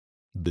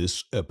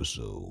This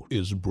episode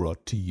is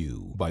brought to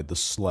you by the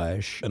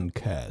Slash and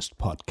Cast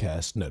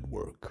Podcast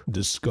Network.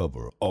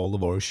 Discover all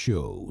of our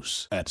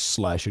shows at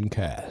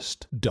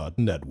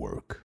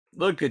slashandcast.network.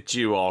 Look at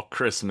you all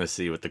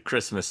Christmassy with the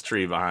Christmas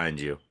tree behind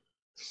you.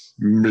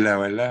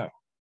 Hello, hello.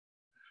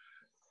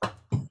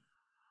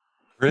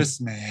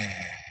 Christmas.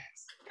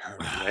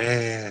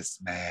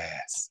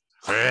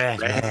 Can't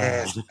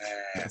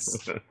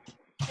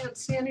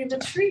see any of the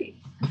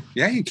tree.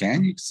 Yeah, you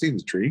can. You can see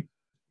the tree.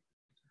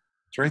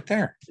 It's right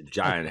there. The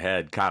giant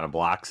head kind of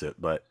blocks it,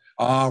 but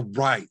All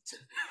right.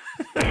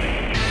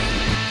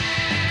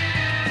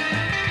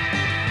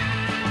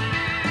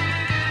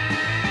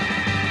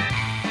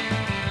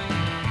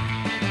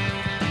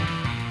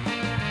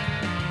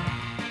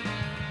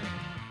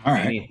 All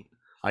right.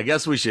 I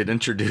guess we should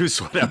introduce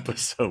what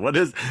episode. What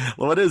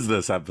is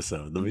this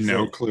episode? Let me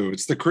No see. clue.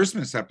 It's the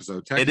Christmas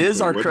episode. It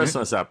is our technically, wouldn't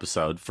Christmas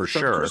episode for It's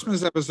our sure.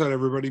 Christmas episode,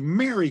 everybody.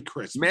 Merry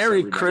Christmas. Merry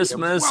everybody.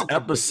 Christmas Welcome to-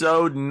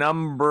 episode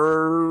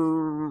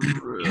number.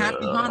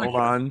 Happy Hanukkah. Hold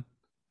on.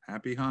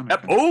 Happy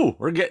Hanukkah.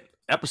 We're getting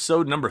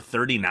episode number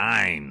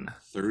 39.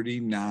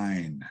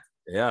 39.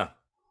 Yeah,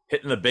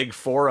 hitting the big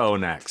 4-0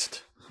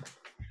 next.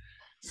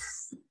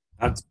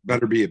 That's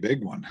better be a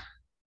big one.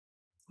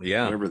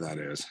 Yeah, Whatever that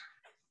is.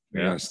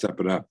 Yeah. Yeah, step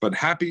it up. But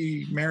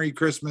happy Merry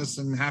Christmas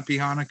and Happy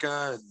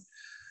Hanukkah and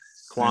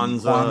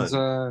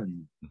Kwanzaa,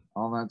 and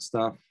all that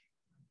stuff.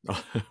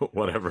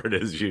 whatever it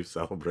is you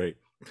celebrate.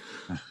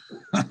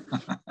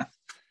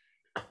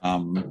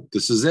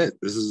 This is it.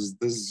 This is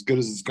as good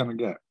as it's gonna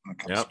get when it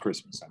comes Yep. to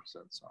Christmas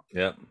episode. So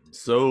Yep.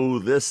 So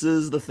this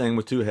is the Thing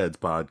with Two Heads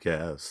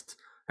podcast.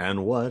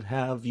 And what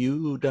have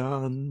you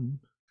done?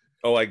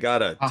 Oh, I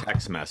got a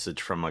text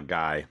message from a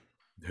guy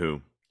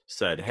who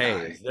said,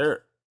 "Hey,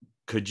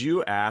 could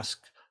you ask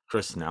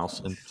Chris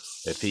Nelson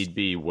if he'd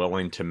be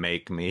willing to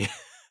make me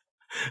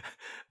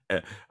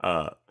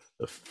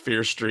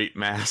Fear Street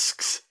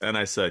masks?" And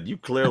I said, "You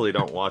clearly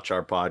don't watch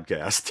our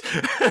podcast."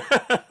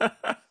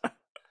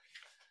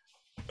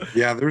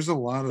 yeah, there's a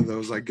lot of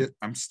those.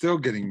 I'm still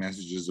getting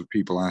messages of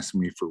people asking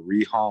me for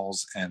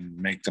rehauls and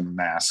make them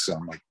masks.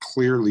 I'm like,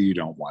 clearly you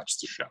don't watch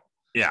the show.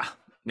 Yeah.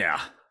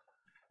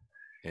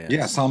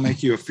 Yes, I'll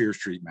make you a Fear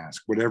Street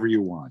mask, whatever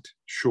you want.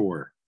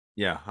 Sure.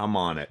 Yeah, I'm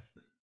on it.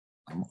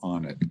 I'm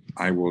on it.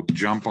 I will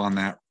jump on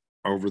that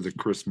over the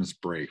Christmas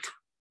break.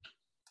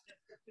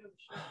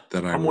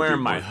 I'm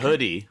wearing my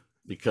hoodie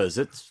because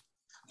it's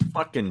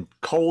fucking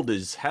cold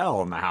as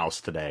hell in the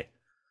house today.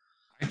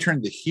 I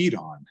turned the heat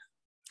on.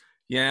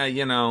 Yeah,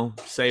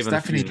 saving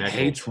Stephanie a few nickels.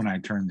 hates when I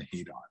turn the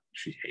heat on.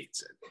 She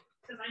hates it.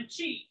 Because I'm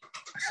cheap.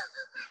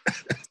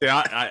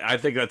 Yeah, I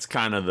think that's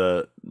kind of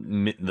the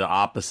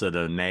opposite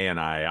of Nay and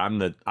I. I'm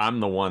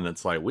the one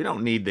that's like, we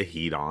don't need the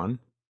heat on.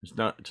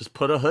 Just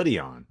put a hoodie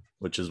on,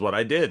 which is what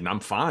I did, and I'm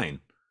fine.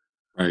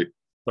 Right.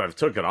 But if I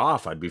took it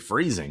off, I'd be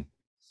freezing.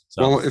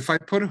 So, Well, if I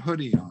put a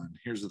hoodie on,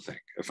 here's the thing.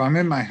 If I'm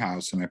in my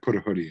house and I put a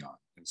hoodie on,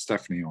 and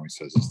Stephanie always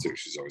says this too,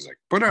 she's always like,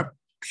 put a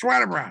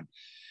sweater on.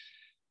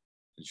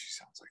 And she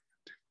sounds like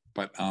that too.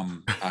 But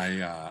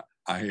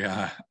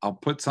I'll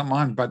put some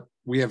on, but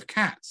we have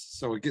cats,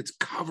 so it gets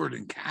covered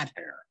in cat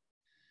hair.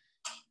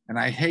 And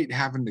I hate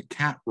having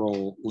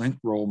to lint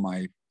roll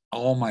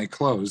all my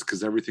clothes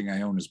because everything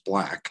I own is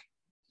black.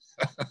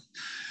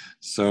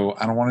 So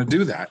I don't want to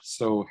do that.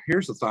 So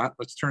here's the thought.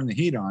 Let's turn the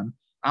heat on.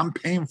 I'm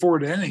paying for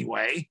it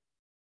anyway.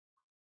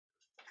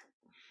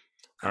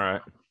 all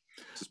right.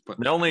 Just put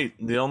The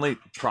only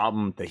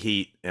problem with the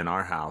heat in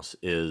our house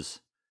is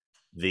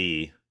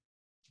the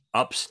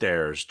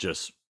upstairs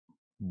just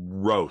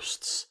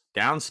roasts.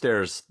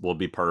 Downstairs will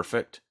be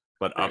perfect,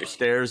 but Right.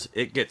 upstairs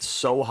it gets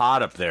so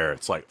hot up there.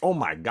 It's like, oh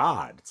my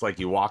God. It's like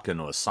you walk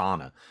into a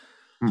sauna.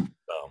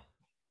 So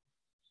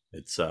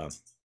it's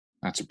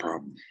That's a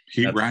problem.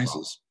 Heat That's a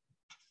rises.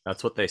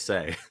 that's what they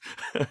say.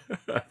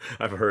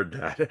 I've heard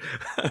that.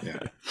 Yeah.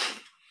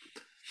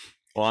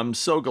 Well, I'm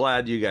so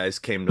glad you guys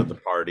came to the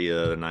party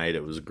the other night.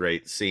 It was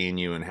great seeing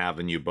you and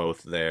having you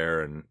both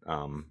there. And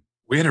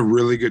We had a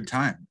really good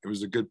time. It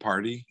was a good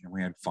party and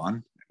we had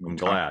fun. We I'm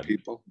talked to glad.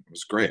 people. It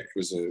was great. It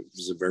was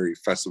a very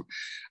festive.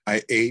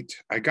 I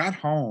got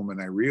home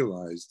and I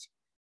realized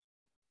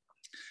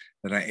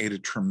that I ate a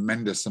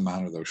tremendous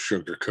amount of those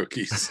sugar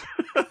cookies.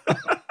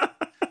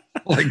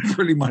 Like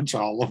pretty much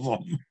all of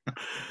them.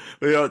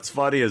 what's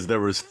funny is there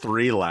was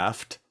 3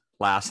 left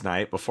last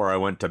night before I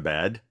went to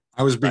bed.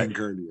 I was being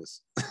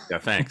courteous. Yeah,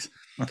 thanks.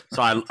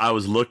 So I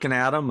was looking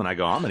at them and I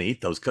go, I'm gonna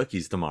eat those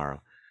cookies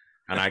tomorrow.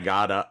 And I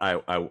got up.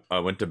 I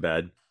went to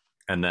bed,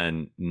 and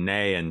then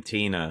Nay and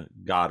Tina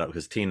got up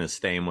because Tina's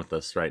staying with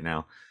us right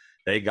now.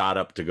 They got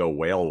up to go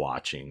whale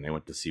watching. They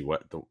went to see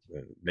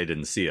they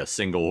didn't see a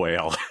single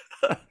whale.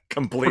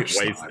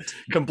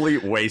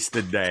 Complete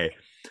wasted day.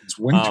 It's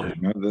winter.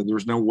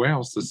 There's no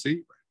whales to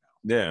see.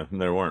 Yeah,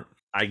 there weren't.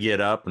 I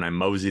get up and I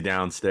mosey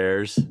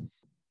downstairs.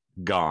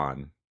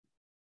 Gone.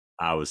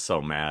 I was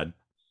so mad.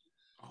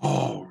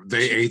 Oh,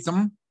 they ate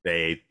them?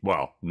 Nay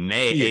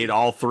ate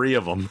all 3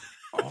 of them.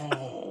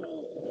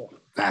 Oh,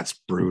 that's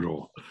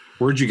brutal.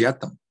 Where'd you get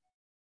them?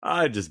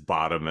 I just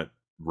bought them at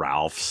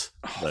Ralph's.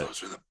 Oh, But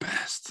those are the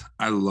best.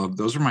 I love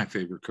those. Are my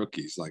favorite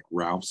cookies, like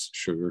Ralph's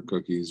sugar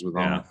cookies with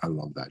Yeah. almond. I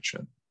love that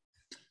shit.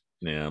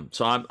 yeah,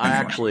 so I Anyway.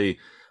 actually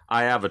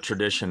I have a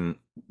tradition.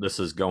 This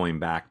is going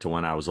back to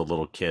when I was a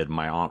little kid.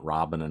 My Aunt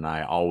Robin and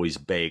I always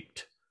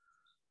baked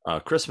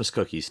Christmas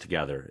cookies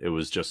together. It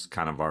was just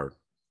kind of our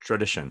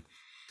tradition,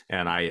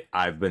 and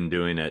I've been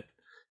doing it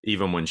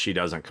even when she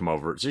doesn't come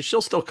over. So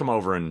she'll still come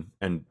over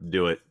and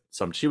do it.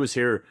 She was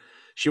here.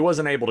 She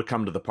wasn't able to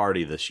come to the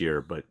party this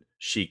year, but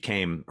she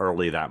came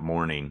early that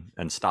morning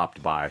and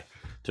stopped by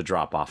to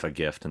drop off a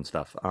gift and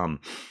stuff.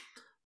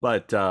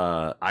 But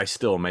I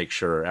still make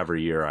sure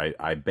every year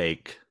I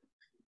bake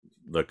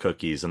the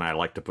cookies, and I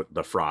like to put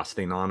the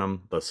frosting on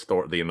them.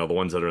 The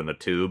ones that are in the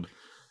tube.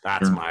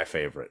 That's Sure. my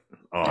favorite.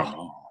 Oh,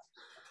 Oh,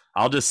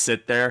 I'll just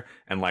sit there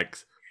and like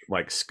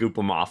scoop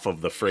them off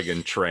of the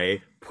friggin'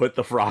 tray, put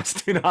the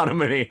frosting on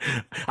them, and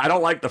I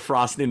don't like the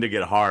frosting to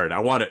get hard. I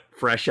want it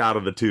fresh out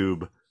of the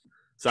tube.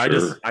 So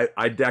Sure.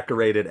 I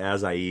decorate it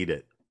as I eat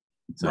it.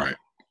 So right.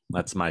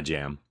 that's my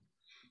jam.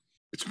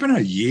 It's been a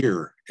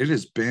year. It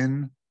has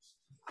been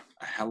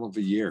a hell of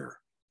a year.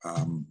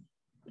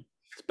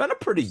 It's been a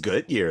pretty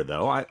good year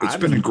though. It's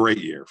been a great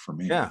year for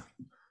me. yeah.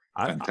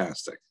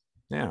 Fantastic.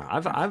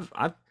 I've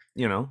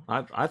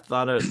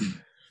thought it.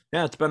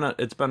 Yeah, it's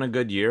been a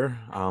good year.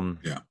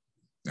 Yeah.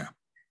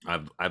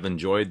 I've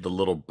enjoyed the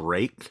little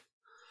break,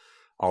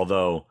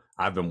 although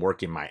I've been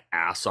working my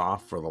ass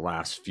off for the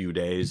last few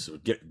days,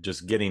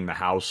 just getting the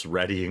house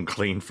ready and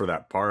clean for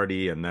that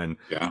party, and then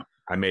Yeah.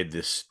 I made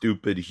this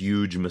stupid,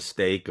 huge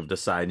mistake of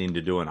deciding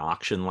to do an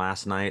auction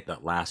last night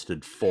that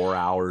lasted 4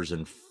 hours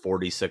and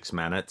 46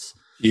 minutes.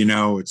 You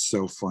know, it's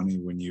so funny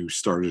when you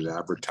started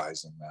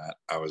advertising that.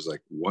 I was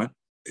like, what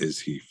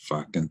is he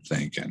fucking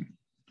thinking?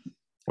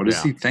 What is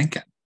Yeah. he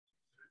thinking?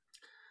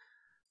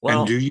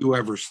 Well, And do you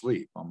ever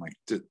sleep? I'm like,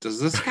 does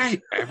this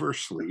guy ever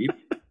sleep?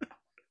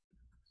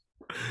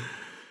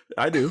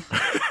 I do.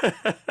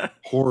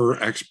 Horror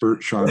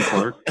expert Sean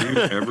Clark, do you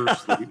ever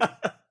sleep?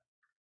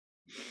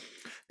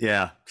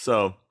 Yeah.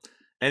 So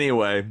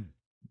anyway,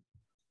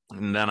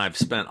 and then I've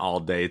spent all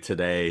day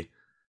today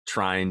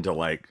trying to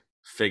like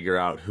figure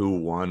out who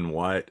won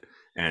what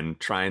and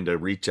trying to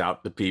reach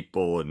out to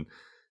people and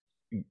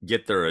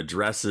get their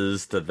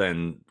addresses to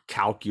then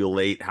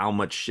calculate how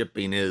much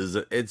shipping is.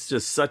 It's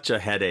just such a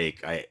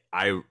headache.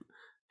 I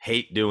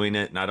hate doing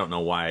it, and I don't know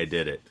why I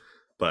did it.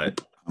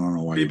 But I don't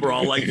know why you people are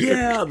all do like, it.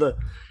 yeah,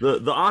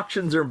 the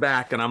auctions are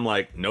back. And I'm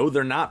like, no,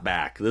 they're not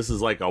back. This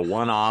is like a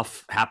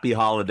one-off. Happy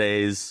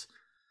holidays.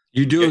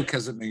 You do it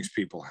because it makes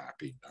people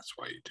happy. That's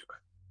why you do it.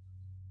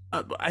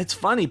 It's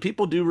funny.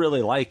 People do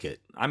really like it.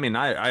 I mean,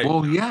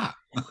 Well, yeah.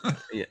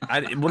 I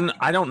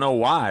don't know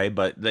why,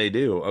 but they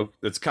do.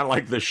 It's kind of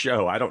like the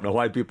show. I don't know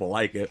why people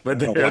like it,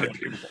 but I don't know why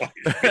people like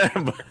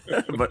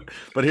it.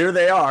 but here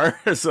they are.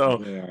 So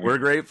They are. we're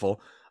grateful.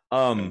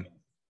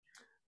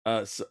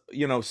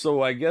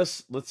 So I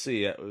guess let's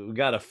see. We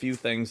got a few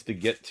things to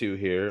get to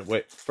here.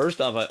 Wait,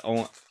 first off, I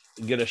want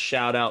to get a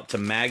shout out to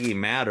Maggie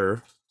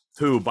Matter,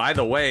 who, by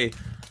the way,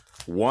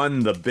 won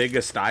the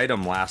biggest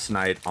item last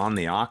night on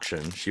the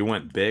auction. She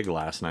went big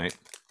last night,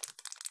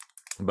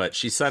 but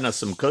she sent us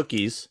some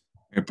cookies.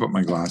 I put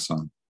my glasses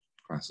on.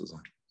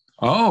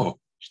 Oh,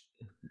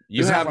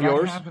 You is that have what I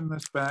yours? have in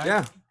this bag?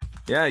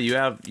 Yeah. You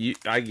have.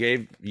 I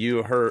gave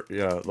you her.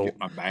 Get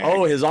my bag.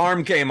 Oh, his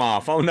arm came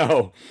off. Oh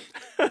no.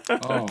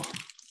 Oh,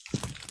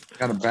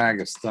 got a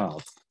bag of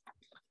stuff.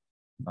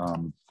 I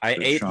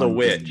that ate the Sean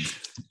witch.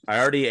 I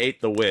already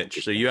ate the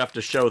witch, so you have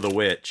to show the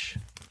witch.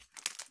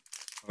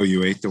 Oh,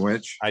 you ate the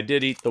witch? I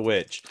did eat the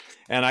witch,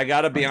 and I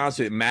got to be honest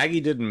with you, Maggie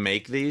didn't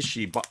make these.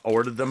 She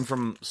ordered them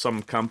from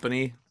some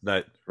company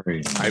that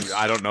Great.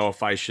 I don't know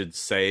if I should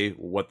say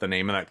what the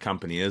name of that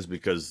company is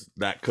because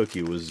that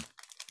cookie was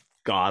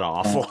god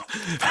awful.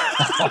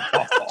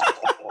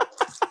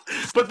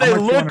 But they How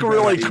much you look wanna bet I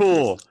really eat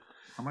cool.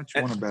 How much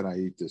you want to bet I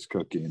eat this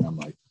cookie? And I'm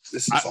like,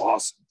 this is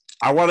awesome.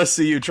 I want to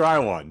see you try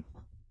one.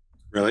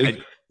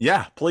 Really?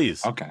 Yeah,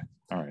 please. Okay.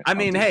 All right. I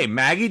mean, I'll do hey,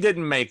 Maggie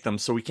didn't make them,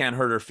 so we can't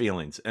hurt her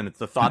feelings. And it's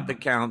the thought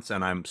that counts,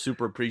 and I'm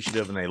super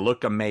appreciative, and they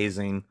look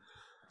amazing.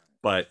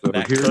 But So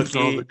that here's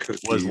all cookie the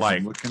cookies. was like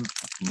I'm looking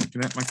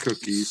at my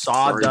cookies.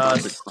 Sorry about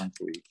the sawdust.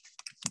 crunkly.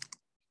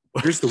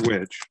 Here's the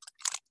witch.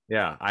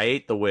 Yeah, I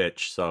ate the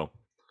witch, so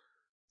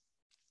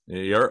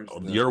Here's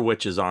the- your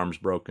witch's arm's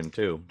broken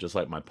too, just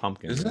like my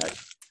pumpkin. Is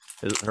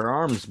it? Her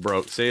arm's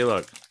broke. See,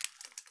 look,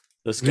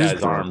 this It is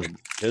guy's arm, broken.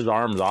 his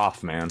arm's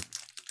off, man.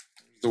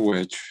 The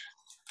witch.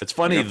 It's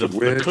funny. got The the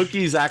witch.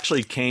 cookies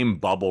actually came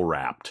bubble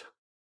wrapped,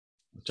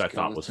 which I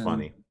thought was Skeleton.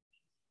 funny.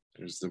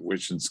 There's the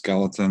witch and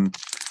skeleton.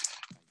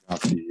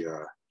 Got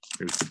the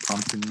there's the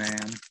pumpkin man.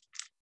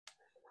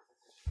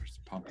 There's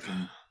the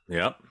pumpkin.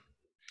 Yep.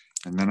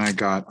 And then I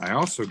got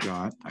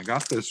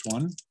this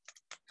one.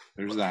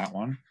 There's that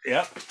one.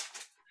 Yep.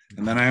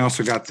 And then I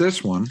also got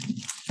this one.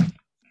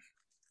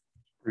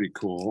 Pretty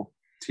cool.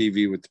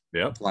 TV with the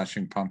Yep.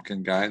 flashing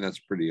pumpkin guy. That's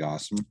pretty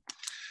awesome.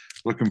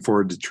 Looking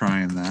forward to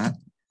trying that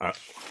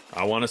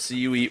I want to see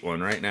you eat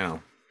one right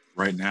now.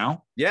 right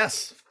now.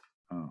 Yes.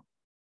 Oh.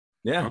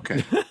 Yeah.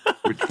 Okay.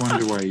 Which one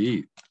do I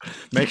eat?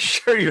 Make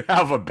sure you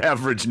have a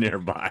beverage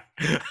nearby.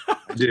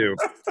 I do.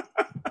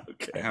 I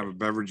Okay. have a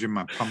beverage in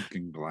my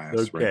pumpkin glass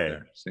right Okay.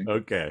 there. See?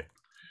 Okay.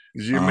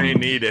 'Cause you may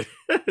need it.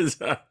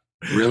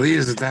 Really?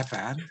 Is it that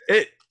bad?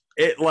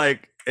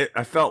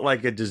 I felt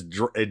like it just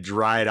it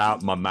dried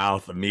out my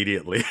mouth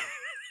immediately.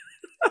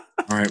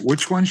 All right.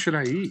 Which one should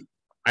I eat?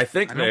 I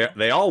think I don't-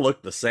 they all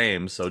look the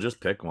same, so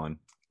just pick one.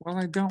 Well,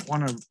 I don't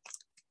want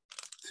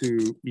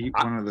to eat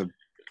one of the.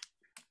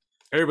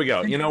 Here we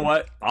go. You know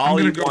what? I'm I'll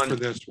going eat to go one. for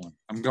this one.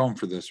 I'm going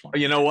for this one.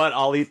 You know what?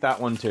 I'll eat that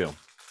one too.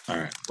 All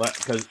right. But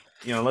because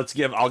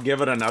I'll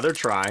give it another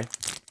try.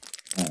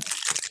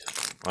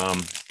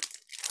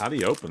 How do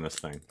you open this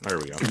thing? There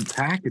we go. And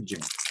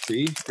packaging.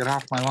 See? Get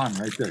off my lawn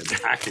right there.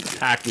 Packaging.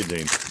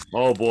 Packaging.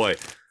 Oh boy,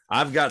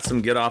 I've got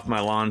some get off my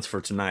lawns for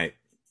tonight.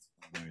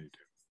 There you do.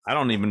 I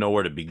don't even know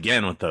where to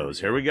begin with those.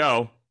 Here we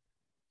go.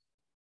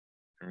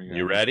 Here we go.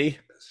 You ready?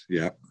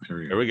 Yep. Here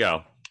we Here go. we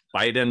go.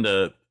 Bite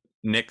into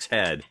Nick's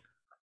head.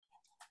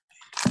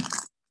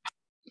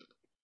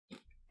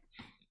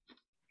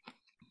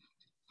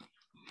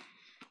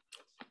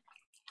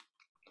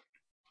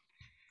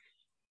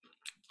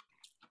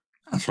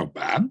 Not so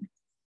bad.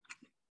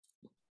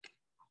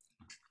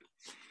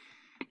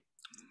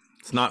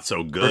 It's not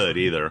so good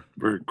either.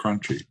 Very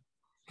crunchy.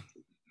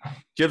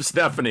 Give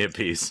Stephanie a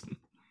piece.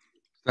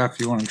 Steph,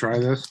 you want to try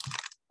this?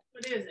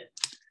 What is it?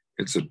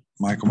 It's a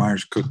Michael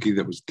Myers cookie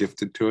that was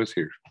gifted to us.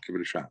 Here, give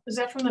it a shot. Is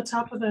that from the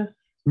top of the?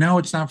 No,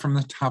 it's not from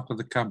the top of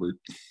the cupboard.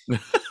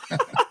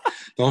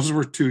 Those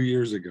were 2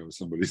 years ago.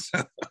 Somebody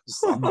said those.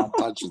 I'm not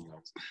touching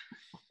those.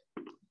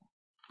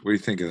 What do you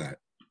think of that?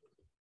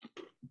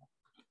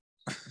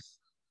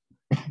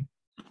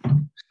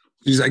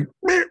 She's like,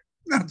 "Meh,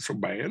 not so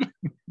bad.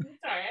 It's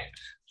all right.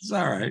 It's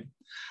all right.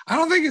 I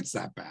don't think it's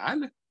that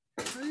bad.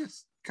 I think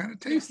it's kind of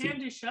The tasty.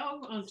 candy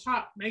shell on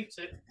top makes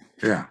it.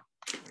 Yeah.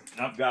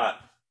 I've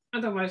got.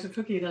 Otherwise, the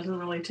cookie doesn't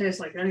really taste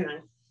like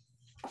anything.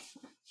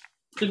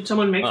 Did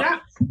someone make Oh.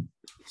 that?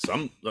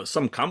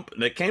 Some company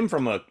that came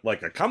from a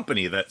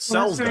company that Well, that's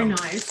sells very them.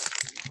 nice.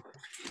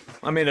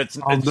 I mean, it's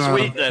Called,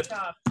 sweet Good that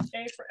job.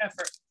 A for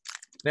effort.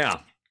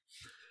 yeah.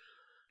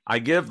 I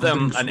give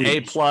them an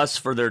A plus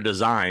for their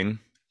design,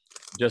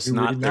 just You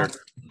not read their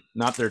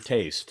that?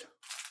 taste.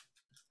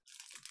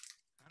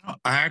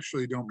 I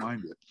actually don't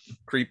mind it.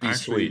 Creepy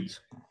Actually- sweets.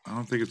 I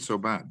don't think it's so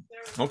bad.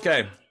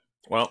 Okay,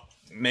 well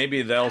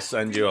maybe they'll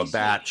send you a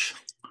batch.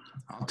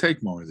 I'll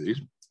take more of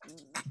these.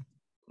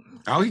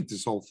 I'll eat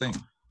this whole thing.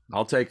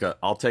 I'll take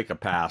a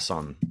pass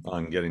on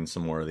getting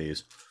some more of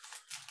these.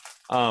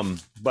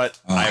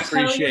 But I Oh. Tell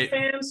your appreciate.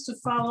 fans to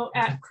follow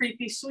at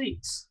Creepy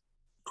Sweets.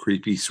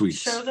 Creepy sweets.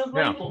 Show the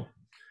Yeah. label.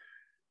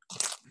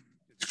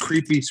 It's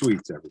creepy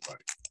sweets,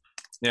 everybody.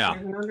 Yeah,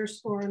 There's an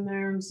underscore in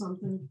there and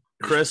something.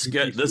 Chris,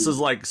 Creepy this sweets. is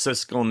like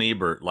Siskel and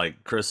Ebert.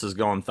 Like Chris is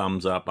going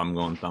thumbs up, I'm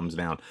going thumbs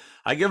down.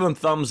 I give them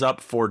thumbs up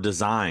for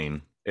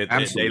design.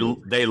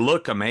 Absolutely. They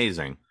look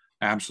amazing.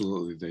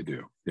 Absolutely, they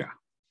do. Yeah.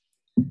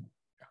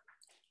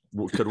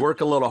 Could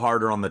work a little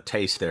harder on the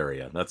taste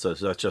area. That's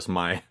just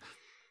my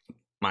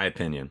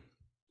opinion.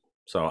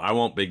 So I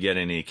won't be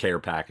getting any care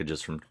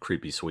packages from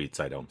Creepy Sweets.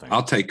 I don't think.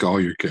 I'll take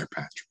all your care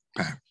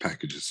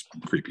packages,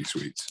 creepy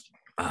sweets.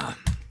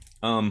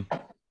 Um.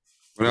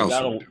 What else?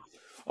 that'll- we do?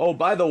 Oh,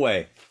 by the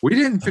way. We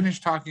didn't finish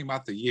talking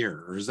about the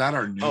year, or is that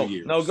our New Oh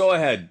Year's? no, go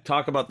ahead.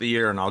 Talk about the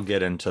year, and I'll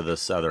get into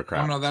this other No,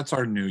 crap. no, that's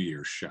our New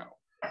Year's show.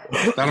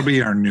 That'll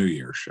be our New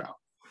Year's show.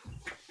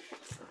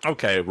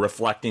 Okay,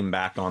 reflecting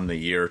back on the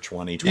year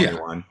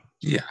 2021.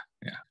 Yeah.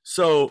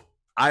 So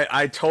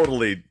I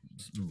totally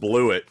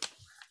blew it.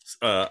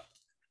 I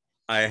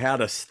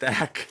had a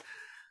stack,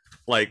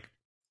 like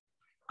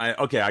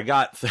I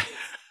got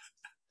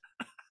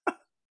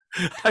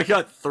I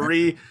got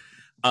three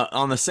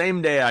on the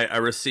same day. I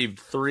received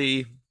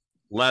 3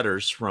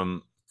 letters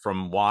from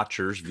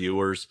watchers,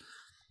 viewers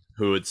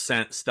who had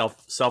sent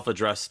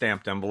self-addressed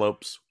stamped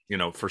envelopes,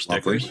 for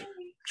stickers. Lovely.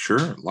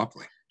 Sure,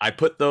 lovely. I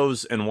put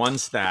those in one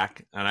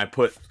stack, and I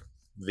put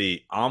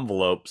the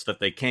envelopes that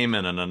they came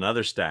in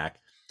another stack,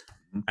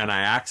 and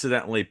I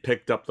accidentally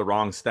picked up the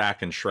wrong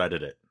stack and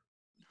shredded it.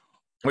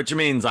 Which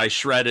means I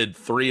shredded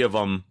 3 of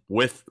them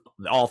with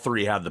all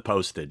 3 had the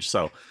postage.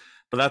 So,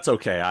 but that's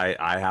okay.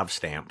 I have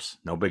stamps.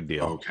 No big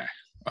deal. Okay.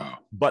 Oh,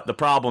 But the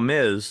problem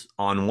is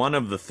on one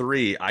of the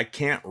 3, I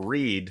cannot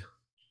read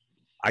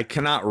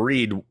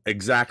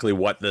exactly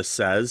what this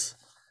says.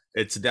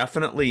 It's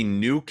definitely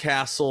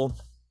Newcastle,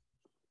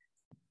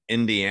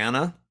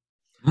 Indiana,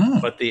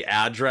 but the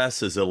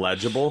address is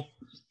illegible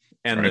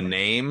and the Right.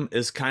 name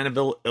is kind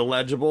of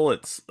illegible.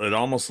 It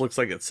almost looks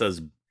like it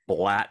says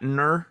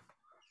Blatner.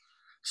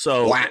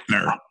 So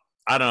Blattner.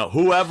 I don't know.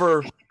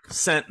 Whoever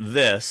sent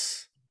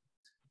this,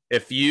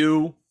 if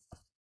you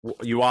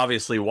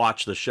obviously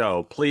watch the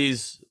show,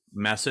 please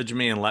message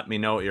me and let me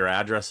know what your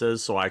address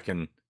is so I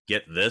can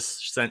get this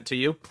sent to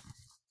you.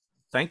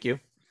 Thank you.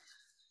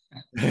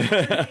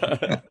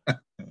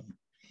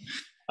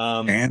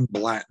 And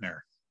Blattner.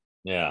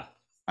 Yeah.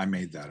 I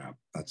made that up.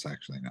 That's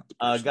actually not the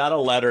I person. got a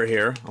letter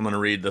here. I'm going to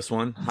read this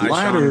one. Hi,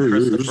 Sean and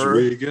Ladders. Christopher.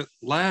 We get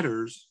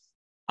ladders.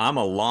 I'm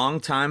a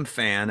longtime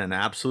fan and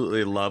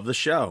absolutely love the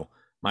show.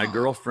 My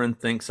girlfriend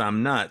thinks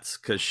I'm nuts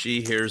because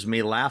she hears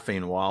me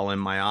laughing while in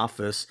my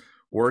office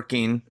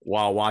working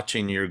while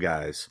watching you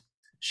guys.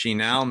 She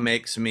now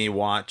makes me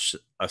watch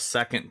a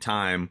second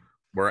time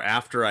where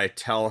after I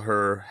tell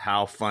her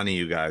how funny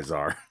you guys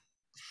are.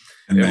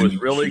 And It then was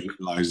really- she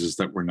realizes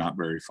that we're not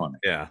very funny.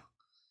 Yeah.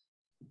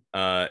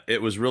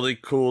 It was really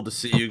cool to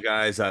see you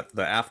guys at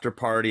the after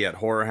party at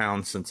Horror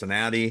Hound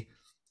Cincinnati.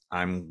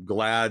 I'm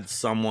glad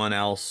someone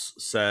else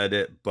said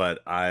it, but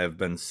I've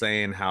been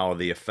saying how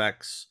the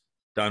effects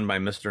done by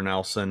Mr.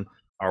 Nelson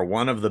are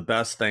one of the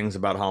best things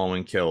about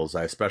Halloween Kills.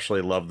 I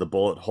especially love the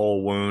bullet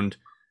hole wound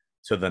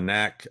to the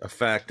neck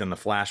effect and the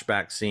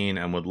flashback scene,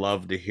 and would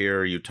love to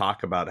hear you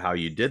talk about how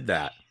you did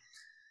that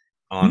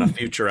on a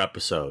future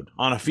episode.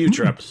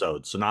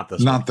 So not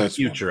this Not one, this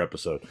future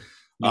episode.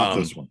 Not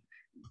this one.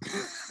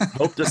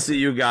 Hope to see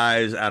you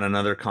guys at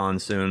another con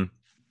soon.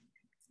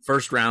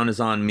 First round is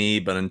on me,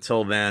 but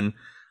until then,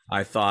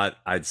 I thought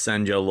I'd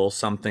send you a little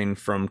something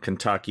from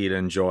Kentucky to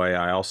enjoy.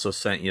 I also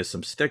sent you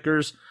some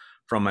stickers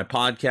from my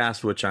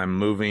podcast, which I'm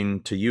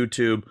moving to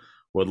YouTube.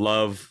 Would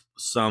love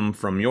some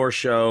from your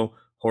show,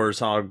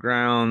 Horror's Hallowed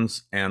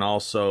Grounds, and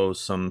also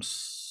some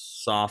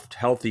soft,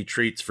 healthy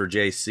treats for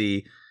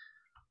JC.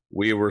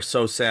 We were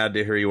so sad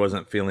to hear he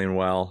wasn't feeling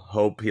well.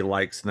 Hope he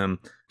likes them.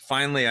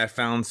 Finally, I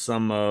found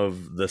some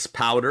of this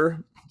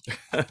powder.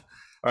 All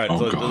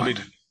right.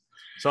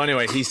 So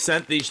anyway, he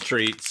sent these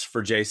treats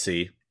for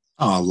JC.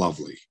 Oh,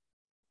 lovely.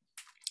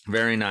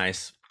 Very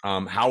nice.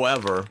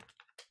 However,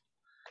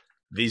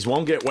 these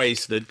won't get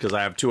wasted because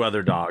I have 2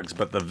 other dogs,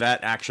 but the vet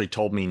actually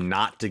told me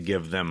not to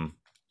give them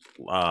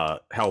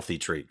healthy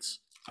treats,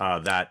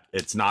 that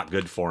it's not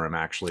good for him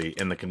actually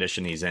in the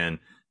condition he's in.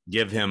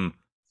 Give him,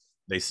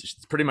 they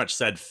pretty much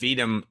said, feed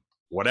him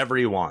whatever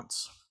he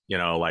wants,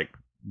 like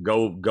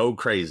go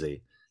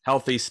crazy.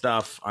 Healthy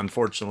stuff,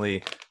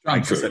 unfortunately,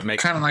 Kind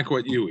of like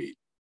what you eat,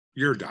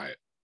 your diet.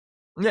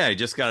 Yeah, you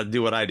just got to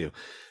do what I do.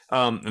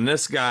 And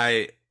this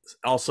guy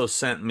also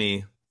sent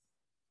me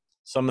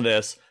some of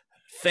this,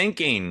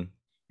 thinking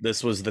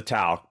this was the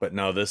talc, but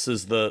no, this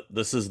is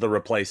the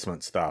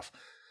replacement stuff.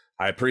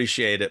 I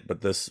appreciate it,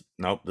 but this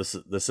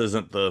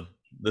isn't the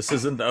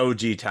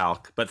OG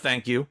talc. But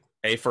thank you,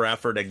 A for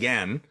effort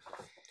again.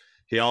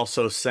 He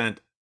also sent,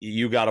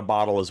 you got a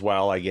bottle as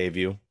well. I gave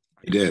you.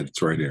 I did.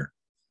 It's right here.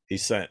 He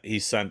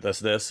sent us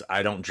this.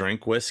 I don't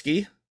drink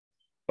whiskey,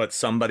 but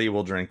somebody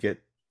will drink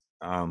it.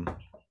 And,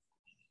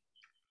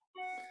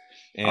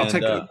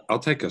 I'll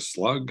take a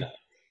slug.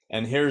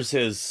 And here's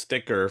his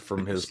sticker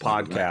from his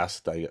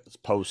podcast. I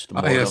post.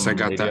 Oh yes, I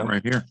got that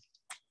right here.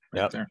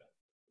 Right there.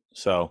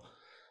 So,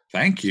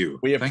 thank you.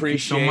 We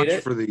appreciate so much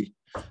it for the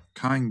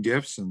kind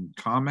gifts and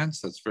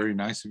comments. That's very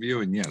nice of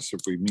you. And yes,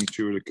 if we meet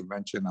you at a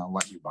convention, I'll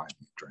let you buy me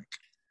a drink.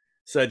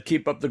 Said,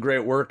 keep up the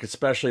great work,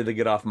 especially the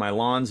Get Off My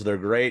Lawns. They're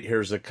great.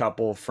 Here's a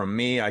couple from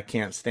me. I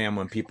can't stand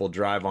when people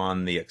drive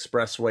on the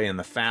expressway in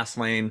the fast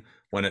lane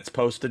when it's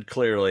posted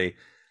clearly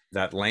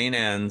that lane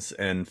ends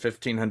in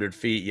 1,500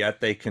 feet, yet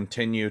they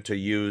continue to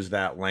use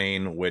that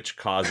lane, which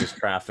causes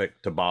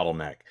traffic to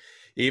bottleneck.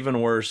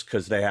 Even worse,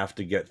 because they have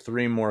to get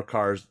 3 more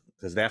cars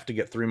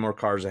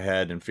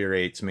ahead,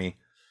 infuriates me.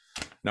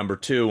 Number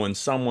 2, when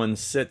someone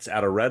sits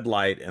at a red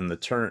light in the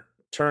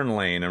turn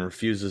lane and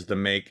refuses to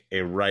make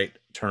a right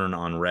turn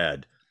on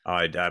red.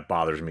 That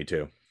bothers me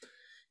too.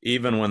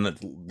 Even when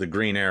the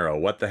green arrow,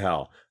 what the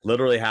hell?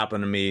 Literally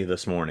happened to me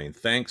this morning.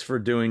 Thanks for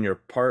doing your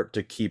part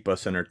to keep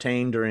us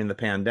entertained during the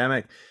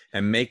pandemic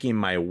and making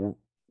my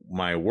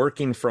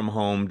working from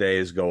home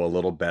days go a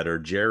little better.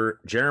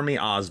 Jeremy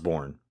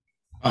Osborne.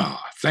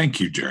 Oh, thank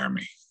you,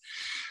 Jeremy.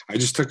 I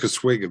just took a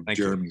swig of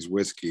Jeremy's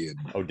whiskey. And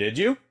oh, did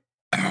you?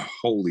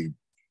 Holy.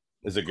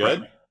 Is it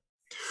good?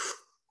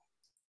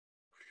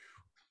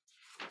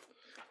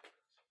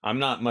 I'm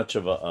not much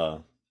of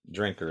a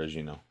drinker, as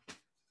you know.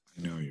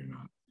 I know you're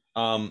not.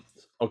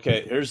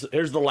 Okay, here's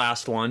the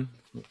last one.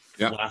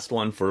 Yep. Last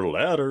one for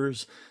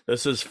letters.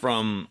 This is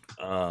from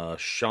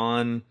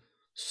Sean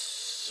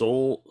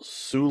Sulozwick.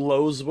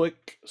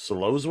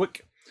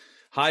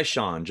 Hi,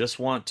 Sean. Just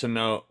want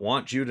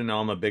you to know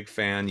I'm a big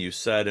fan. You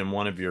said in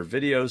one of your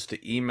videos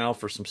to email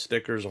for some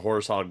stickers of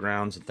Horror's Hallowed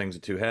Grounds and Things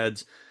with Two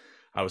Heads.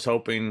 I was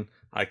hoping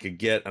I could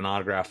get an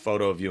autographed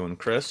photo of you and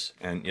Chris.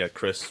 And yeah,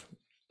 Chris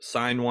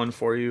signed one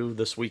for you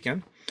this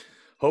weekend.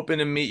 Hoping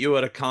to meet you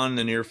at a con in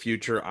the near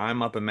future.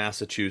 I'm up in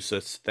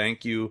Massachusetts.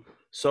 Thank you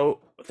for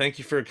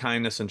your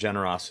kindness and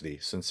generosity.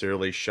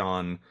 Sincerely,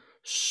 Sean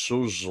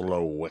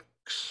Suzlowicz.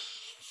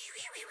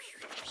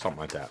 Something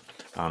like that.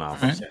 I don't know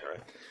if I'm saying it right.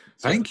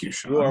 Thank you,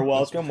 Sean. You are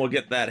welcome. We'll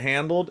get that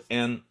handled.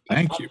 And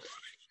thank you.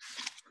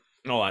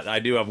 No, I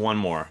do have one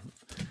more.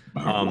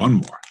 One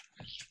more.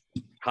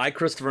 Hi,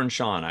 Christopher and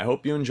Sean. I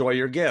hope you enjoy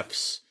your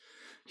gifts.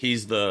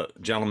 He's the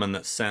gentleman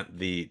that sent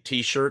the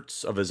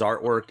T-shirts of his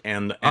artwork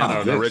and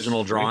an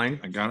original drawing.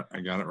 I got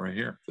it right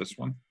here. This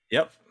one.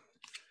 Yep.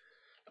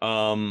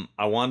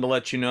 I wanted to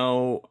let you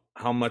know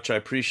how much I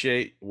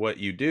appreciate what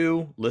you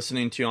do.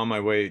 Listening to you on my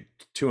way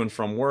to and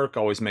from work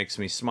always makes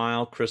me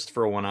smile.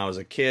 Christopher, when I was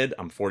a kid,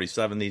 I'm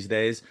 47 these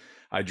days,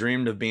 I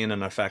dreamed of being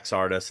an effects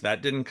artist.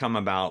 That didn't come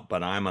about,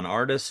 but I'm an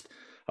artist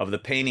of the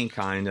painting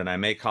kind, and I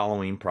make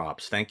Halloween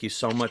props. Thank you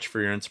so much for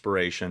your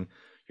inspiration.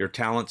 Your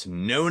talents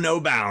know no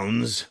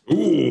bounds.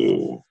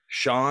 Ooh.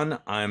 Sean,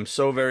 I'm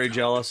so very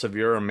jealous of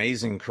your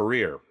amazing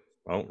career.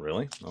 Oh,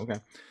 really? Okay.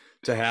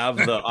 To have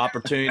the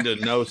opportunity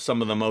to know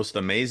some of the most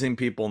amazing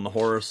people in the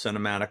horror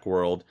cinematic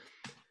world,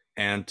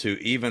 and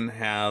to even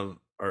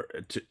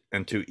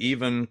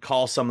even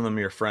call some of them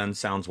your friends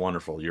sounds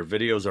wonderful. Your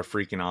videos are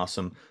freaking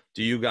awesome.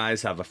 Do you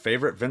guys have a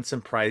favorite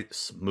Vincent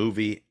Price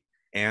movie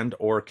and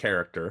or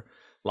character?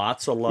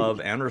 Lots of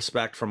love and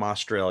respect from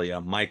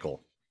Australia,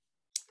 Michael.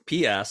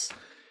 P.S.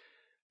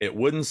 It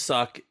wouldn't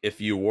suck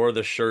if you wore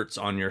the shirts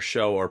on your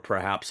show or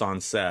perhaps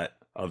on set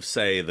of,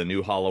 say, the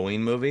new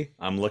Halloween movie.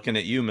 I'm looking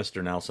at you,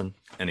 Mr. Nelson.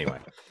 Anyway,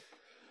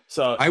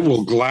 so I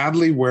will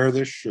gladly wear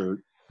this shirt.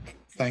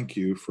 Thank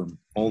you from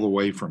all the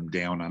way from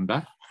down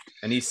under.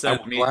 And he I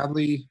sent will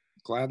me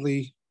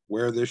gladly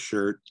wear this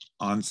shirt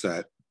on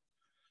set.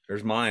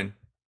 There's mine.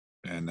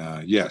 And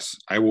yes,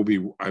 I will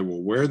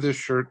wear this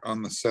shirt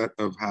on the set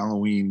of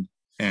Halloween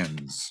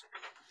Ends.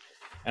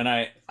 And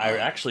I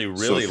actually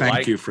really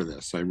thank you for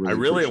this. I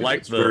really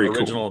liked the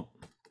original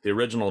cool. the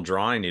original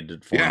drawing you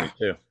did for me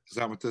too. Is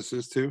that what this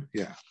is too?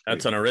 Yeah.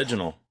 That's an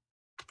original.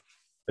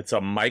 It's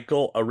a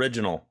Michael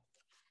original.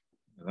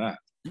 That.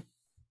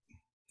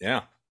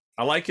 Yeah.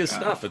 I like his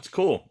stuff. It's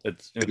cool.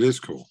 It is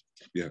cool.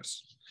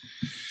 Yes.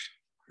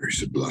 Very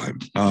sublime.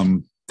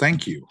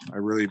 Thank you. I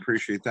really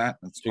appreciate that.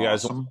 That's if you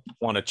awesome. guys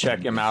want to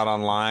check him out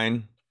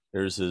online,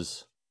 there's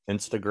his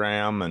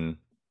Instagram and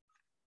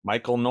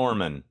Michael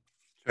Norman.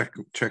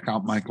 Check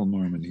out Michael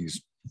Norman.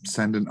 He's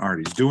sending art.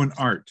 He's doing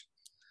art.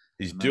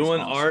 He's doing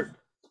art,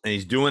 and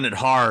he's doing it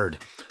hard.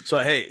 So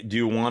hey, do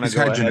you want to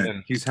go ahead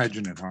and he's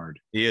hedging it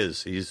hard. He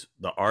is.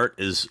 The art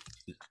is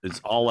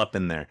all up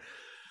in there.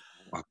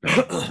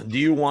 Do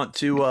you want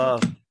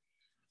to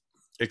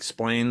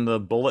explain the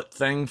bullet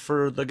thing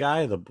for the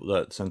guy?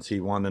 The since he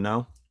wanted to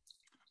know.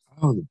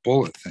 Oh, the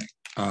bullet thing.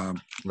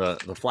 The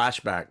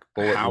flashback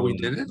bullet. How he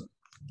did it?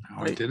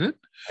 How he did it?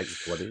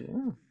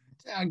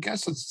 I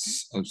guess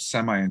it's a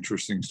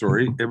semi-interesting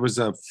story. It was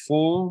a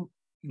full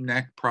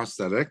neck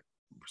prosthetic,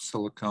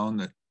 silicone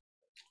that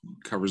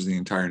covers the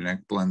entire neck,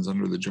 blends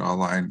under the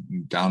jawline,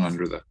 and down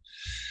under the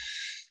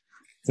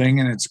thing,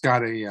 and it's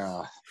got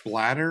a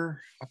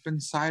bladder up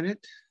inside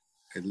it,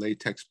 a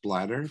latex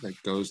bladder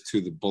that goes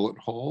to the bullet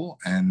hole,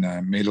 and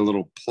made a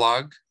little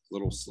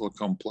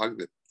silicone plug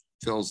that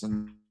fills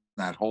in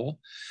that hole.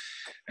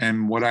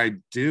 And what I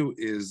do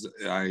is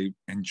I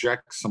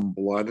inject some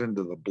blood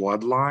into the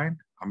bloodline.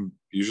 I'm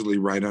usually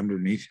right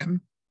underneath him.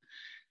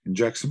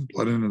 Inject some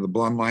blood into the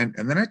bloodline,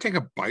 and then I take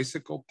a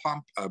bicycle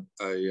pump, a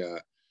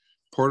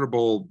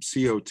portable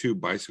CO2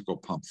 bicycle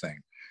pump thing.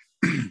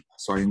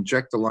 So I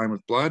inject the line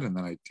with blood, and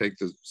then I take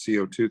the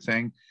CO2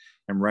 thing,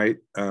 and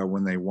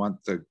when they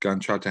want the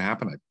gunshot to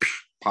happen, I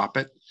pop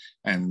it,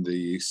 and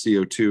the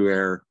CO2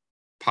 air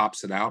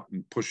pops it out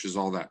and pushes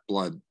all that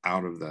blood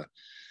out of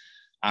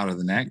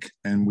the neck.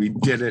 And we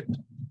did it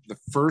the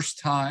first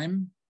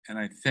time, and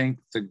I think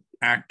the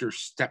actor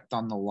stepped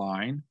on the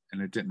line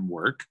and it didn't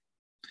work.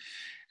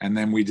 And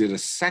then we did a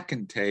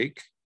second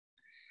take,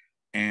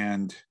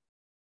 and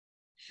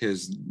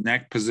his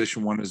neck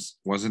position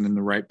wasn't in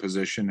the right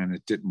position, and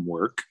it didn't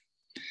work.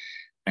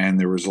 And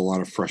there was a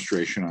lot of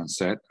frustration on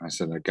set. I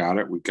said, I got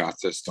it. We got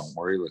this. Don't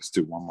worry. Let's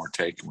do one more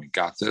take. And we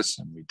got this.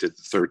 And we did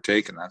the third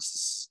take. And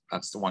that's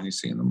the one you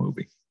see in the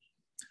movie.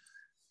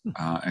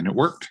 And it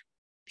worked.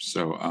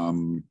 So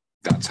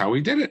that's how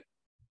we did it.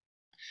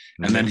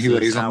 And then he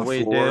lays on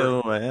the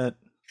floor.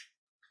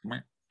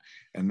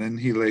 And then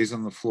he lays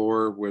on the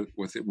floor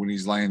with it when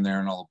he's laying there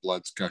and all the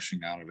blood's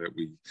gushing out of it.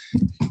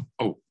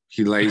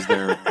 He lays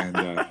there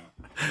and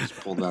just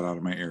pulled that out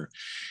of my ear.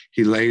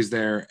 He lays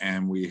there,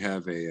 and we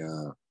have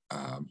I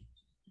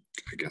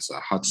guess a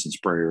Hudson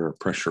sprayer, a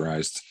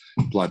pressurized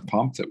blood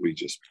pump that we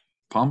just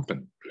pump,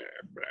 and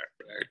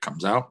it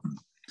comes out. And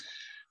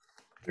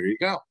there you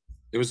go.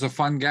 It was a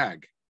fun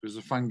gag. It was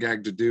a fun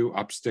gag to do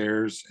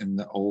upstairs in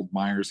the old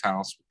Myers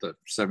house with the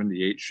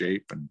 78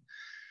 shape and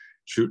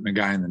shooting a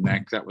guy in the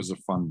neck. That was a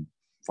fun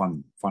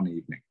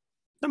evening.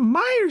 The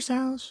Myers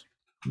house.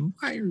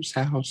 Myers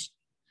house.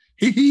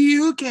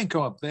 You can't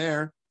go up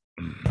there.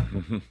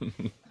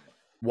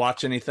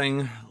 Watch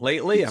anything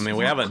lately? I mean,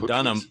 we haven't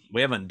done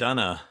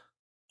a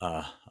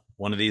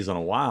one of these in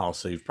a while,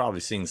 so you've probably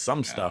seen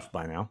some stuff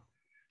by now.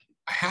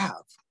 I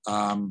have.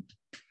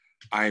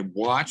 I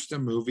watched a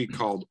movie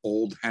called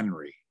Old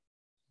Henry,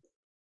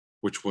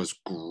 which was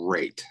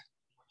great.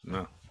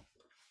 No.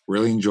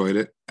 Really enjoyed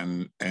it,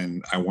 and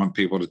I want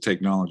people to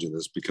take knowledge of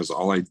this, because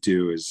all I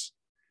do is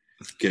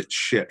get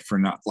shit for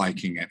not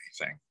liking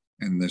anything.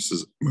 And this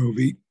is a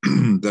movie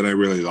that I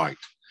really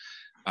liked.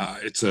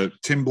 It's a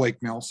Tim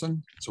Blake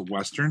Nelson. It's a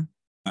Western.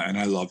 And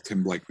I love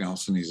Tim Blake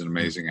Nelson. He's an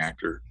amazing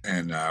actor.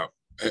 And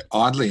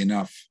Oddly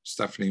enough,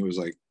 Stephanie was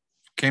like,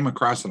 came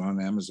across it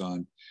on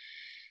Amazon.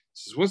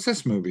 Says, "What's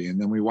this movie?" And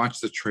then we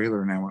watched the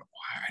trailer, and I went,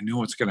 wow, "I know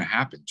what's going to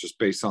happen just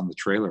based on the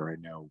trailer. I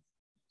know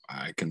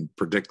I can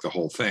predict the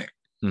whole thing."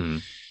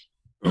 Mhm.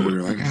 But we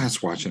were like,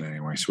 let's watch it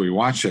anyway. So we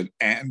watched it,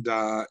 and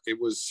it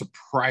was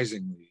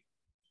surprisingly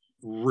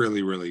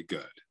really, really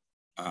good.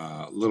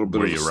 A little bit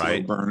Were of a you slow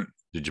right? burn.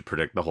 Did you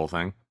predict the whole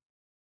thing?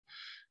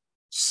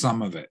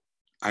 Some of it,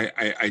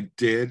 I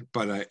did,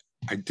 but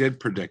I did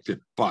predict it.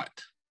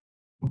 But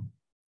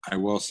I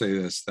will say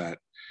this: that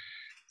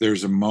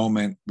there's a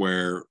moment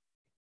where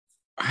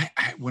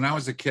when I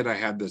was a kid, I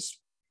had this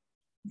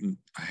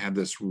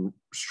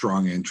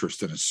strong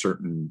interest in a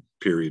certain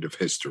period of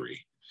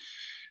history,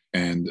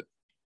 and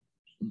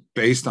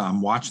based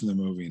on watching the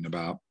movie in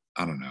about,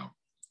 I don't know,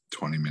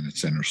 20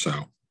 minutes in or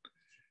so,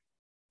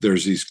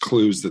 there's these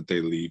clues that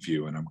they leave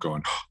you, and I'm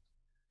going, oh,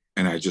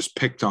 and I just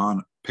picked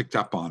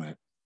up on it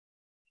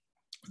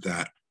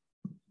that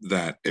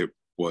it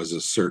was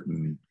a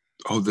certain,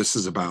 oh, this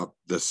is about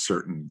this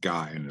certain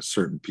guy and a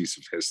certain piece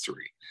of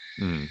history.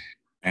 Mm.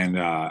 And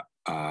I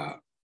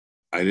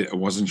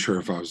wasn't sure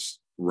if I was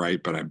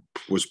right, but I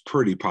was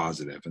pretty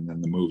positive. And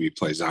then the movie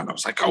plays out, and I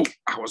was like, oh,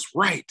 I was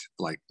right.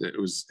 Like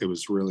it's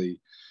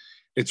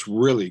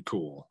really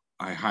cool.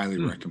 I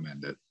highly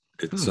recommend it.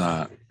 It's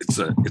a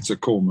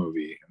cool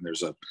movie, and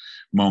there's a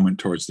moment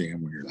towards the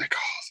end where you're like, oh,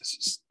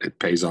 it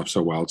pays off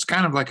so well. It's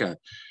kind of like a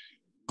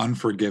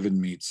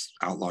Unforgiven meets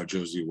Outlaw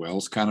Josie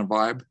Wells kind of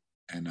vibe,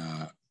 and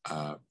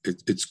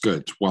it's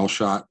good. It's well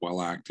shot,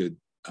 well acted,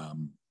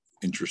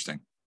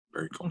 interesting,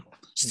 very cool.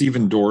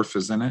 Stephen Dorff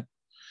is in it.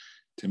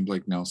 Tim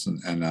Blake Nelson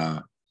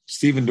and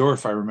Stephen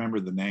Dorff. I remember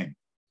the name.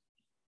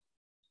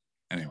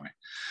 Anyway,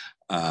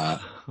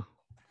 but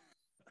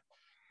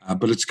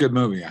it's a good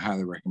movie. I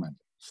highly recommend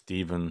it.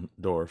 Stephen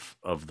Dorff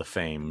of the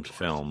famed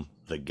film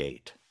The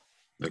Gate.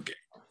 The Gate.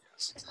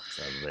 Yes.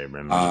 So they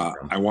remember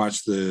I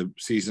watched the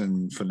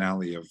season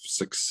finale of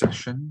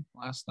Succession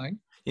last night.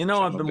 You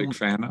know, I'm a big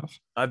fan of.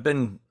 I've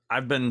been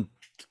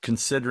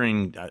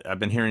considering. I've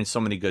been hearing so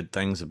many good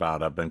things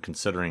about. I've been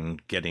considering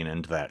getting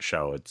into that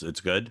show.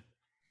 It's good.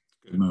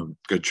 Good movie.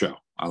 Good show.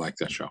 I like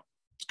that show.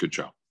 It's a good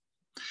show.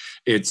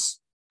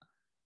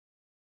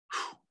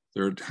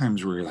 There are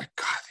times where you're like,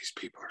 God, these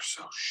people are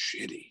so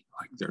shitty.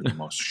 Like they're the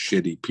most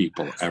shitty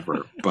people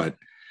ever. But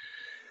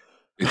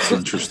it's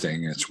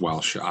interesting. It's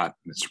well shot.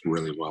 And it's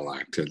really well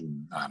acted.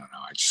 And I don't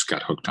know. I just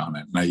got hooked on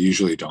it. And I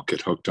usually don't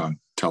get hooked on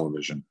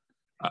television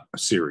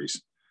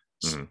series.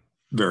 It's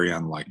very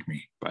unlike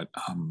me. But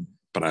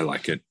I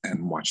like it,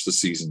 and watched the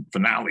season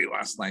finale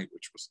last night,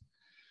 which was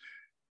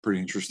pretty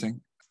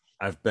interesting.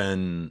 They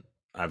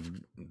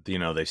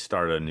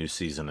started a new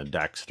season of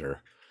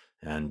Dexter,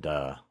 and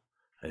I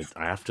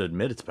have to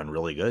admit it's been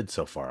really good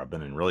so far. I've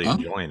been really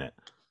enjoying it.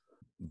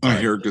 I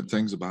hear good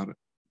things about it.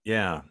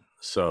 Yeah.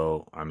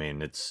 So, I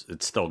mean, it's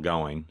still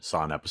going.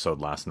 Saw an episode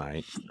last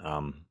night.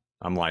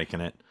 I'm liking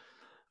it.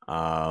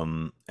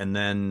 And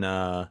then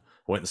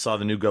went and saw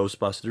the new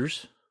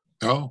Ghostbusters.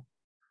 Oh.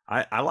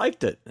 I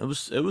liked it. It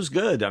was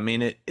good. I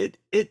mean, it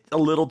a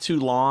little too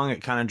long.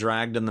 It kind of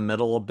dragged in the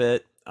middle a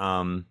bit.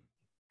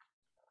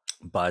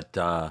 But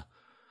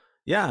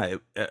yeah,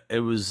 it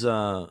was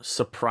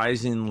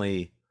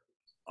surprisingly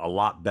a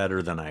lot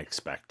better than I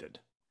expected.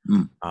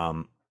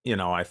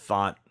 I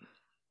thought,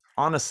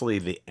 honestly,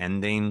 the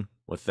ending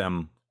with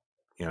them,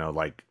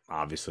 like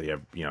obviously,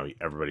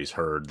 everybody's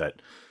heard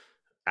that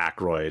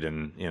Aykroyd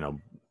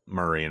and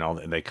Murray and all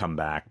that, they come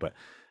back, but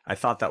I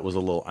thought that was a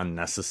little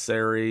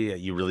unnecessary.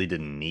 You really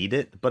didn't need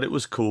it, but it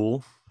was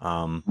cool.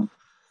 And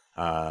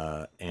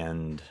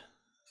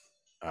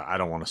I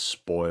don't want to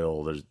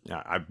spoil.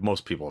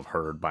 Most people have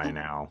heard by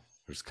now.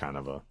 There's kind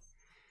of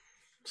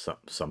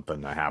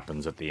something that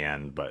happens at the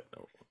end, but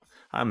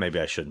maybe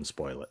I shouldn't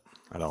spoil it.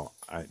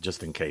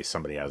 Just in case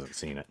somebody hasn't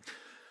seen it.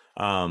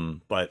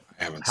 But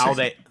I haven't how seen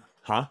they, it.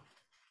 huh?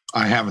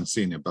 I haven't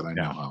seen it, but I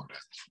know how it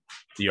is.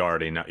 You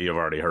already know. You've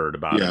already heard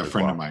about it. Yeah, a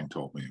friend of mine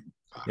told me.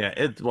 Yeah,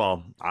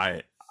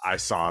 I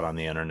saw it on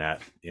the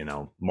internet,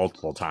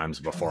 multiple times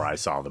before I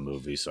saw the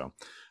movie. So, all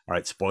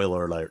right,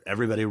 spoiler alert!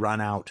 Everybody,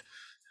 run out,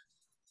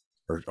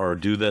 or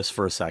do this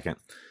for a second.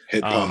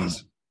 Hit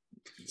pause.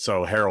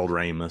 So Harold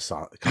Ramis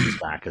comes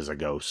back as a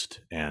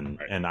ghost,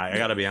 and I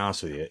got to be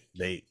honest with you,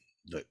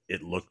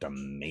 it looked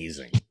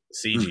amazing.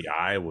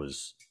 CGI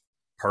was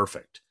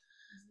perfect,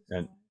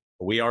 and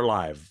we are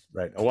live,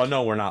 right? Well,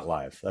 no, we're not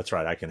live. That's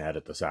right. I can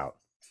edit this out.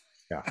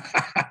 Yeah.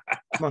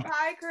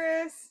 Hi,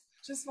 Chris.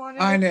 Just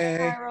wanted Hi, to Nay.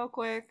 say hi real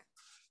quick.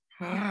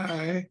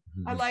 Hi.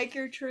 I like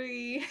your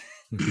tree.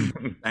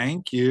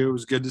 Thank you. It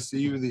was good to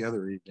see you the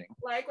other evening.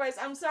 Likewise.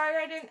 I'm sorry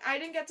I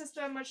didn't get to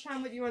spend much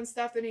time with you and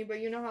Stephanie,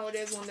 but you know how it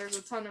is when there's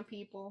a ton of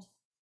people.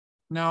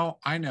 No,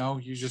 I know.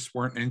 You just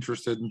weren't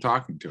interested in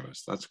talking to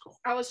us. That's cool.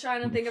 I was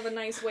trying to think of a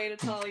nice way to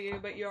tell you,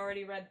 but you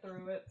already read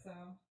through it, so.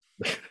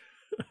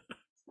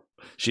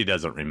 She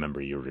doesn't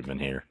remember you were even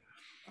here.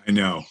 I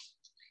know.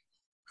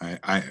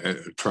 I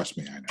trust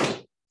me, I know.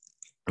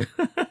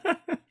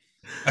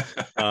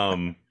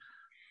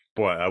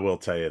 Boy, I will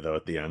tell you though,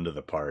 at the end of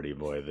the party,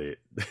 boy,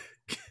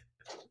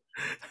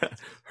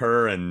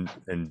 her and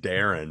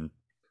Darren,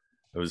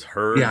 it was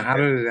her. Yeah, how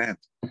did it end?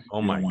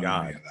 Oh You my don't want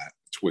any God. of that.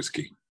 It's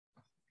whiskey.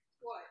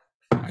 What?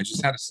 I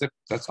just had a sip.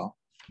 That's all.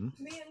 Me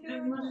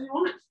and Darren.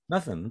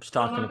 Nothing. I'm just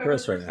talking to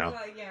Chris right now.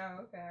 Yeah,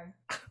 okay.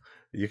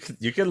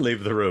 You can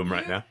leave the room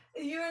right now.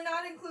 You're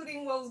not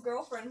including Will's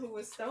girlfriend who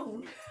was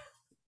stoned.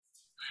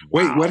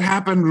 Wait, Wow. what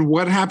happened?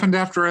 What happened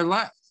after I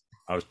left?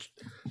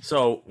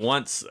 So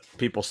once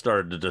people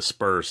started to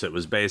disperse, it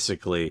was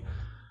basically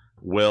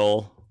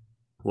Will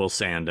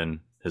Sandon,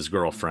 his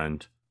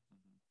girlfriend,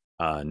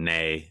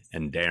 Nay,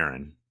 and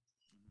Darren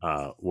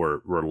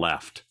were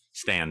left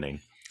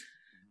standing,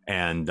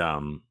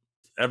 and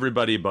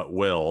everybody but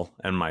Will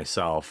and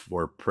myself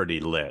were pretty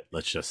lit.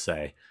 Let's just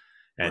say,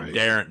 and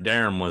Right.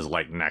 Darren was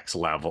like next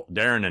level.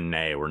 Darren and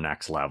Nay were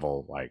next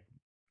level, like.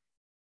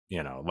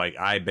 Like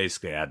I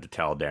basically had to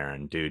tell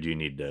Darren, dude, you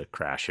need to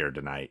crash here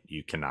tonight.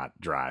 You cannot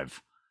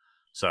drive.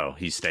 So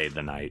he stayed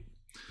the night.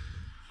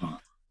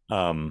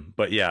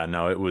 But yeah,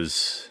 no, it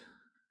was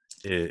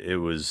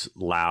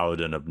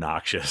loud and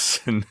obnoxious.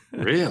 And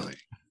Really?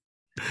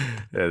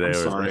 yeah, I'm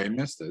sorry I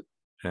missed it.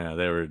 Yeah,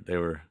 they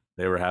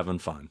were having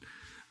fun.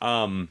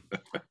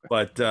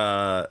 But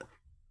yeah,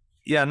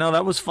 no,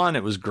 that was fun.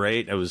 It was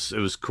great. It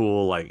was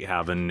cool, like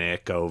having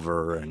Nick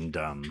over and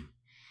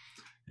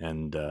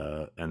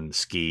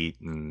Skeet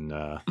and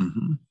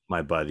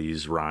my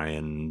buddies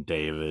Ryan,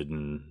 David,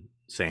 and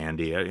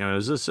Sandy. It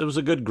was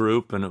a good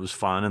group, and it was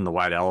fun. And the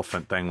white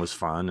elephant thing was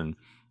fun, and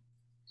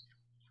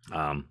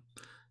had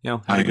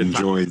I a good time.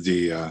 enjoyed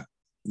the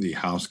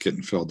house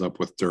getting filled up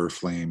with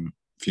Duraflame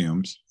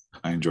fumes.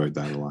 I enjoyed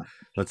that a lot.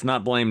 Let's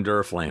not blame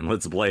Duraflame.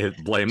 Let's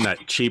blame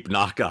that cheap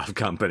knockoff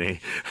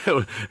company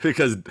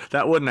because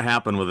that wouldn't have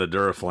happened with a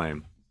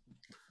Duraflame.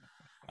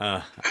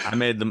 I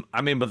made them.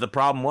 I mean, but the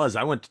problem was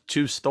I went to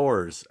 2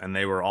 stores and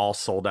they were all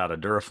sold out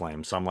of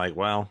Duraflame. So I'm like,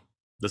 well,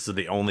 this is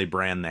the only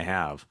brand they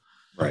have.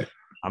 Right.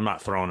 I'm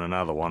not throwing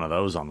another one of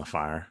those on the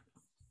fire.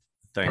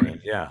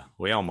 Yeah,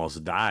 we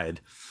almost died.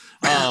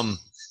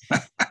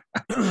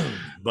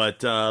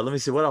 But let me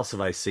see. What else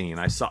have I seen?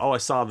 I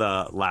saw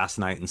the Last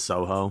Night in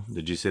Soho.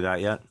 Did you see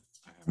that yet?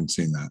 I haven't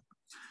seen that.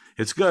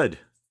 It's good.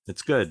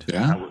 It's good.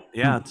 Yeah?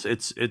 Yeah.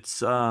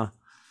 It's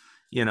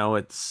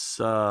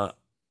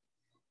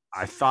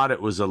I thought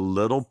it was a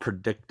little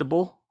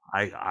predictable.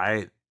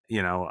 They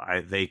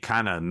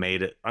kind of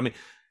made it. I mean,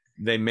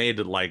 they made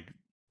it like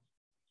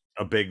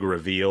a big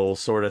reveal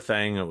sort of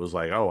thing. It was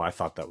like, oh, I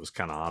thought that was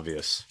kind of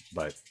obvious,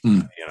 but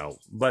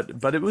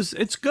but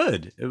it's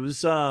good. It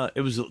was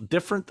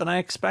different than I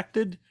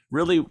expected.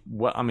 Really,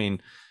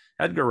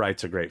 Edgar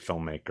Wright's a great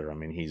filmmaker. I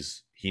mean,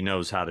 he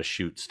knows how to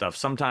shoot stuff.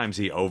 Sometimes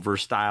he over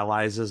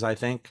stylizes, I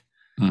think.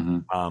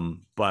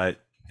 But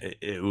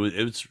it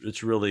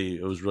was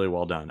really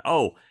well done.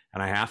 Oh,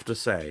 and I have to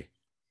say,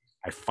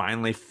 I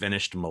finally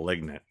finished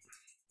Malignant.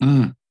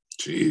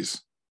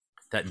 Jeez.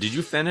 Did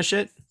you finish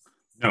it?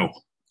 No.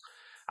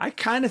 I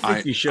kind of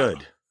think you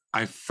should.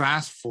 I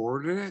fast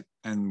forwarded it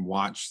and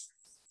watched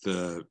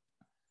the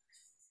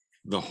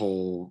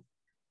whole.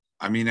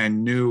 I mean, I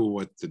knew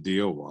what the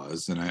deal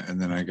was, and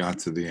then I got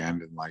to the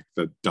end and like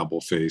the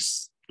double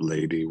face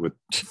lady with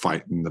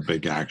fighting the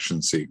big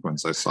action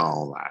sequence. I saw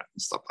all that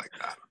and stuff like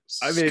that.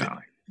 I mean,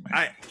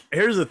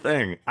 here's the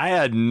thing. I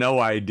had no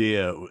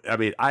idea. I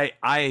mean,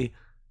 I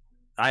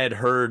had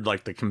heard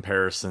like the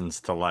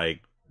comparisons to like,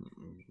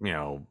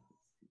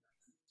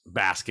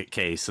 Basket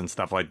Case and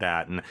stuff like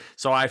that. And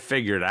so I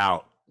figured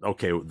out,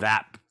 okay,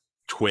 that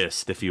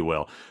twist, if you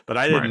will, but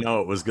I didn't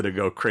know it was going to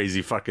go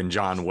crazy fucking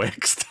John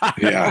Wick style.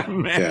 Yeah.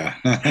 Man.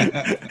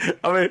 Yeah.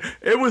 I mean,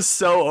 it was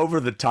so over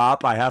the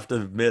top. I have to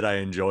admit, I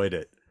enjoyed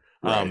it.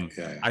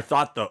 I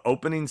thought the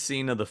opening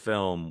scene of the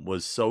film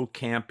was so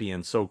campy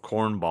and so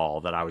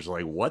cornball that I was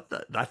like,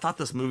 I thought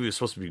this movie was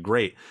supposed to be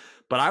great.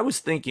 But I was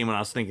thinking, when I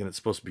was thinking it's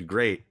supposed to be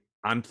great,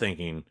 I'm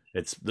thinking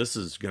this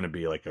is going to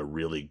be like a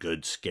really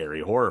good,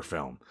 scary horror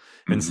film.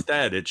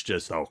 Instead, it's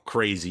just a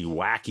crazy,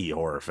 wacky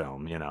horror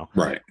film,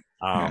 Right.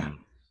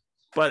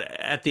 But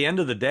at the end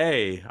of the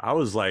day, I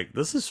was like,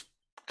 this is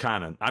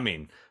kind of, I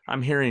mean,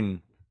 I'm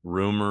hearing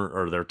rumor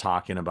or they're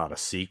talking about a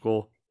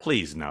sequel.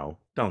 Please, no,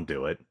 don't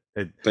do it.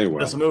 They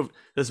will.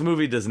 This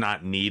movie does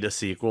not need a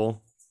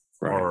sequel,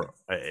 or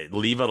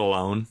leave it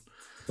alone.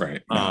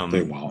 Right. No,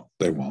 they won't.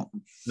 They won't.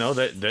 No,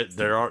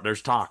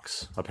 there's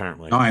talks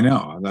apparently. No, I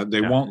know that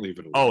they won't leave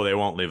it alone. Oh, they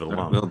won't leave it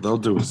alone. They'll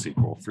do a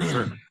sequel for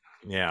sure.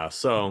 Yeah.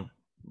 So,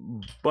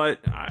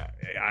 but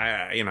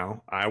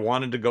I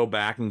wanted to go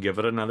back and give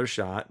it another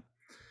shot.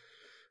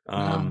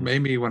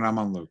 Maybe when I'm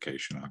on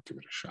location, I'll give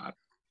it a shot.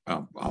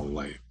 I'll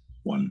lay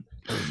one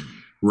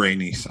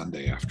rainy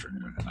Sunday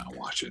afternoon and I'll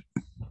watch it.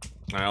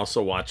 I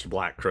also watched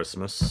Black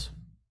Friday,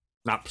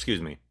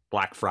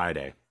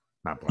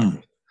 not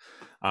Black.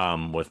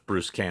 With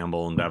Bruce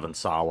Campbell and Devon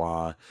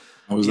Sawa.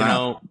 How was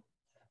that?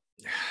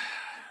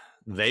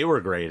 They were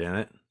great in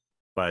it,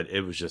 but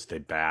it was just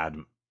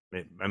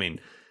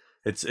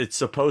it's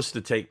supposed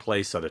to take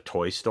place at a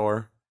toy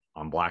store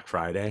on Black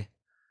Friday,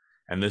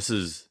 and this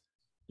is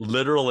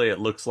literally, it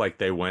looks like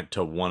they went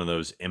to one of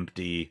those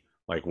empty,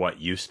 like what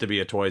used to be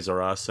a Toys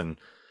R Us, and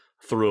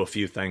threw a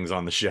few things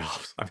on the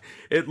shelves. I mean,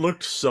 it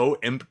looked so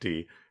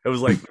empty. It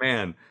was like,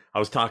 man, I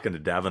was talking to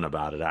Devin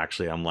about it,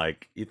 actually. I'm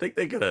like, you think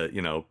they get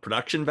a,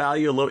 production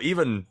value, a little,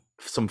 even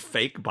some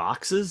fake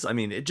boxes? I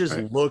mean, it just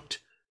looked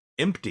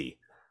empty.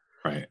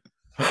 Right.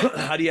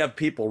 How do you have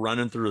people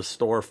running through a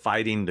store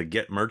fighting to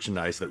get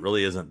merchandise that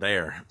really isn't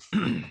there?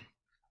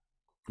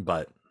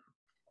 But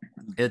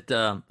it,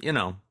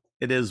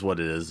 it is what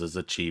it is. It's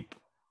a cheap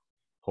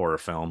horror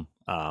film.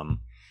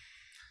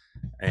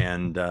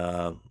 And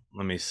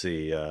let me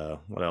see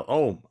what else.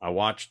 Oh, I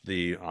watched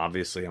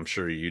obviously, I'm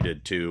sure you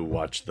did too,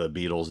 watch the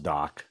Beatles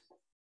doc.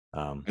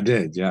 I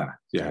did. Yeah.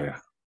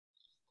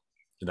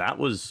 That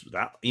was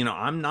that.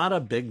 I'm not a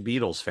big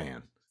Beatles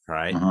fan,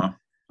 right?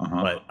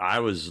 But I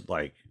was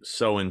like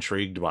so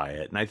intrigued by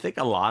it. And I think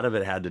a lot of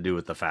it had to do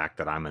with the fact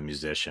that I'm a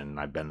musician.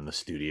 I've been in the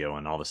studio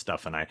and all this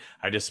stuff. And I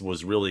just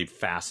was really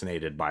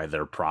fascinated by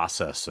their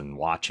process and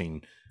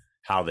watching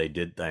how they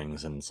did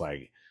things. And it's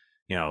like,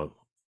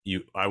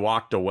 I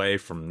walked away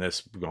from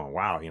this going,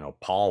 wow,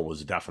 Paul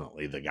was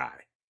definitely the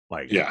guy.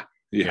 Like, yeah,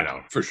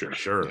 for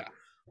sure.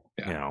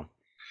 Yeah.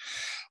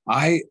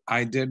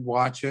 I did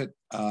watch it.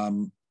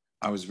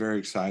 I was very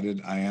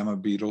excited. I am a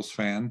Beatles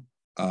fan.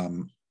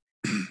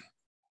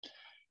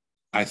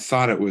 I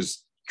thought it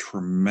was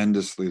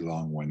tremendously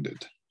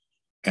long-winded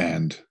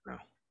and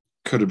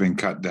could have been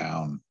cut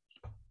down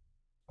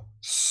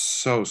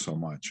so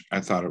much. I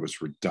thought it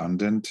was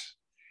redundant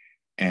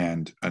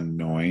and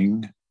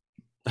annoying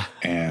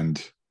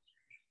and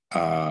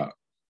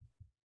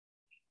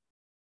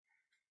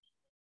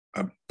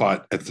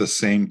but at the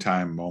same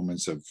time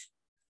moments of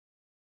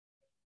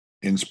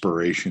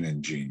inspiration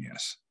and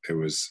genius. It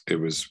was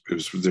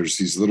there's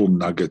these little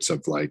nuggets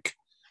of like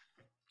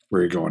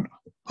where you're going,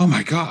 oh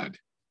my God,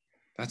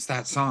 that's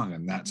that song,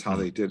 and that's how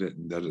they did it,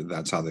 and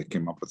that's how they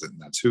came up with it,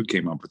 and that's who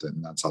came up with it,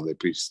 and that's how they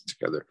pieced it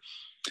together.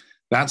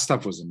 That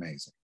stuff was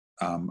amazing.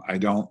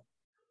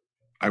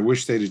 I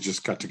wish they'd have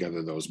just cut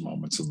together those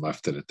moments and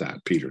left it at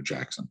that, Peter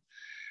Jackson.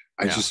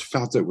 I just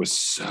felt it was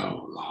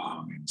so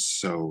long and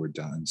so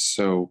redundant,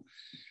 so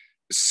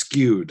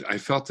skewed. I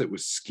felt it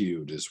was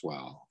skewed as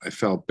well. I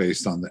felt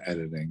based on the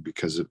editing,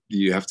 because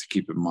you have to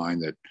keep in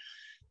mind that,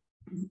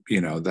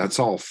 that's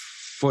all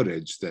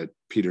footage that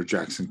Peter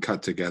Jackson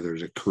cut together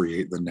to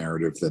create the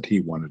narrative that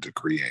he wanted to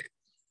create.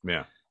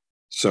 Yeah.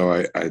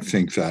 So I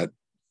think that,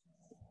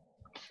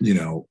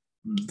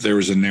 there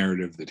was a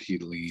narrative that he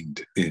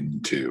leaned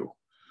into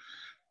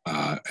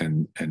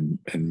and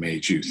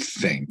made you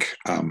think.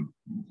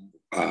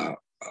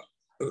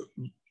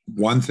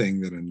 One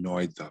thing that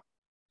annoyed the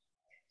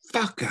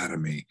fuck out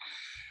of me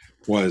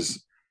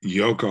was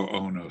Yoko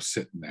Ono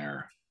sitting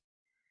there,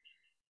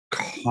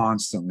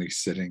 constantly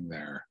sitting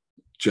there,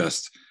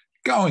 just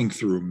going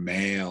through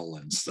mail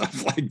and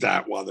stuff like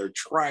that while they're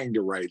trying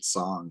to write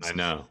songs. I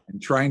know. And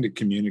trying to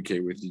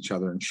communicate with each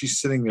other. And she's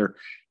sitting there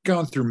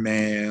going through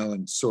mail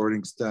and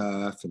sorting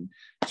stuff, and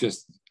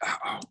just,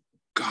 oh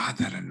God,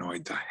 that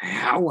annoyed the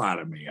hell out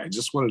of me. I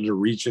just wanted to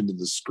reach into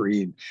the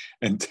screen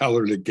and tell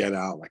her to get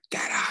out, like,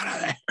 get out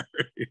of there.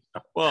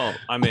 Well,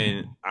 I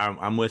mean,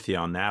 I'm with you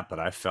on that, but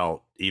I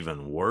felt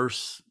even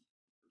worse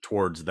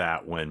towards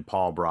that when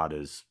Paul brought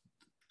his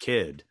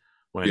kid,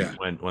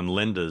 when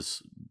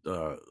Linda's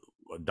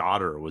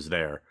daughter was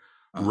there,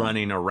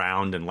 running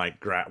around and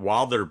like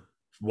while they're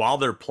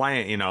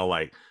playing,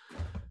 like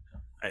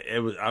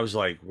I was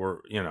like, we're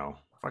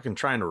fucking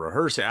trying to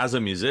rehearse it. As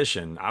a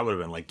musician, I would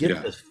have been like,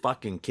 get this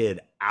fucking kid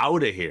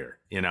out of here,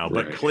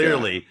 but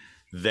clearly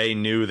they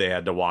knew they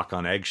had to walk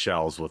on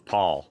eggshells with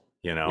Paul,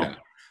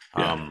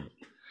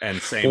 and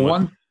same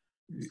with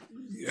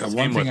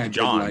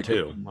John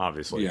too,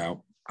 obviously. Yeah.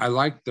 I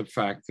like the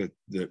fact that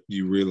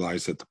you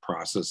realize that the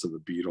process of the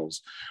Beatles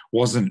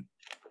wasn't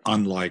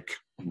unlike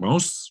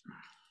most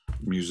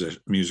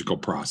musical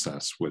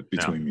process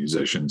between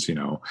musicians.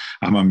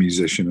 I'm a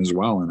musician as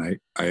well, and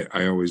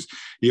I always,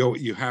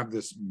 you have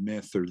this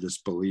myth or this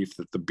belief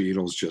that the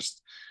Beatles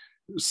just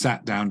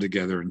sat down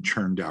together and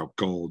churned out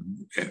gold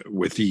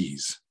with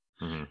ease.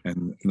 Mm-hmm.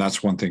 And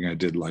that's one thing I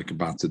did like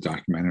about the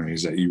documentary,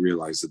 is that you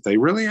realize that they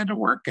really had to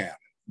work at it,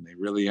 and they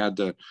really had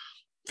to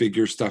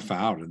figure stuff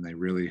out, and they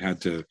really had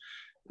to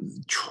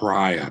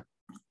try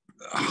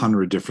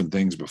 100 different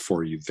things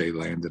before they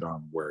landed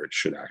on where it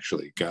should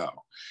actually go.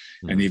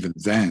 Mm-hmm. And even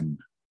then,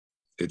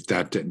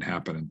 that didn't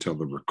happen until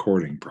the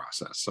recording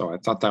process. So I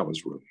thought that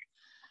was really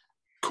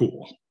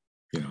cool.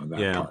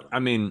 That part. I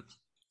mean,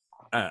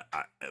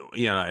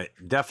 it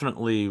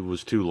definitely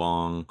was too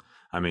long.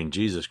 I mean,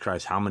 Jesus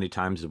Christ, how many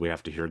times did we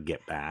have to hear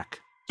 "Get Back"?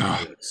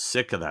 I'm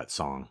sick of that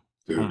song.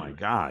 Dude. Oh my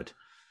God,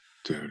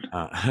 dude.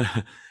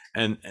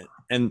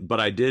 But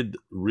I did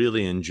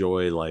really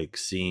enjoy like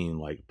seeing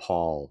like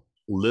Paul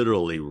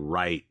literally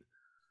write,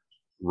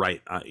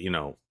 like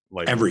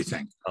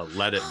everything.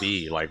 Let It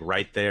Be, like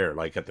right there,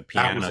 like at the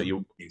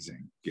piano.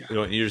 Amazing.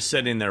 You're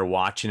sitting there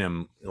watching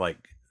him like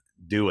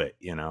do it,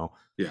 Yeah.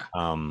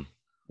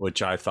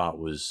 Which I thought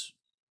was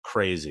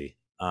crazy.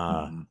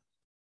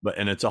 But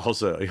and it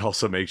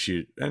also makes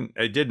you, and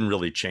it didn't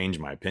really change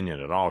my opinion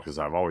at all, because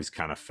I've always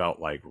kind of felt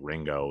like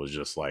Ringo was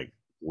just like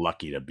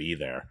lucky to be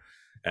there.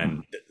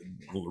 And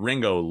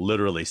Ringo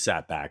literally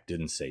sat back,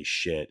 didn't say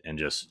shit, and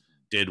just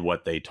did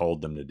what they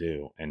told them to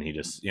do. And he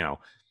just,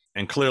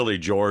 and clearly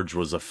George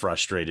was a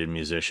frustrated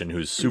musician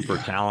who's super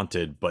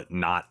talented, but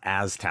not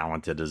as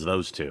talented as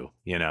those two,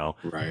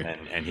 Right.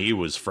 And he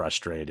was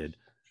frustrated.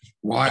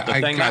 Well,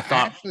 I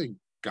actually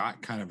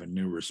got kind of a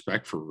new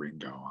respect for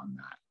Ringo on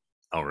that.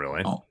 Oh,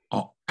 really?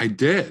 Oh, I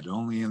did.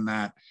 Only in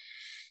that,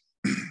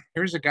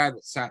 here's a guy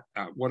that sat.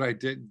 What I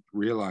did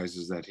realize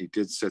is that he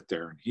did sit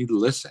there and he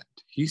listened.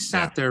 He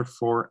sat there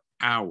for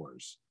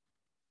hours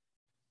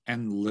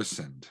and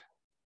listened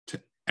to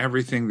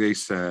everything they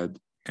said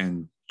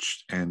and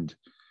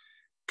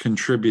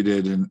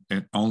contributed, and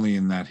only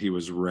in that he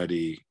was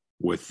ready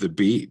with the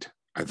beat.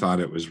 I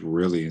thought it was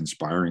really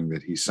inspiring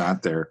that he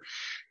sat there,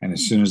 and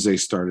as soon as they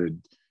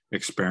started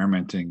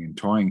experimenting and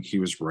toying, he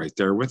was right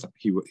there with them.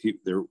 He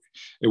there.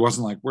 It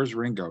wasn't like, "Where's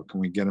Ringo?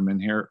 Can we get him in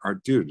here?" Or,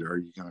 "Dude, are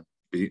you gonna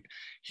be?"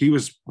 He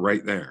was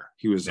right there.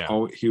 He was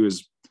he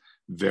was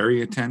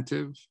very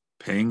attentive,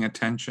 paying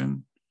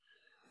attention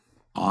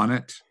on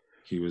it.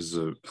 He was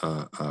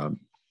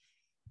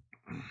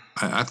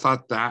I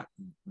thought that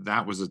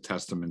was a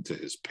testament to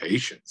his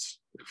patience,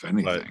 if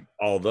anything. But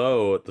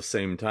although at the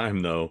same time,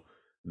 though,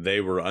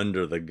 they were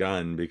under the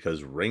gun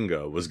because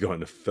Ringo was going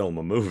to film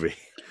a movie,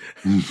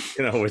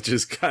 which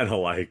is kind of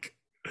like,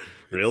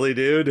 really,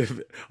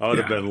 dude? I would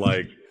have been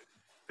like,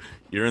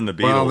 you're in the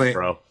Beatles,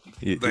 bro.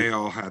 They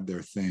all had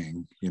their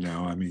thing,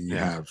 I mean, you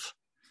have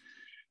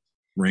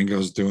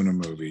Ringo's doing a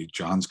movie.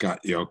 John's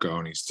got Yoko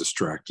and he's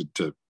distracted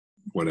to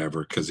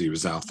whatever because he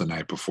was out the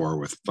night before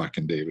with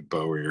fucking David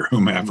Bowie or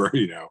whomever, or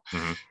you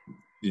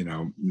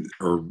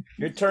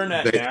turn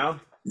that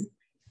down.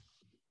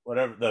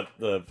 Whatever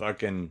the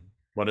fucking.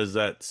 What is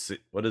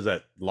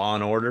that? Law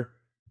and Order?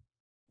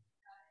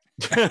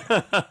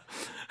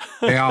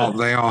 They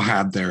all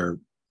had their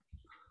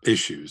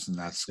issues, and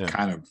that's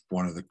kind of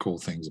one of the cool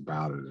things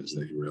about it, is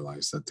that you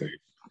realize that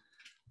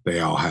they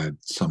all had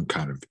some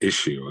kind of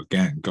issue.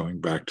 Again,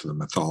 going back to the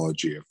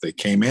mythology of they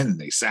came in and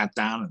they sat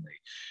down and they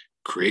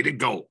created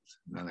gold,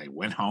 and then they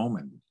went home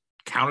and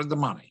counted the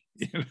money.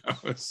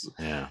 It's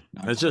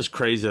just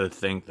crazy to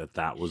think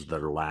that was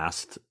their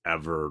last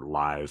ever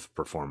live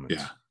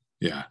performance.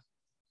 Yeah.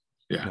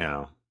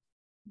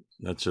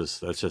 That's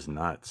just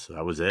nuts.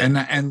 That was it. And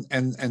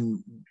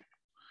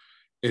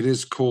it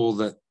is cool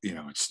that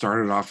it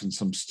started off in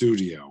some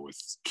studio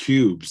with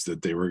cubes,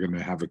 that they were going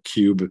to have a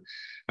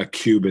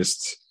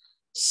cubist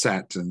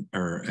set, and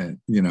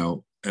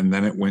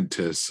then it went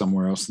to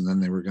somewhere else, and then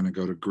they were going to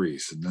go to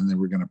Greece, and then they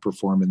were going to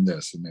perform in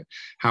this, and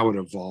how it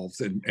evolved,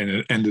 and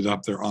it ended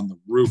up there on the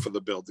roof of the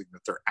building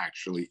that they're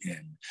actually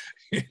in.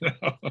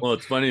 Well,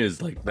 it's funny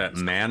is like that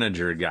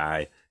manager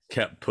guy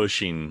kept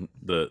pushing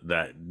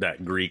that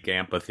Greek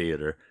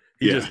amphitheater.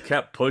 He just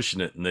kept pushing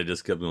it, and they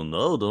just kept going,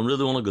 "No, don't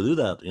really want to go do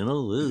that,"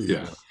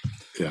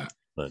 Yeah.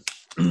 But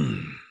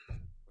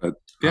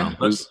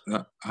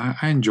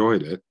I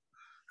enjoyed it.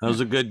 That was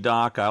a good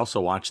doc. I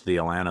also watched the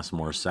Alanis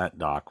Morissette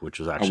doc, which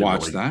was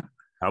actually that.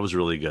 That was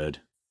really good.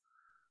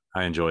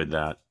 I enjoyed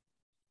that.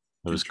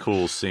 It was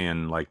cool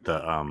seeing like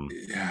the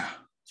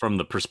from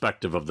the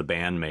perspective of the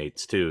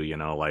bandmates too,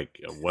 like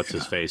what's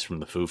his face from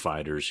the Foo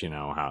Fighters,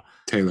 how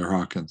Taylor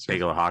Hawkins,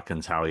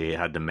 how he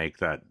had to make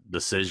that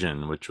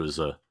decision, which was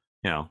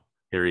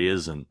here he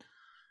is in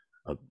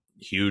a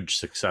huge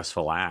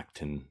successful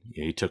act, and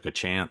he took a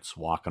chance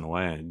walking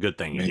away. Good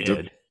thing he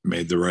did.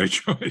 Made the right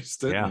choice,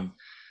 didn't he?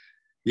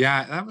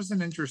 Yeah, that was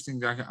an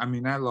interesting I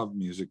mean, I love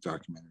music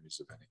documentaries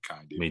of any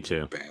kind. Me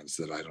too. Bands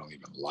that I don't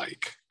even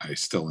like, I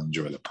still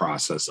enjoy the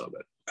process of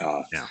it.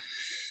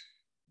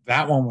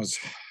 That one was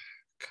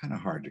kind of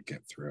hard to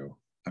get through.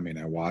 I mean,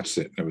 I watched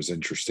it and it was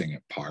interesting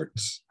at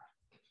parts,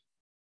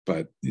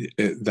 but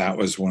that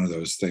was one of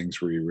those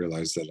things where you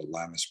realize that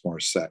Alanis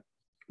Morissette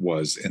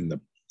was in the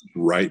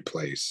right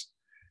place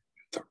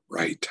at the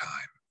right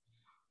time,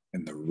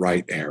 in the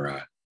right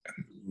era,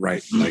 and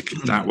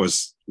that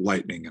was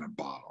lightning in a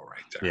bottle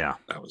right there. Yeah,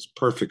 that was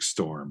perfect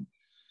storm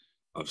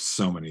of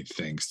so many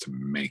things to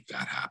make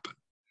that happen.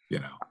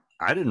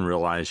 I didn't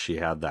realize she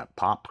had that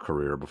pop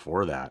career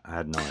before that. I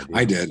had no idea.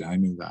 I did. I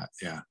knew that.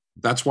 Yeah,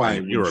 that's why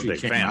you were a big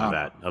fan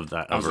of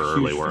her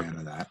early work.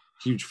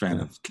 Huge fan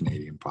of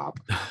Canadian pop.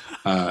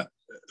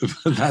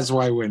 That's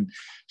why when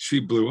she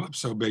blew up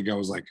so big, I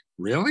was like,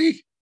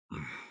 really?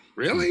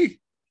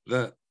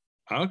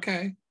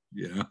 Okay.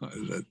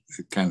 That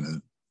kind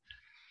of,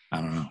 I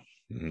don't know.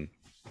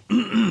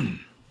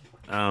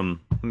 Let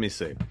me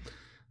see.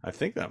 I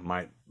think that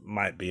might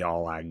be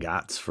all I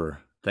got for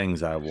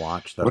things I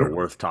watched that are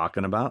worth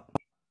talking about.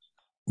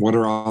 What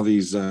are all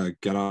these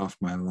get off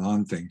my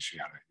lawn things you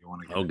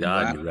want to get? Oh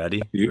God, you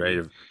ready? You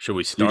ready? Should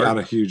we start? You got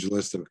a huge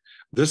list of it.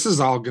 This is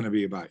all going to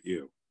be about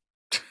you.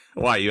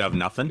 Why, you have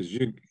nothing?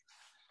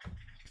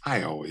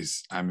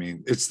 I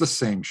mean, it's the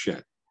same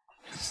shit.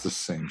 It's the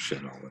same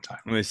shit all the time.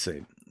 Let me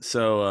see.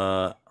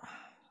 So,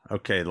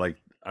 okay, like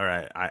all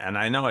right, and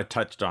I know I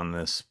touched on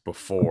this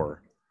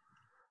before,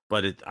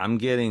 but I'm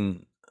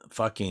getting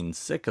fucking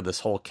sick of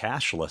this whole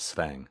cashless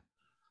thing.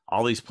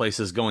 All these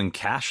places going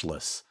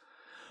cashless.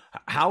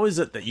 How is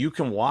it that you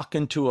can walk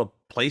into a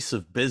place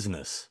of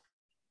business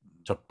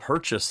to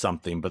purchase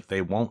something, but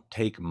they won't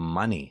take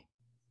money?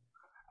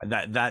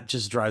 That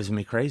just drives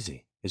me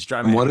crazy. It's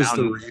driving. And what me is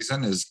the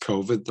reason? Is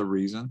COVID the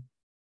reason?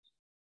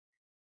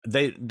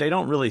 They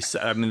don't really say,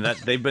 I mean, that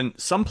they've been,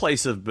 some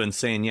places have been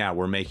saying, yeah,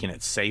 we're making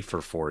it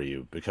safer for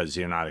you because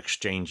you're not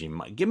exchanging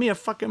money. Give me a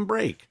fucking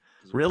break.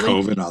 Really?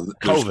 COVID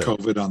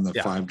on the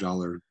Yeah.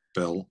 $5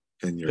 bill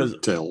in your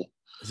till.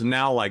 So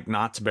now, like,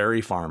 Knott's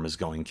Berry Farm is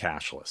going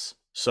cashless.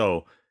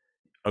 So,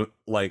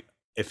 like,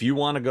 if you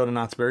want to go to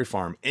Knott's Berry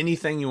Farm,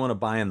 anything you want to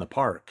buy in the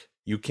park,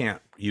 you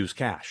can't use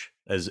cash,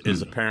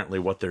 is apparently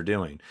what they're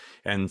doing.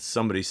 And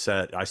somebody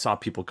said, I saw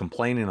people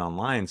complaining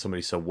online.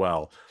 Somebody said,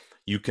 well,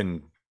 you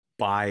can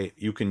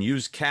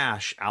use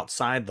cash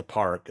outside the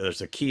park.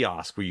 There's a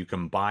kiosk where you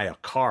can buy a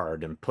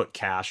card and put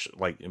cash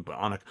like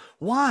on a.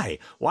 Why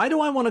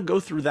do I want to go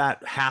through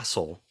that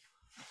hassle?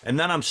 And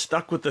then I'm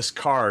stuck with this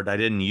card I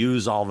didn't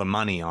use all the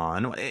money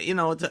on. You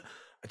know,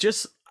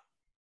 just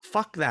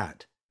fuck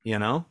that. You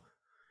know,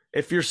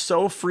 if you're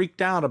so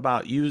freaked out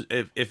about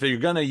if you're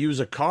going to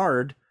use a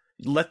card,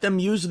 let them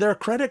use their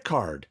credit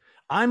card.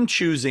 I'm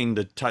choosing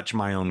to touch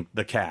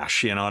the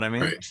cash. You know what I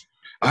mean? Right.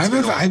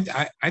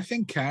 I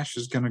think cash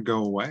is going to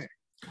go away.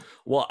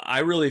 Well, I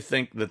really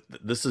think that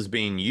this is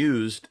being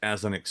used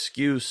as an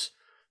excuse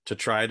to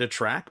try to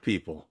track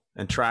people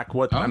and track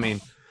what I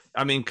mean,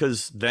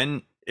 because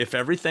then if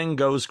everything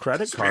goes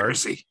credit card,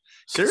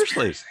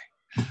 seriously,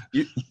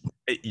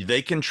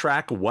 they can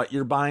track what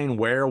you're buying,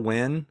 where,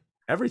 when,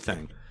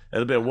 everything.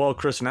 It'll be, well,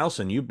 Chris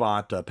Nelson, you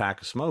bought a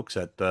pack of smokes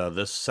at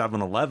this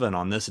 7-Eleven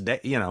on this day.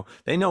 You know,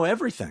 they know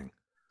everything.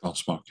 Don't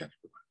smoke it.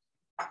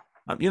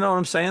 You know what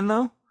I'm saying,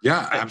 though?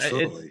 Yeah,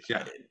 absolutely.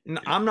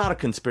 I'm not a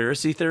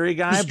conspiracy theory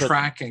guy. Who's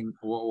tracking?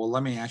 Well,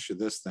 let me ask you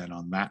this then.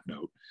 On that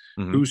note,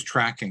 who's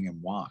tracking and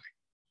why?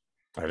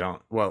 I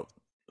don't. Well,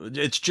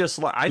 it's just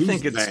like I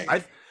think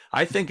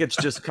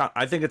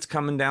it's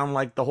coming down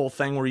like the whole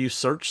thing where you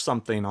search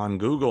something on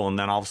Google and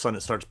then all of a sudden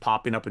it starts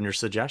popping up in your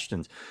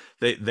suggestions.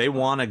 They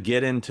want to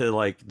get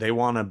into they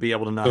want to be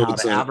able to know how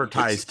to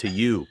advertise to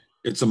you.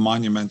 It's a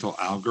monumental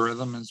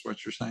algorithm, is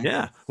what you're saying?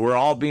 Yeah, we're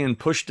all being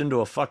pushed into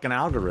a fucking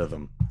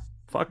algorithm.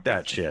 Fuck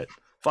that shit.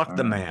 Fuck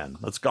the man.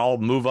 Let's all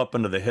move up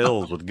into the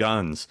hills with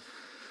guns.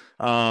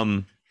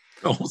 Don't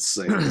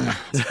say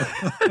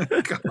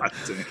that. God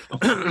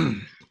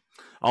damn.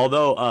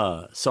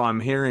 Although, so I'm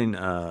hearing,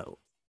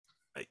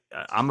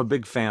 I'm a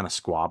big fan of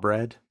squaw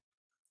bread.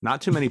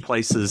 Not too many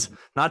places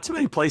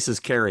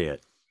carry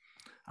it.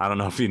 I don't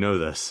know if you know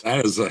this.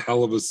 That is a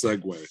hell of a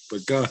segue,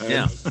 but go ahead.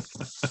 Yeah.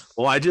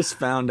 Well, I just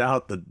found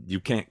out that you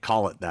can't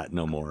call it that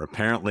no more.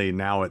 Apparently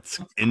now it's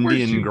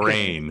Indian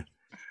grain.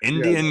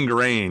 Indian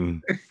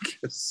grain.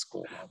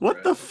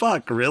 What the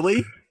fuck,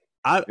 really?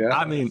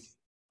 I mean,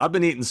 I've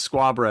been eating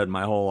squaw bread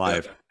my whole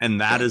life, and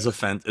that is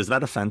offensive. Is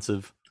that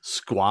offensive?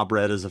 Squaw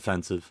bread is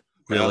offensive.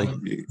 Really? Well,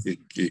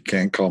 you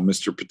can't call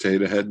Mr.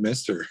 Potato Head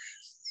Mister.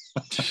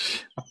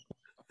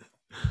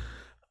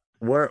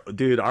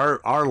 Dude,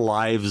 our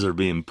lives are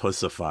being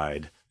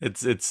pussified.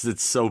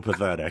 It's so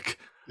pathetic.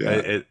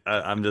 Yeah.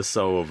 I'm just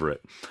so over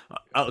it.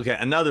 Okay,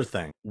 another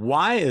thing.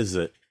 Why is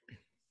it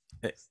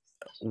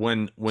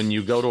when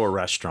you go to a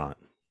restaurant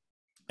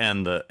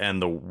and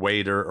the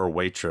waiter or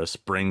waitress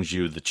brings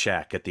you the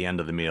check at the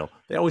end of the meal,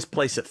 they always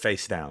place it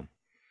face down?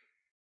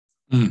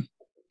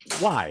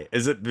 Why?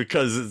 Is it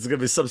because it's going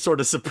to be some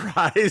sort of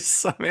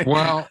surprise? I mean,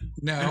 well,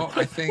 no,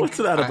 I think what's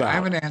that about? I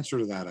have an answer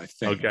to that. I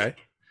think.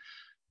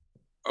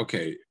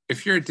 Okay.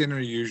 If you're at dinner,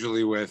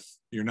 usually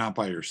you're not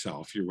by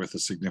yourself. You're with a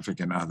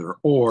significant other,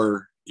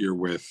 or you're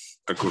with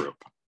a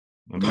group.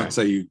 Okay. Let's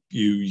say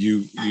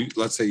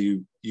let's say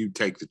you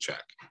take the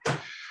check.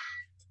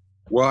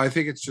 Well, I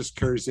think it's just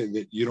courtesy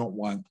that you don't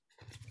want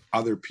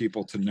other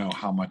people to know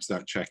how much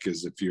that check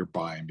is if you're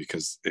buying,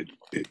 because it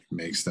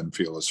makes them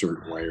feel a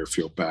certain way or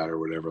feel bad or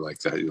whatever like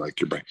that.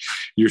 Like you're buying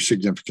your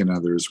significant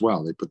other as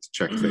well. They put the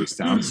check face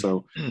down.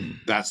 So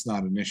that's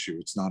not an issue.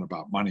 It's not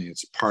about money.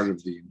 It's part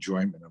of the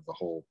enjoyment of the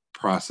whole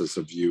process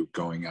of you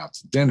going out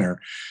to dinner.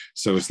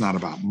 So it's not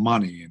about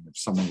money. And if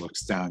someone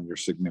looks down, your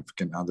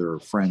significant other or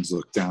friends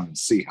look down and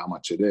see how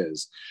much it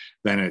is,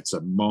 then it's a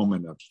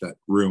moment that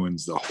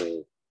ruins the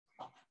whole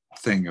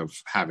thing of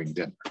having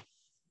dinner.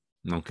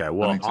 Okay,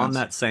 well, on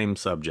that same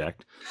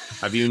subject,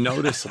 have you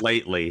noticed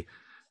lately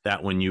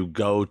that when you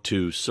go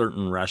to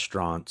certain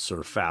restaurants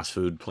or fast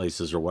food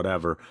places or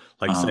whatever,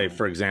 like say,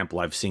 for example,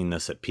 I've seen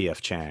this at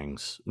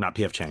not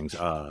PF Chang's,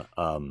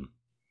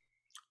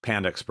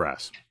 Panda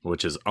Express,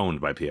 which is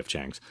owned by PF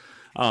Chang's,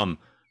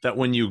 that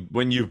when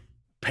you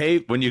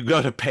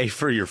go to pay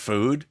for your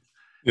food,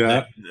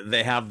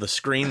 they have the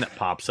screen that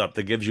pops up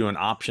that gives you an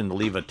option to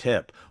leave a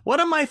tip. What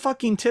am I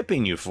fucking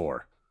tipping you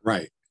for?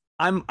 Right.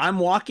 I'm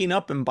walking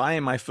up and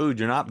buying my food.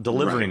 You're not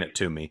delivering it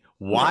to me.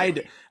 Why?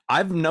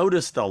 I've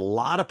noticed a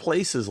lot of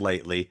places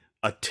lately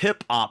a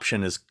tip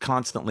option is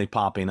constantly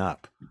popping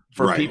up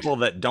for Right. people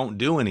that don't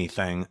do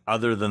anything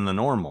other than the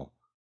normal.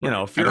 You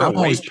know, if And you're a I'm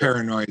always waitress,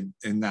 paranoid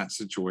in that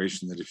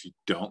situation that if you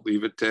don't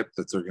leave a tip,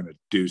 that they're going to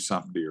do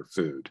something to your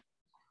food.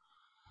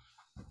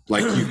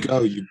 Like you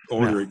go, you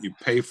order it, you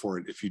pay for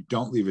it. If you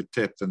don't leave a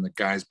tip, then the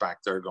guy's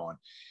back there going,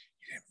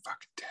 "You didn't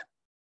fucking tip."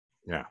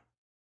 yeah.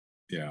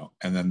 You know,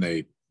 and then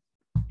they,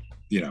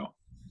 you know,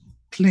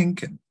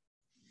 clink, and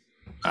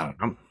I don't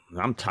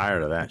know. I'm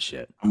tired of that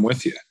shit. I'm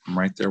with you. I'm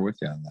right there with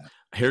you on that.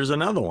 Here's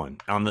another one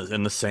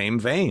in the same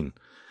vein.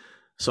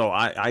 So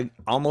I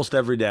almost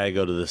every day I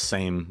go to the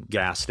same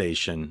gas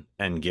station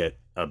and get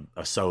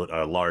a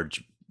soda, a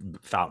large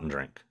fountain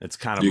drink. It's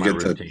kind of You my get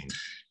the routine.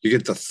 You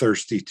get the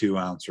thirsty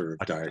 2-ouncer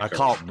of Diet I Coke.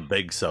 call it the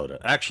big soda.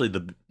 Actually,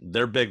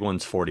 their big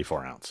one's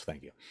 44 ounce.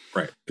 Thank you.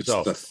 Right. It's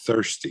So- the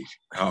thirsty.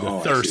 The I see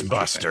what thirst you're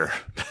buster.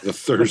 saying. The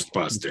thirst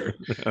buster.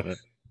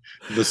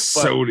 The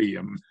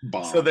sodium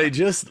bomb. So they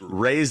just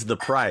raised the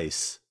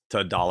price to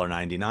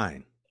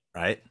 $1.99,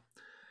 right?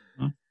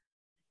 Mhm.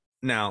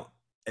 Now,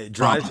 it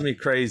drives me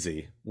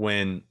crazy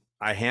when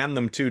I hand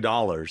them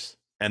 $2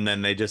 and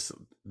then they just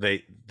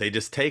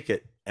take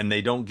it and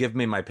they don't give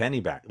me my penny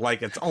back.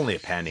 Like it's only a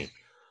penny.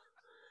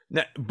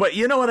 Now, but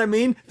you know what I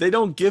mean? They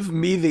don't give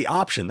me the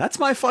option. That's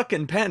my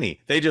fucking penny.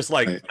 They just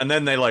like, Right. and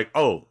then they like,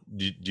 oh,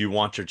 do you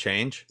want your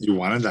change? You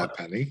wanted that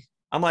penny,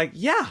 I'm like,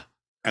 yeah,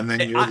 and then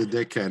Hey, you're I- the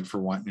dickhead for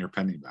wanting your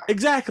penny back.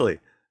 exactly.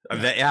 Yeah.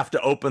 They have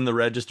to open the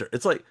register.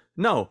 It's like,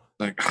 no,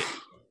 Like,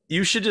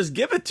 you should just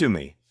give it to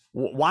me.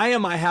 Why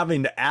am I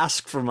having to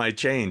ask for my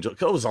change? It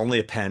was only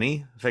a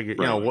penny. Figure,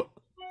 you know Right. what?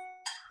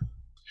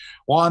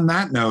 well, on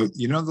that note,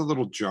 you know the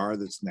little jar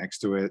that's next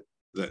to it,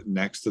 that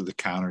next to the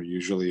counter,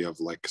 usually of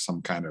like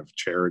some kind of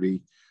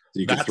charity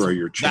that you can throw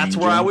your change. That's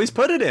where I in? always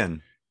put it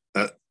in.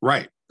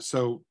 Right.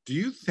 So, do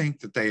you think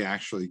that they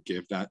actually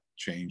give that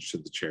change to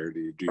the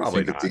charity? Do you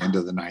Probably think at not. the end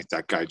of the night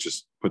that guy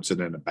just puts it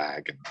in a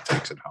bag and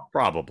takes it home,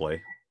 Probably.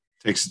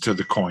 takes it to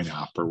the coin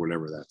op or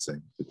whatever that's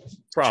in?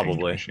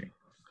 Probably.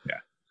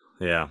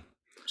 Yeah.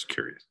 Just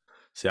curious.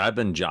 See, I've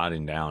been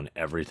jotting down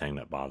everything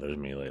that bothers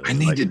me lately. I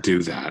need like, to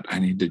do that. I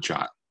need to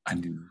jot.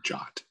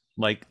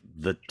 like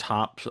the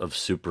tops of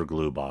super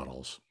glue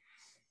bottles.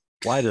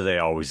 Why do they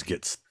always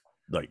get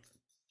like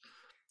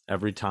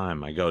every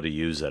time I go to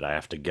use it, I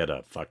have to get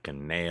a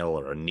fucking nail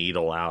or a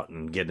needle out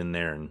and get in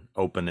there and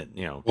open it,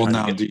 you know. Well, try to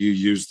now, get do you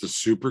use the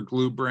super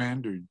glue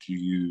brand or do you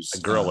use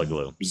a Gorilla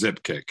Glue.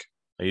 Zip Kick?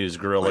 I use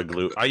Gorilla like-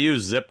 Glue. I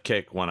use Zip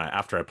Kick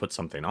after I put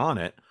something on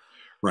it.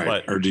 Right.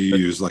 But- or do you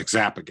use like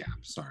Zap-A-Gap?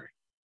 Sorry.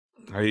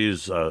 I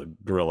use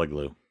Gorilla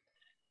Glue.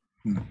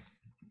 Hmm.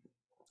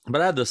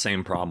 But I had the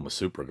same problem with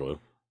super glue.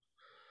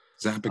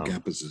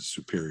 Zap-A-Gap is a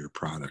superior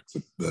product.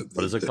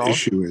 What is it the called?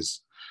 issue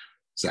is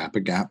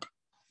Zap-A-Gap.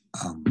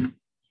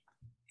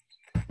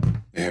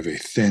 They have a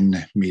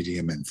thin,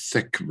 medium, and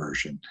thick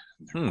version.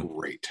 They're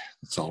great.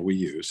 That's all we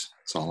use.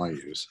 That's all I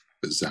use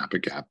is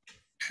Zap-A-Gap.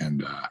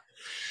 And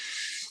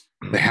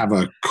they have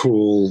a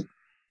cool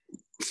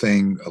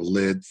thing, a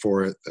lid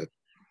for it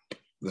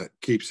that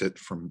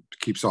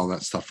keeps all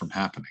that stuff from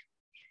happening.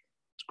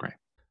 It's great.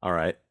 All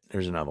right,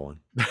 here's another one.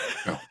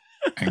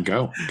 And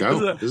go.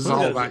 This is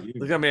all about you.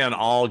 It's gonna be an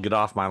all get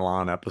off my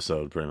lawn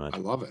episode, pretty much. I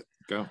love it.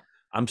 Go.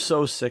 I'm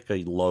so sick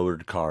of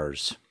lowered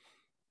cars.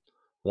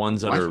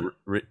 Ones that What?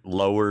 are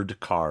lowered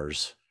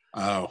cars.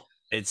 Oh,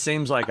 It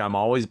seems like I'm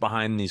always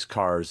behind these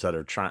cars that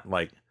are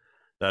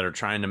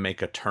trying to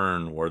make a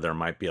turn where there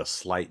might be a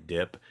slight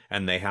dip,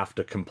 and they have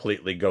to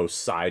completely go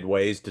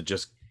sideways to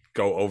just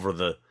go over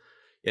the.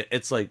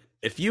 It's like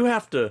if you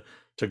have to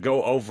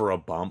go over a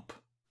bump,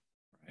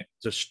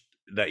 just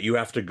that you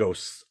have to go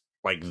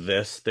like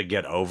this to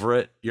get over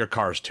it. Your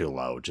car's too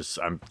low.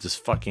 I'm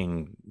just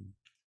fucking.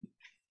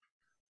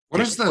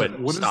 what is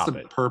Stop the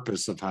it.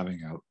 purpose of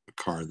having a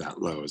car that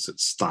low? Is it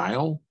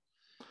style?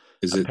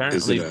 Is it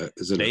Apparently, a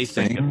they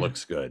think it thing?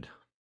 looks good.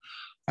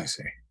 I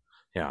see.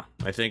 Yeah,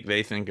 I think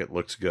they think it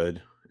looks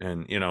good,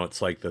 and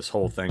it's like this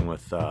whole thing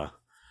with.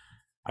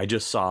 I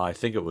just saw. I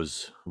think it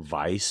was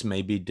Vice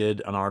maybe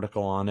did an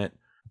article on it.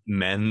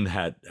 Men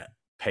had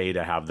pay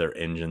to have their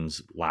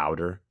engines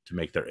louder, to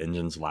make their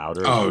engines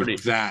louder. Oh,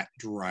 that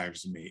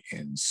drives me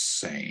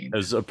insane. It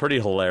was a pretty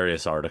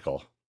hilarious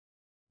article.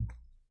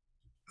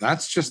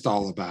 That's just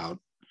all about.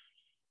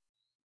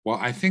 Well,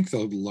 I think the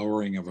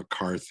lowering of a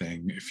car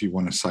thing, if you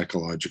want to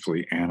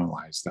psychologically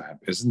analyze that,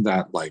 isn't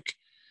that like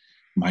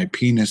my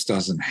penis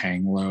doesn't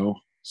hang low,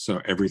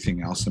 so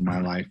everything else in my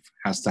life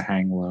has to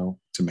hang low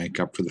to make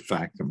up for the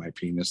fact that my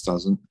penis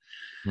doesn't?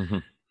 Mm-hmm.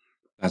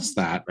 That's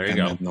that. There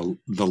you and then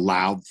the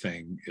loud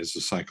thing is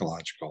a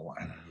psychological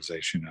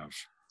analyzation of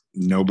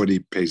nobody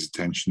pays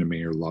attention to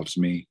me or loves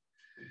me,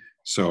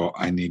 so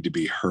I need to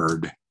be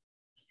heard.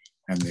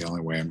 And the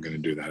only way I'm going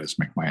to do that is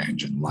make my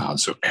engine loud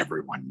so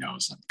everyone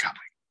knows I'm coming.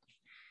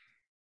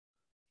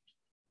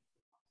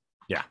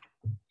 Yeah.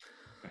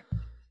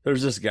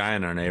 There's this guy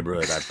in our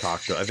neighborhood I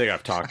think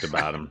I've talked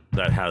about him,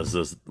 that has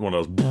this one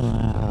of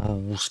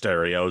those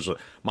stereos.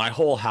 My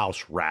whole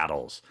house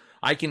rattles.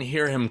 I can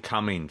hear him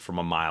coming from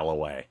a mile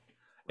away.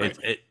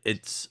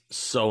 It's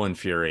so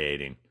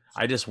infuriating.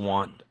 I just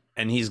want,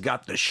 and he's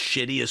got the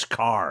shittiest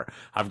car.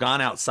 I've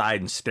gone outside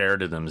and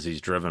stared at him as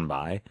he's driven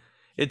by.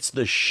 It's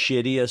the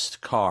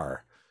shittiest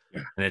car.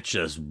 Yeah. And it's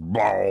just,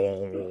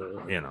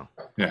 you know.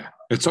 Yeah.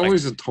 It's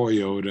always a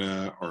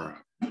Toyota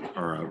or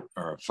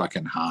a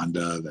fucking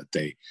Honda that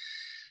they,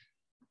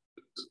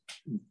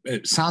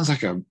 it sounds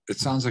like a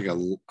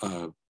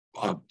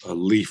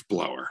leaf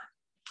blower.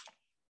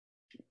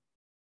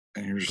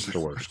 And you're just the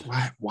worst.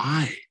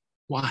 Why?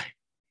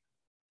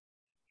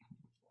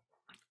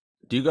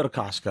 Do you go to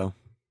Costco?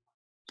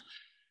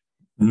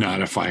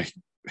 Not if I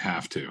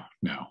have to.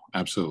 No,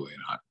 absolutely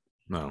not.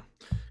 No,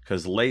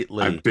 because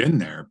lately I've been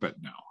there,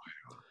 but no.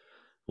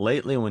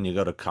 Lately, when you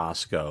go to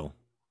Costco,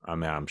 I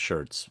mean, I'm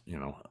sure it's, you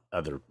know,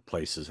 other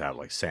places have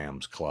like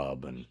Sam's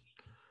Club and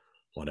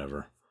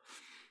whatever.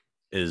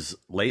 Is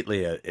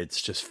lately it's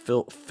just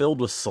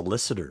filled with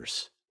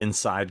solicitors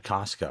inside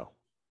Costco.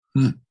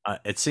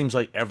 It seems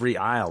like every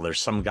aisle there's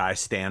some guy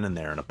standing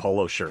there in a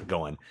polo shirt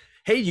going,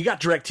 "Hey, you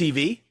got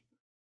DirecTV?"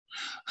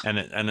 And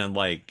then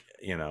like,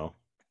 you know,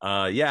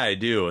 yeah, I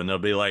do. And they'll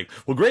be like,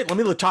 "Well, great. Let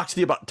me talk to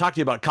you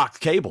about Cox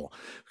Cable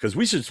because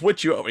we should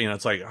switch you over." You know,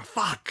 it's like, oh,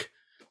 fuck.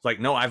 It's like,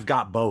 no, I've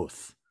got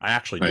both. I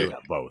actually do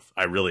have both.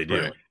 I really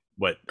do.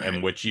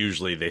 And which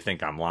usually they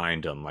think I'm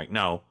lying to them. Like,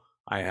 no,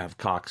 I have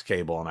Cox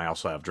Cable and I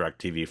also have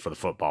DirecTV for the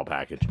football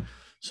package.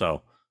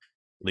 So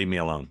leave me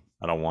alone.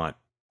 I don't want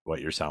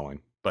what you're selling.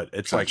 But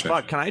it's like,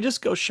 fuck, can I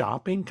just go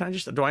shopping? Can I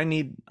just,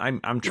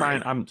 I'm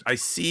trying, I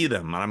see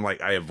them and I'm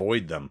like, I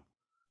avoid them.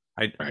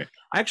 I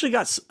actually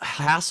got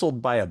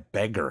hassled by a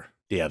beggar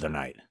the other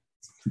night.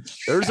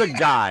 There's a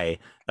guy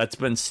that's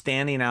been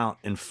standing out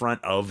in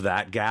front of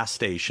that gas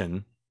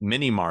station,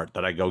 Mini Mart,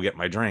 that I go get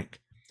my drink.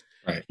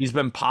 Right. He's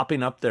been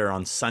popping up there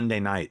on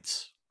Sunday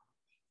nights.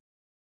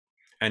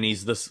 And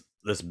he's this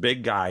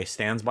big guy,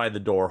 stands by the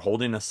door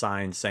holding a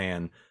sign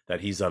saying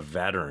that he's a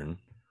veteran.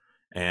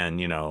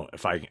 And, you know,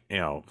 if I, you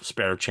know,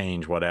 spare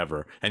change,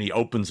 whatever. And he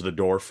opens the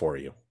door for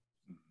you.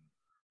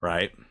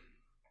 Right.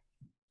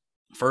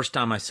 First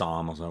time I saw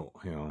him, I was like,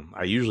 you know,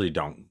 I usually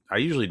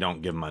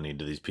don't give money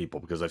to these people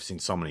because I've seen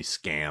so many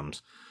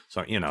scams.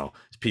 So, you know,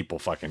 people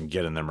fucking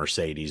get in their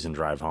Mercedes and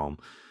drive home.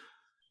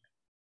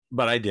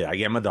 But I did. I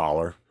gave him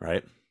 $1,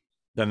 right?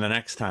 Then the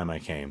next time I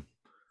came,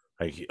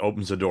 like, he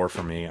opens the door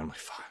for me. I'm like,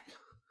 fuck.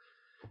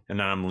 And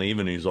then I'm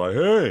leaving. He's like,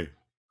 "Hey,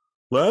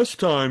 last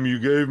time you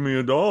gave me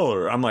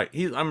 $1. I'm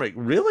like,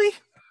 really?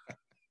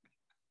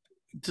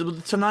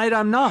 Tonight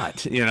I'm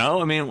not, you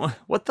know? I mean,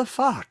 what the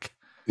fuck?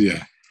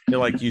 Yeah. You're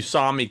like, you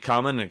saw me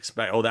coming and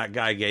expect, oh, that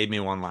guy gave me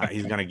one.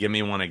 He's going to give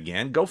me one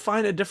again. Go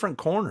find a different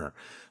corner.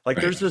 Like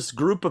there's this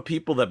group of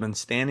people that have been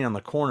standing on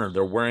the corner.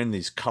 They're wearing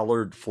these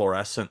colored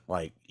fluorescent,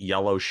 like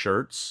yellow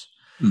shirts.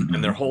 Mm-hmm.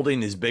 And they're holding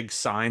these big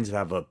signs that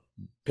have a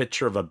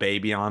picture of a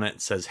baby on it.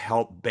 It says,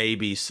 "Help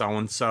baby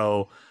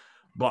so-and-so."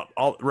 But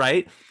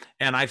right.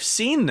 And I've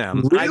seen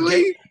them.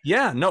 Really?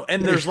 Yeah. No.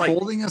 And they're there's like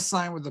holding a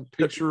sign with a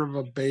picture of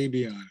a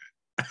baby on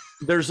it.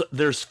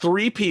 There's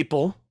 3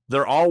 people.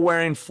 They're all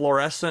wearing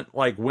fluorescent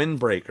like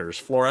windbreakers,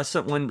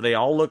 fluorescent wind. They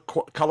all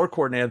look color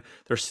coordinated.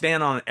 They're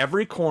standing on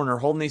every corner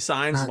holding these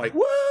signs like,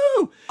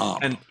 "Woo!"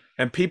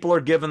 And people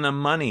are giving them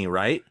money,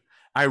 right?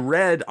 I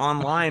read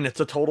online it's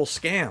a total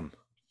scam.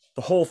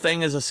 The whole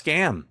thing is a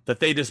scam that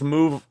they just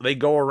move, they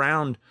go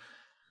around.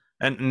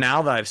 And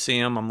now that I've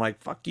seen them, I'm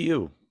like, fuck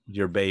you,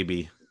 your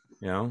baby.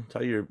 You know,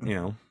 tell your, you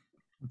know,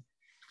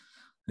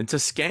 it's a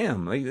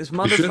scam. Like this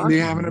motherfucker. You shouldn't be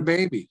having a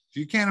baby. If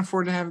you can't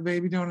afford to have a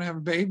baby, don't have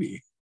a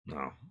baby.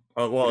 No.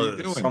 Well,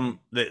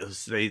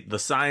 the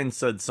sign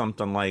said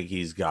something like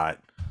he's got,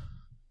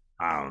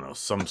 I don't know,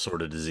 some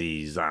sort of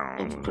disease. I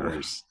don't know. Of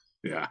course.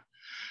 Yeah.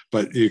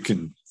 But you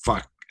can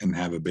fuck and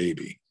have a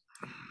baby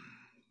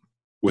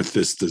with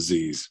this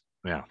disease.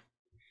 Yeah.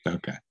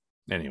 Okay.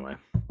 Anyway,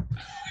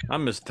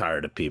 I'm just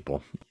tired of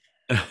people.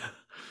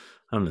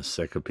 I'm just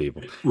sick of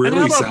people. Really,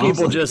 and how about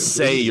people like just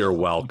say you're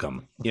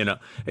welcome? You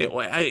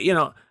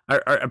know,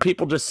 are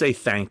people just say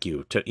thank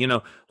you to, you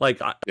know,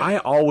 like I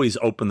always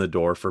open the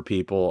door for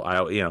people.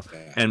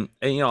 And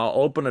you know,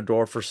 I'll open a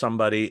door for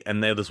somebody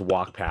and they just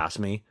walk past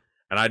me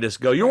and I just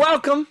go, "You're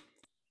welcome."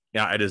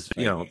 Yeah. I just,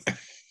 you know,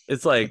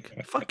 it's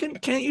like, fucking,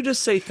 can't you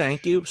just say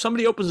thank you?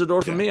 Somebody opens the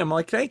door for me. I'm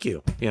like, thank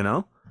you. You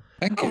know,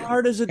 how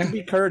hard is it to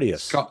be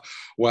courteous?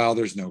 Well,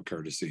 there's no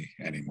courtesy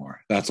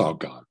anymore. That's all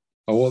gone.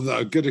 Oh, well,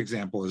 a good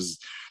example is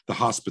the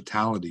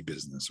hospitality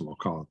business. We'll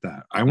call it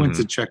that. I went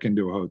to check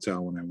into a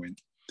hotel when I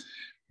went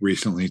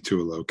recently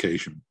to a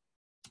location.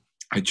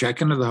 I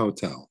check into the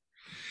hotel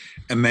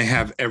and they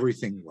have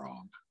everything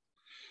wrong.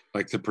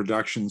 Like the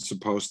production's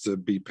supposed to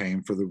be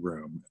paying for the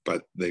room,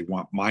 but they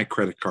want my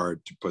credit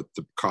card to put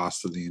the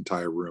cost of the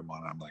entire room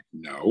on. I'm like,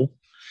 no.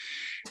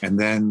 And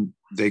then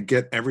they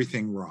get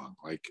everything wrong.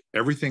 Like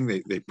everything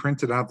they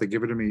print it out, they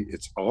give it to me.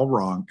 It's all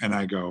wrong. And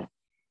I go,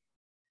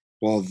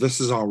 well, this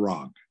is all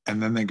wrong.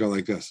 And then they go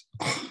like this.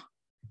 Oh.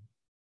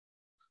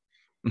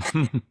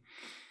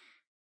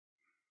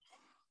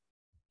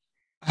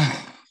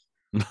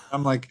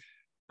 I'm like,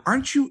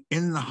 aren't you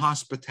in the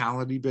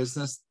hospitality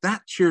business?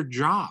 That's your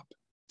job,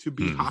 to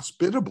be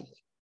hospitable.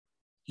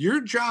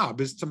 Your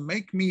job is to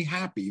make me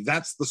happy.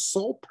 That's the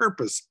sole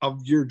purpose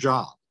of your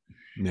job.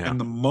 Yeah. And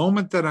the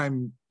moment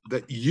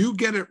that you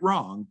get it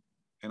wrong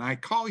and I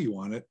call you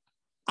on it,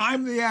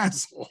 I'm the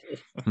asshole.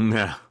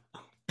 Yeah.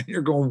 And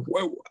you're going,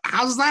 whoa,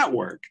 how's that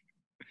work?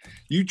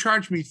 You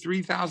charge me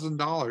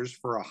 $3,000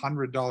 for a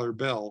 $100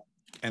 bill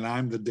and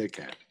I'm the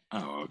dickhead.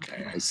 Oh,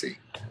 okay. I see.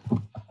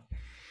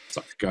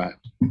 Sorry, go ahead.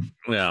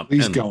 Yeah.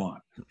 Please go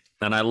on.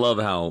 And I love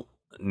how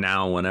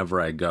now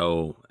whenever I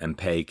go and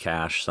pay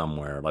cash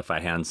somewhere, if I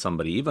hand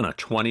somebody even a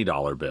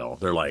 $20 bill,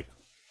 they're like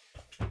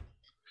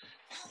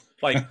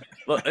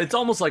it's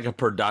almost like a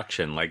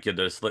production. Like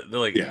they're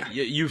like,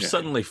 you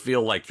suddenly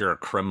feel like you're a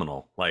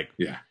criminal. Like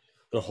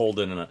they're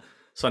holding a.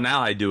 So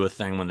now I do a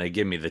thing when they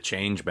give me the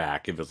change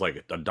back. If it's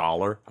like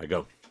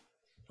 $1,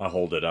 I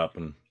hold it up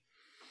and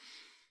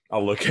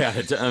I'll look at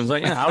it. And I was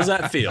like, yeah, how's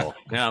that feel?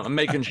 Yeah, I'm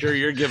making sure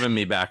you're giving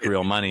me back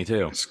real money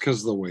too. It's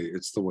because the way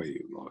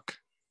you look.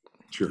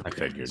 Sure,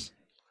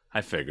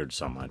 I figured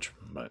so much,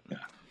 but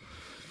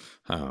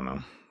I don't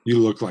know. You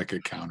look like a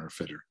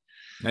counterfeiter.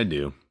 I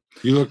do.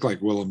 You look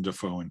like Willem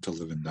Dafoe in To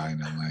Live and Die in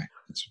LA.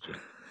 That's what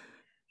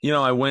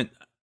I went,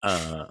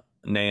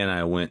 Nay and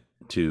I went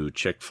to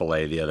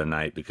Chick-fil-A the other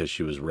night because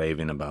she was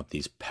raving about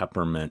these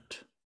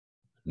peppermint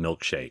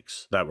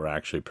milkshakes that were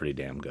actually pretty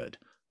damn good,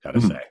 gotta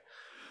say.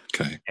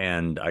 Okay.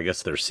 And I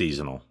guess they're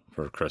seasonal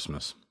for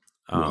Christmas.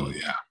 Well,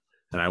 yeah.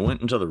 And I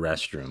went into the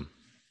restroom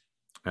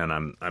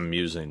and I'm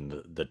using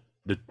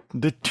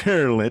the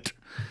toilet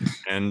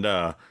and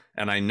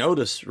I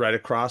noticed right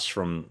across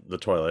from the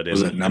toilet.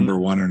 Was it number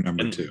 1 or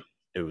number 2?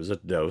 It was a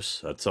dose.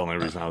 That's the only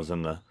reason I was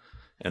in the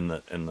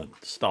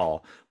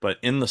stall. But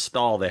in the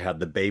stall, they had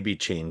the baby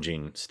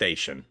changing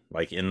station,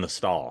 like in the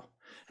stall.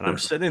 And I'm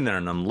sitting there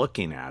and I'm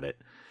looking at it.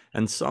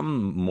 And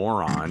some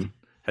moron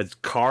has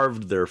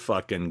carved their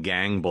fucking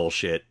gang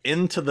bullshit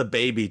into the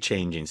baby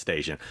changing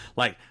station.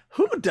 Like,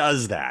 who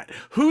does that?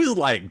 Who's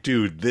like,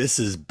 dude, this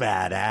is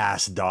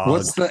badass, dog.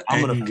 What's the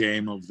end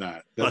game of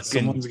that? That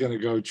someone's going to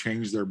go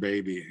change their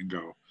baby and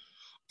go,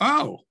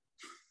 oh.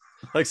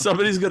 Like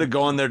somebody's going to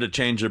go in there to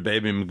change their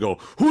baby and go,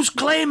 who's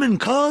claiming,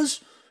 cuz?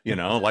 You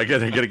know, like they're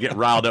going to get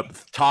riled up,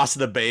 toss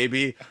the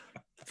baby.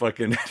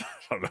 Fucking, I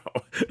don't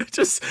know.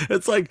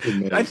 It's like,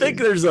 amazing. I think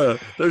there's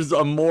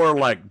a more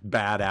like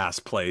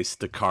badass place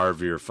to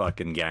carve your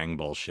fucking gang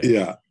bullshit.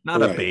 Yeah.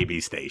 Not a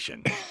baby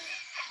station.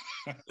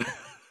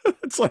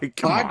 It's like,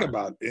 talk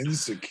about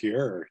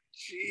insecure.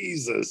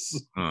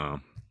 Jesus. All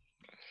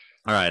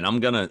right. I'm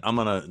gonna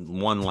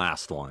one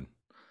last one.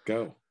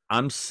 Go.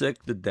 I'm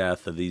sick to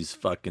death of these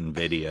fucking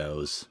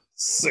videos.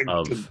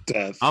 To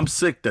death. I'm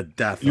sick to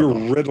death. You're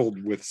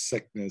riddled with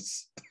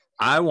sickness.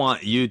 I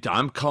want you to,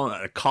 I'm calling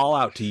a call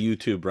out to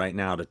YouTube right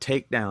now to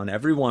take down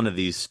every one of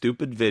these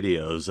stupid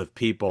videos of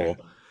people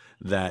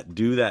that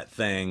do that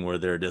thing where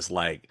they're just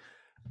like,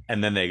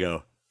 and then they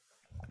go,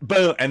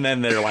 boom, and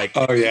then they're like,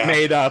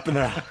 made up, and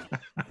they're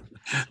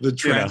the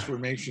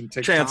transformation,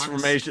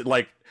 transformation,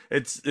 like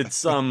it's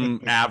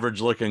some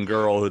average looking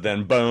girl who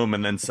then boom,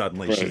 and then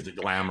suddenly she's a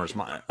glamorous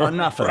model.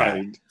 Enough of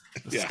that.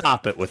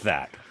 Stop it with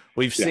that.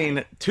 We've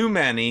seen too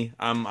many.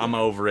 I'm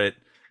over it.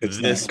 It's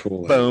this not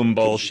cool. Boom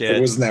bullshit. It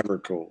was never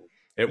cool.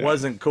 It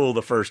wasn't cool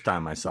the first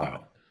time I saw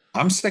it.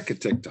 I'm sick of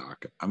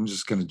TikTok. I'm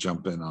just going to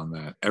jump in on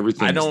that.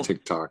 Everything is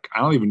TikTok. I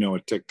don't even know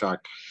what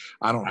TikTok.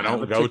 I don't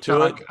go TikTok.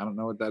 To it. I don't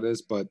know what that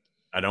is, but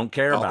I don't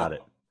care about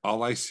it.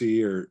 All I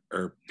see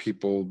are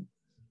people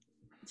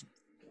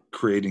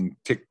creating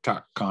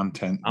TikTok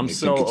content. I'm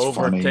so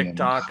over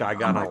TikTok. I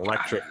got an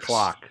electric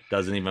clock.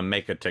 Doesn't even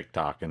make a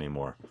TikTok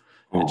anymore.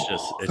 It's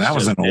that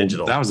was just an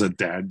digital. That was a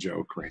dad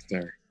joke right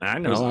there. I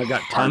know. I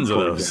got tons of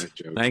those.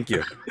 Thank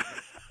you.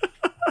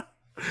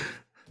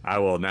 I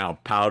will now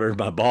powder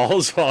my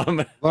balls while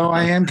I'm. Well,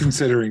 I am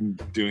considering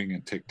doing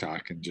a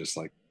TikTok and just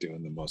like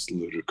doing the most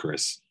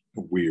ludicrous,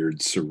 weird,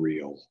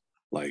 surreal,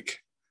 like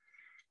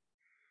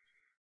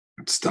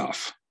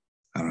stuff.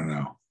 I don't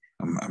know.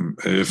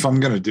 If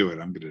I'm gonna do it,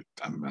 I'm gonna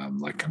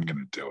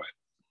do it.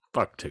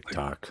 Fuck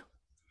TikTok.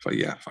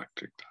 Fuck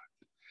TikTok.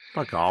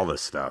 Fuck all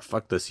this stuff.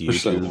 Fuck this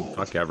YouTube.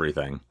 Fuck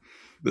everything.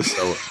 This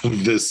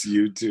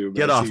YouTube.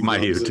 Get off my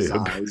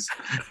YouTube.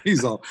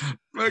 He's all,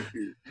 fuck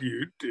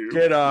YouTube.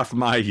 Get off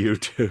my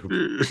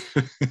YouTube.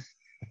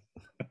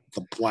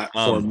 The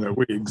platform that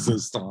we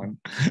exist on.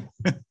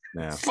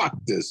 Yeah. Fuck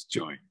this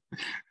joint.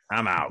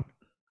 I'm out.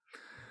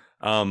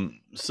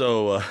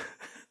 So I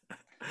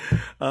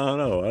don't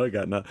know. I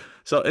got nothing.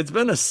 So it's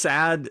been a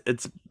sad.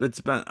 It's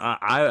been.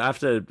 I have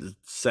to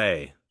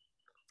say.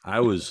 I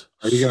was.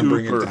 Are you going to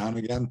bring it down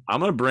again?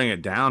 I'm going to bring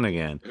it down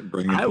again.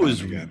 I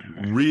was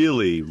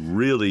really,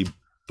 really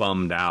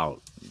bummed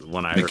out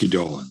when I Mickey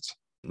Dolenz.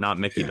 Not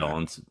Mickey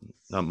Dolenz.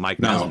 No,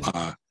 Mike. No,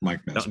 Mike.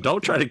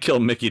 Don't try to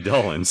kill Mickey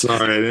Dolenz.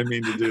 Sorry, I didn't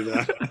mean to do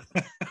that.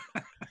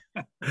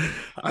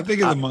 I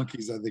think of the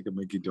Monkees. I think of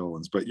Mickey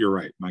Dolenz, but you're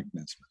right, Mike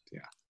Nesmith.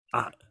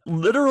 Yeah.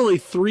 Literally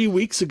 3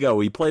 weeks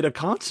ago, he played a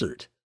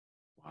concert.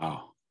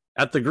 Wow.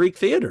 At the Greek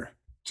Theater.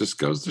 Just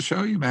goes to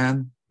show you,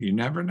 man. You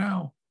never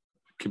know.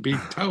 Could be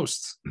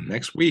toast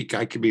next week.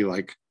 I could be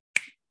like,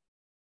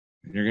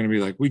 And you're going to be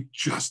like, we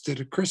just did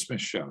a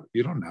Christmas show.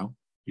 You don't know.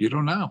 You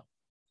don't know.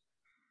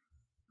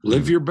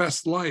 Live your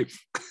best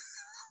life.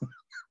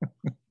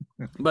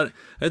 But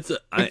it's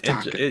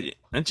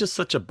just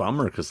such a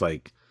bummer because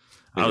like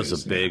I was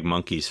a big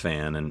Monkees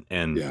fan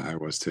and yeah, I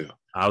was too.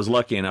 I was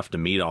lucky enough to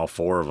meet all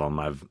four of them.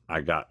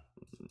 I got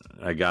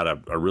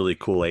a really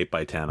cool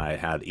 8x10. I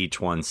had each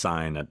one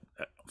signed at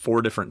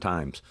 4 different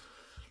times,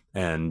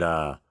 and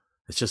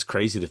it's just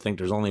crazy to think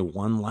there's only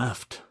one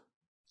left.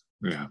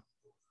 Yeah,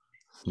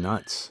 it's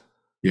nuts.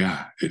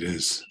 Yeah, it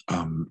is.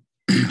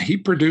 He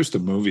produced a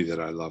movie that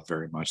I love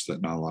very much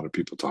that not a lot of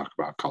people talk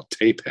about called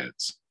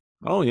Tapeheads.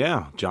 Oh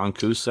yeah, John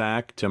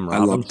Cusack, Tim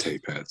Robbins. I love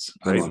Tapeheads.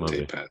 I love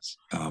Tapeheads.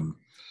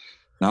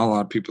 Not a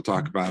lot of people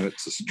talk about it.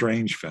 It's a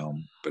strange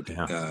film, but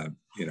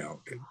you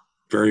know,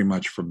 very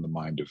much from the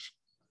mind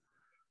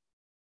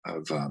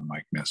of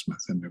Mike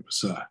Nesmith, and it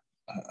was.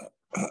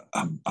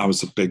 I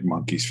was a big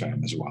Monkees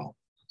fan as well.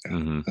 Yeah,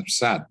 I'm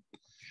sad.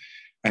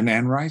 And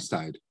Anne Rice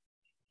died.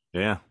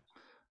 Yeah,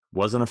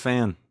 wasn't a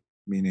fan.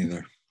 Me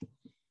neither.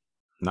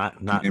 I'm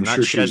not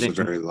sure shedding, she was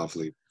a very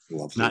lovely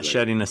not lady.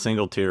 Shedding a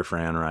single tear for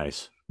Anne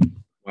Rice.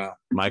 Well,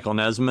 Michael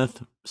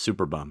Nesmith,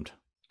 super bummed.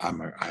 I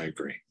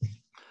agree.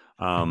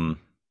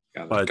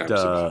 Yeah, but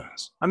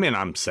I mean,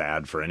 I'm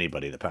sad for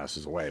anybody that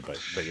passes away.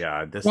 But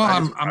yeah,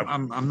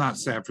 I'm not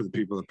sad for the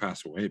people that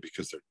pass away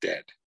because they're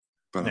dead.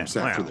 But I'm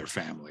sad for their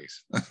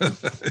families.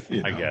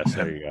 I guess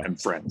there you go. And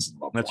friends.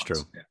 And loved That's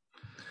ones. true. Yeah.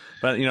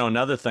 But you know,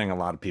 another thing a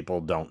lot of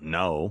people don't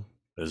know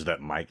is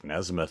that Mike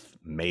Nesmith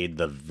made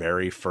the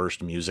very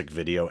first music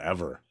video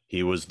ever.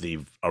 He was the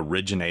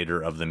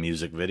originator of the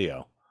music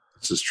video.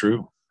 This is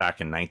true.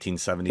 Back in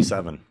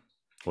 1977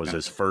 was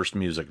his first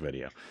music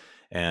video.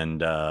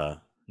 And,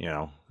 you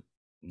know,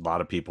 a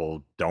lot of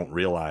people don't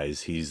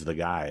realize he's the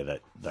guy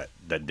that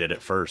did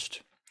it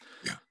first.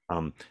 Yeah.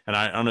 And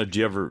I don't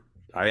know,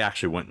 I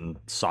actually went and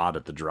saw it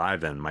at the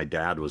drive-in. My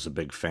dad was a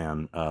big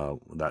fan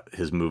that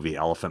his movie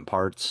Elephant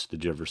Parts.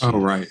 Did you ever see it? Oh,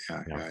 right.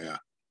 Yeah.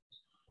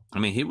 I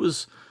mean, he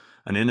was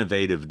an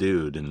innovative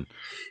dude, and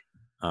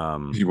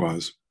he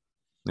was,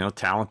 you know,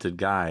 talented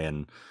guy,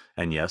 and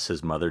yes,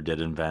 his mother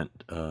did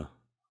invent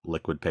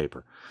liquid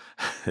paper.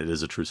 It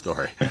is a true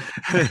story.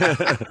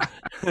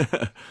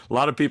 A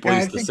lot of people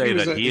used to say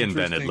that he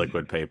invented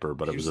liquid paper,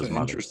 but it was his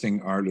mother.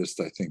 Interesting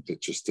artist, I think,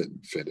 that just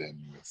didn't fit in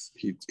with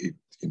he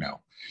you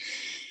know,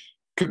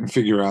 couldn't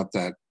figure out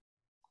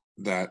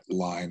that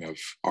line of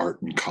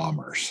art and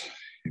commerce.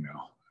 You know,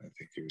 I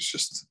think he was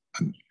just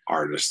an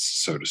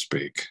artist, so to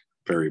speak.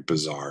 Very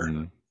bizarre,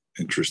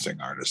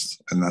 interesting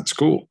artist. And that's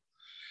cool.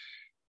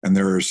 And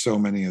there are so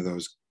many of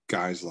those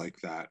guys like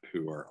that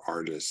who are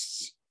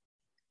artists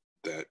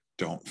that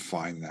don't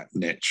find that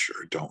niche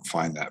or don't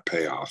find that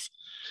payoff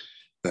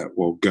that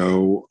will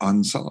go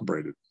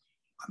uncelebrated,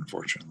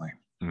 unfortunately.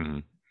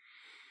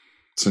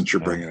 Since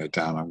you're bringing it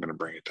down, I'm going to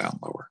bring it down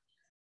lower.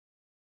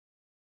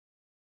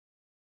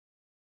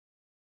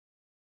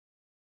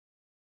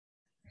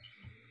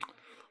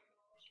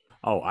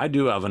 Oh, I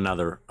do have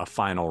a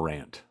final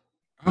rant.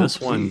 Oh, this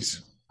one,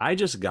 please. I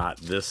just got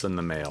this in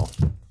the mail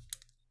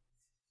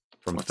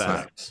from What's FedEx.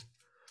 that?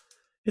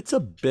 It's a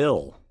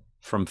bill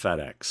from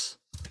FedEx.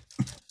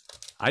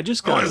 I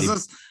just got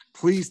this.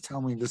 Please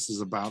tell me this is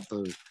about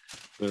the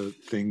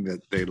thing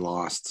that they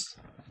lost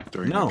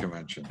during the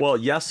convention. Well,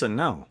 yes and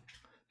no,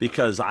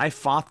 because I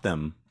fought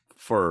them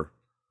for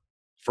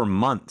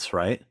months,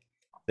 right?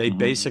 They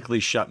basically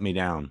shut me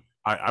down.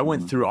 I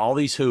went through all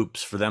these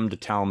hoops for them to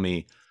tell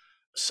me,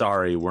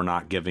 sorry, we're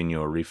not giving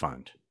you a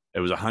refund. It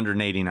was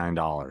 $189.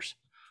 Right.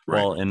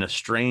 Well, in a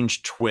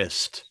strange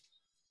twist,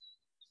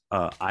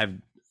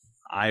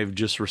 I've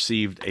just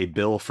received a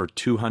bill for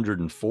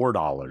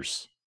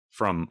 $204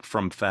 from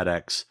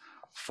FedEx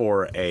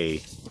for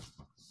a.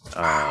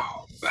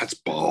 Wow, that's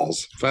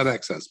balls.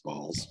 FedEx has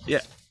balls.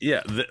 Yeah.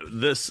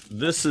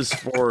 This is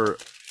for.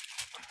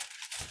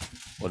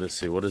 What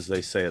does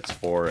they say? It's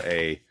for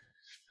a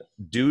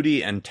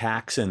duty and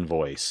tax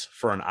invoice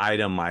for an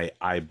item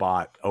I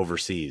bought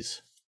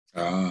overseas.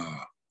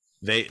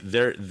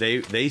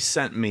 They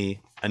sent me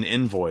an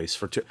invoice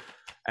for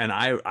and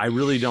I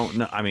really don't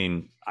know. I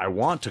mean, I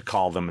want to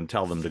call them and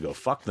tell them to go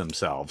fuck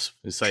themselves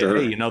and say,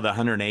 hey, you know, the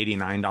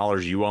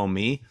 $189 you owe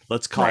me,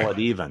 let's call it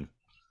even.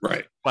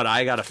 Right. But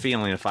I got a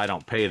feeling if I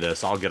don't pay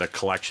this, I'll get a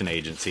collection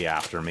agency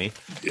after me.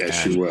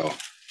 Yes, you will.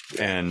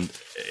 And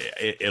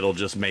it'll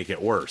just make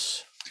it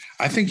worse.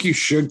 I think you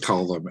should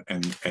call them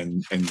and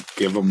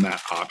give them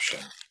that option.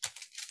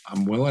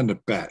 I'm willing to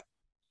bet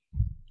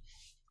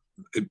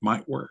it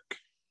might work.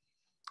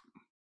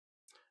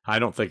 I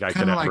don't think I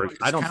could ever.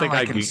 I don't think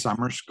I could. In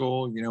summer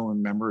school, you know,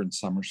 remember in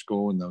summer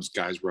school when those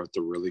guys wrote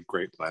the really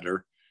great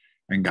letter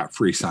and got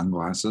free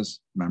sunglasses?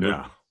 Remember?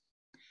 Yeah.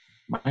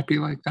 Might be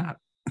like that.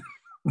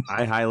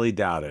 I highly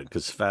doubt it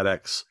because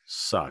FedEx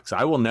sucks.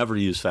 I will never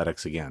use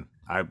FedEx again.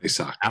 They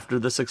suck. After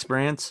this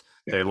experience,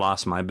 they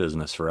lost my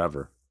business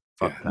forever.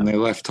 And they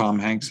left Tom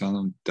Hanks on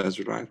a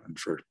desert island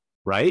for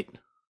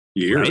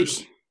years.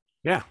 Right?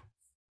 Yeah.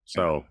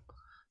 So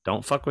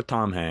don't fuck with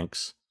Tom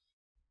Hanks.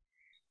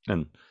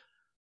 And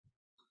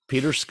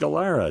Peter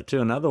Scalera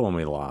too, another one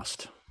we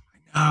lost.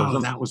 Oh,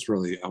 that was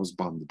really, I was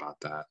bummed about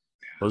that.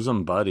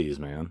 Bosom buddies,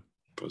 man.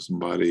 Bosom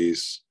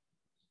buddies.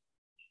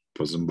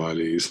 Bosom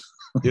buddies.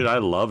 Dude, I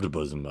loved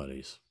Bosom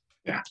Buddies.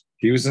 Yeah.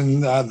 He was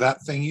in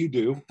That Thing You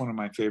Do, one of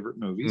my favorite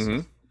movies,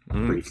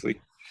 briefly.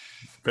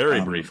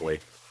 Very briefly.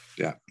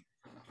 Yeah.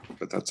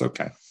 But that's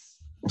okay.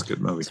 It's a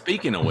good movie.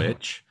 Speaking of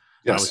which,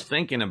 Yes. I was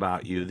thinking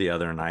about you the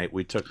other night.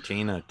 We took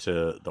Tina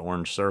to the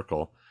Orange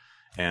Circle,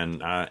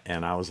 and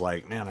I was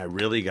like, man, I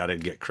really got to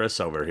get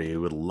Chris over here. He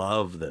would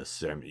love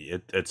this. I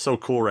mean, it's so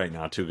cool right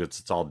now too, because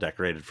it's all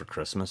decorated for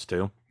Christmas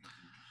too.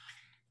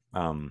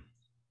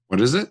 What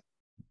is it?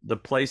 The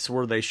place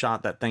where they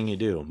shot That Thing You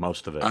Do,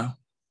 most of it.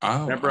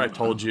 Remember I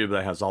told you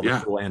that has all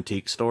the cool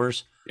antique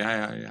stores?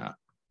 Yeah.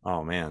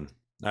 Oh man,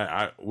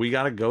 we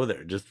got to go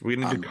there. We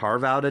need to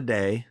carve out a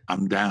day.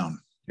 I'm down.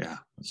 Yeah,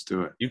 let's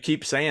do it. You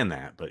keep saying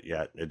that, but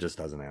yet it just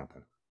doesn't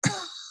happen.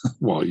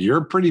 Well, you're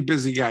a pretty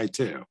busy guy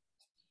too.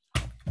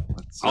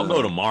 I'll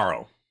go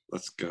tomorrow.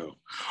 Let's go.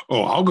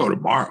 Oh, I'll go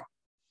tomorrow.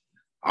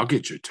 I'll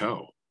get your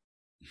toe.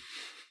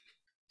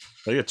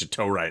 I'll get your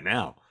toe right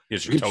now.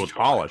 Get your toe with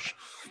polish.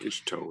 Get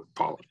your toe with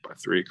polish by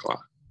 3:00.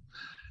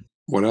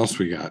 What else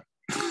we got?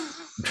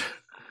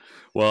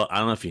 Well, I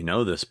don't know if you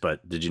know this,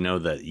 but did you know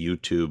that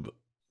YouTube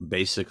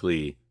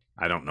basically,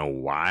 I don't know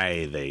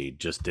why they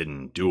just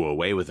didn't do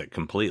away with it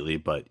completely,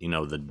 but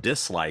the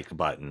dislike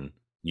button,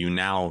 you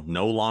now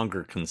no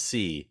longer can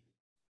see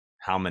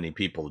how many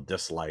people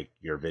dislike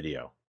your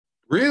video.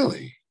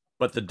 Really?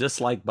 But the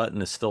dislike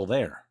button is still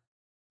there.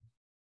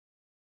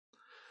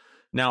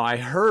 Now, I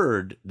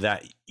heard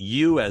that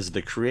you as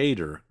the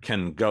creator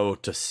can go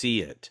to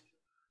see it,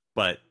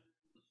 but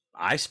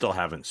I still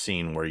haven't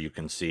seen where you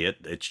can see it.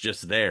 It's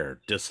just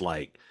there,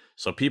 dislike.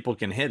 So people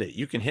can hit it.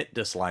 You can hit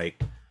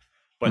dislike,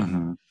 but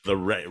the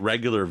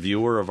regular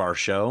viewer of our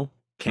show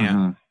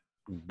can't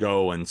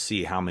go and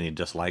see how many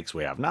dislikes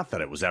we have. Not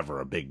that it was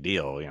ever a big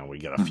deal. We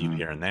get a few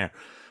here and there,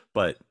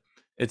 but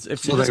it's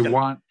so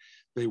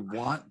they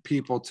want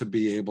people to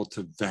be able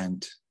to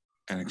vent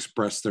and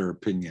express their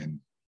opinion,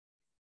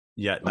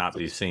 yet not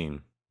be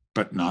seen.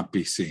 But not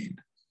be seen.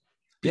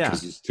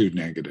 Because it's too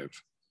negative.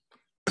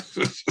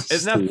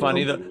 Isn't that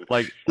funny that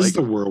this is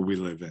the world we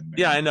live in, man.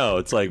 Yeah, I know.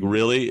 It's like,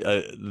 really,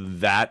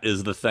 that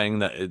is the thing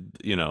that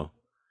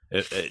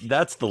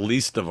that's the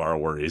least of our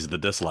worries, the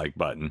dislike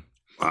button.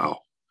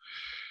 Wow.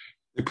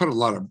 They put a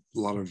lot of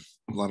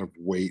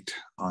weight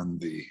on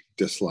the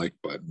dislike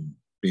button,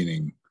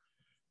 meaning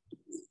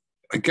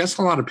I guess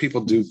a lot of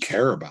people do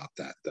care about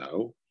that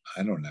though.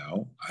 I don't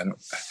know.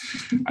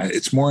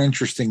 It's more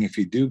interesting if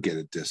you do get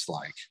a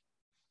dislike.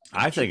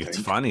 I think it's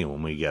funny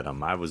when we get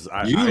them.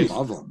 You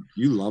love them.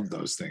 You love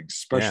those things,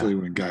 especially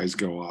when guys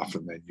go off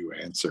and then you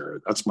answer.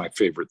 That's my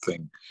favorite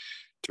thing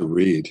to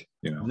read.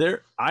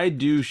 I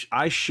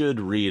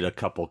should read a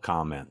couple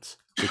comments.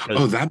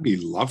 That'd be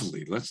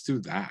lovely. Let's do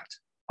that.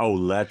 Oh,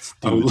 let's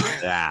do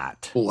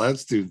that.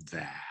 Let's do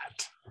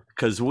that.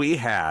 Because we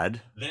had.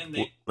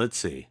 Let's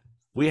see.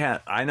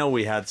 I know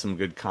we had some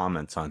good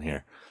comments on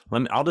here.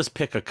 I'll just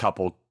pick a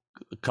couple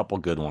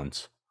good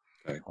ones.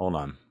 Okay. Hold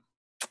on.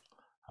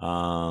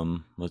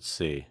 Let's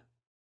see.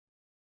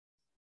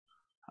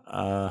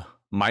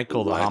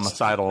 Michael, the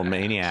homicidal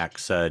maniac,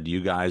 said,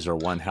 "You guys are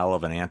one hell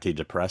of an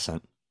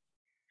antidepressant."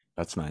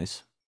 That's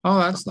nice. Oh,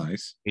 that's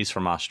nice. He's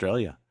from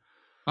Australia.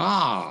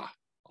 I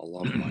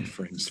love my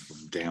friends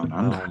from down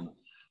under.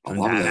 I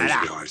love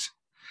those guys.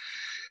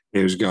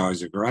 Those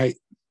guys are great.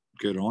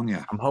 Good on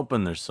you. I'm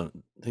hoping I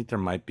think there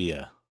might be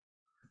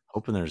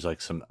hoping there's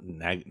like some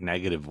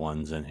negative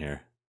ones in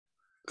here.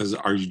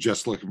 Are you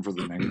just looking for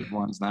the negative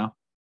ones now?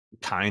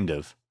 Kind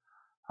of.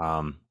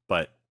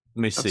 But let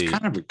me see. That's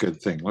kind of a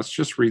good thing. Let's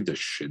just read the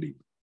shitty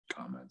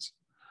comments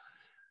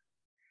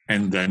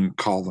and then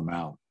call them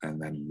out.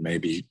 And then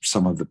maybe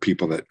some of the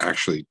people that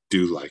actually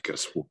do like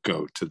us will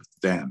go to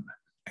them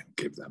and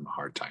give them a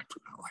hard time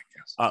for not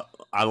liking us.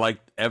 I like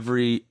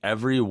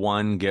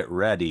everyone get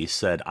ready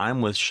said,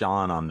 "I'm with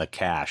Sean on the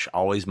cash.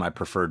 Always my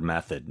preferred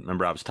method."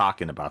 Remember, I was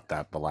talking about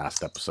that the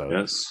last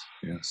episode.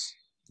 Yes.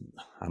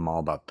 I'm all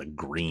about the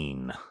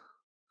green.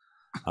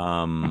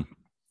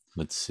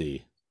 Let's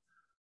see.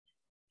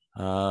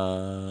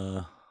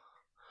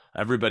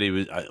 Everybody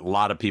was, a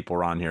lot of people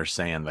were on here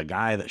saying the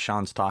guy that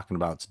Sean's talking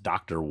about is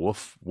Dr.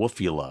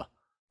 Woofula.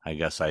 I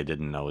guess I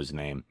didn't know his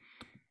name.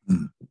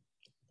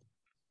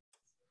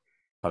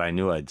 But I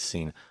knew I'd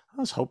seen. I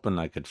was hoping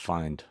I could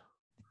find.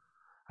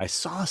 I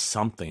saw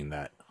something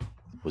that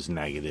was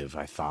negative,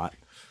 I thought.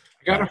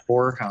 I got a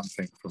horror hound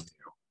thing from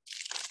you.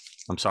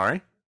 I'm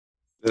sorry?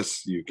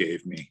 This you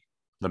gave me.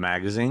 The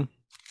magazine?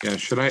 Yeah,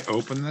 should I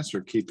open this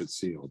or keep it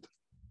sealed?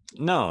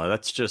 No,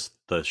 that's just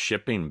the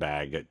shipping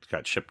bag. It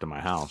got shipped to my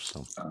house.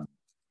 So. Am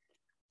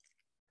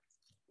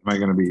I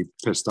going to be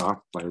pissed off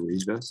if I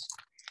read this?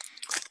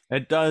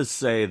 It does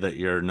say that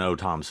you're no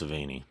Tom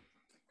Savini.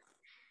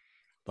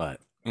 But,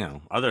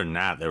 other than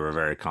that, they were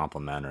very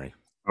complimentary.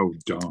 Oh,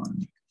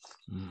 darn.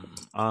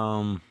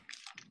 I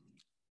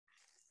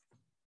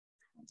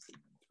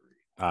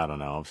don't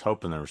know. I was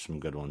hoping there were some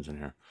good ones in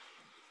here.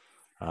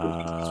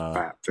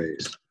 Fat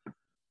face.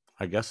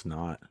 I guess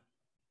not.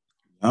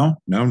 No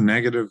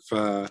negative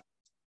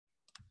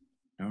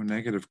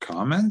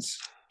comments.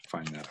 I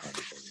find that hard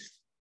to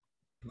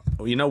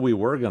believe. Well, we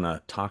were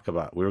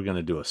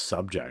gonna do a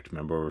subject.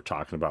 Remember, we were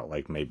talking about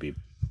like maybe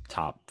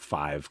top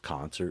 5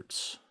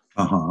 concerts.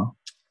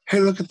 Hey,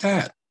 look at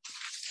that.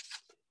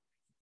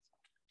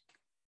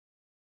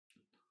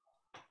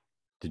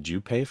 Did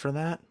you pay for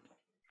that?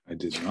 I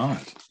did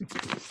not.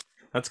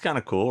 That's kind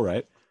of cool,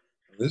 right?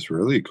 It is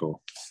really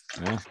cool.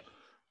 Yeah.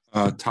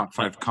 Top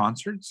 5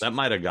 concerts. That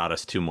might have got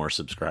us 2 more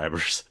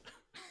subscribers.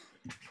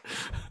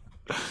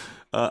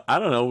 I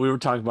don't know. We were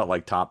talking about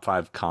like top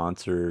 5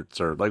 concerts,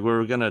 or like we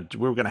were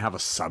gonna have a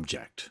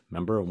subject.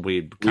 Remember,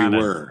 we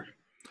were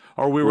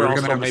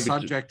also gonna have maybe a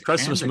subject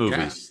Christmas and a movies.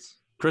 guest.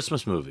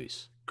 Christmas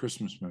movies.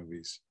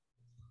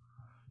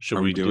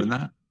 Are we doing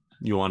that?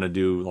 You want to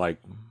do like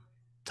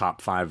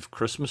top 5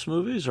 Christmas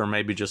movies, or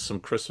maybe just some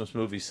Christmas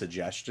movie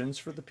suggestions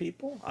for the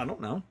people? I don't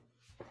know.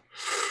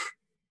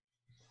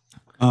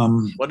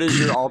 What is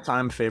your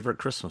all-time favorite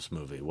Christmas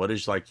movie? What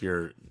is like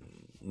your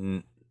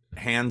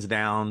hands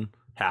down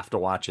have to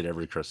watch it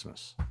every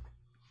Christmas?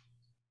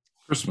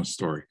 Christmas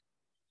Story.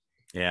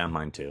 Yeah,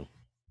 mine too.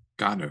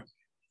 Got to.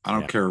 I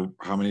don't care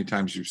how many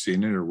times you've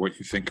seen it or what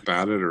you think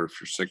about it or if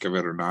you're sick of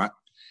it or not.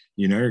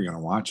 You know you're going to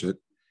watch it.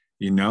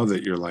 You know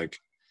that you're like,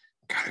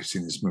 God, I've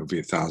seen this movie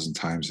 1,000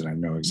 times and I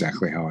know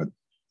exactly how it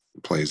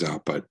plays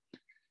out. But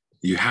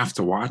you have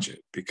to watch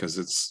it because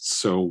it's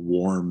so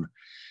warm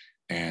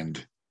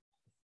and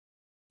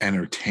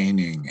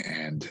entertaining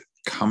and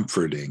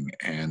comforting,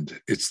 and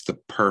it's the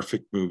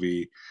perfect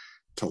movie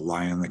to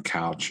lie on the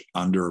couch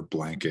under a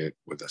blanket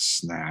with a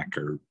snack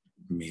or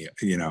meal,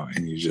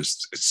 and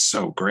it's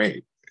so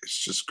great. It's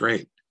just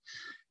great.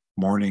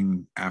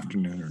 Morning,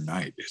 afternoon, or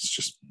night. It's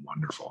just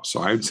wonderful.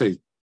 So I would say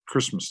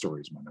Christmas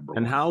Story is my number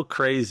 1. And how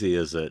crazy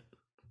is it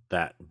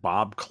that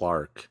Bob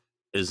Clark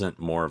isn't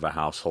more of a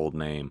household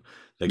name?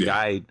 The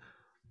guy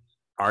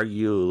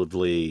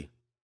arguably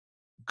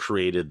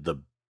created the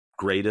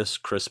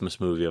greatest Christmas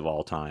movie of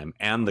all time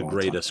and the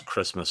greatest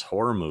Christmas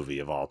horror movie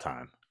of all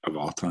time.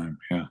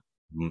 Yeah.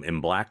 In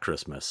Black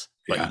Christmas.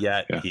 But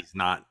yet he's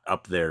not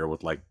up there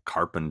with like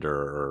Carpenter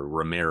or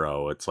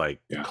Romero. It's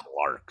like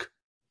Clark.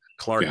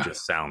 Clark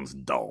just sounds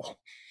dull.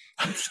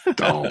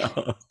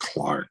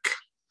 Clark.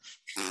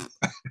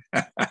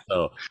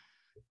 So,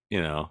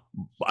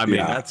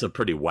 that's a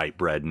pretty white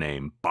bread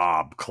name,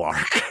 Bob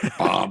Clark.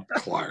 Bob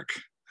Clark.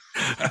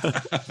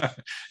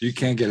 You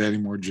can't get any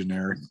more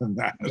generic than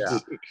that. Yeah.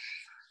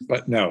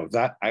 But no,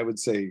 that I would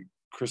say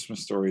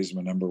Christmas Story is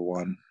my number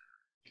 1.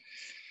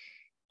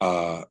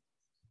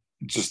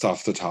 Just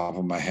off the top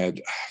of my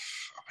head,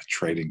 I'm a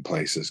Trading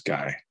Places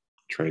guy.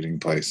 Trading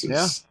Places.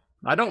 Yeah.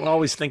 I don't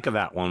always think of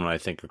that one when I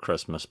think of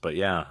Christmas, but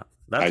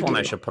that's one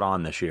I should put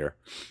on this year.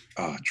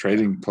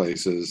 Trading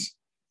Places,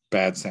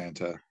 Bad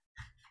Santa.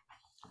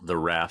 The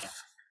Ref.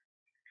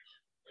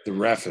 The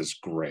Ref is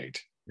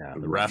great. Yeah,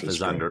 the Ref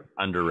is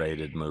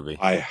underrated movie.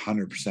 I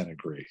 100%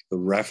 agree. The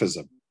Ref is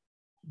a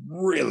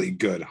really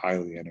good,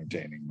 highly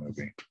entertaining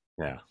movie.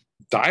 Yeah.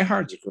 Die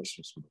Hard's a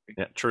Christmas movie.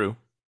 Yeah, true.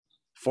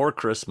 4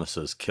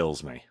 Christmases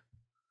kills me.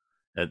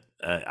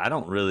 I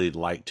don't really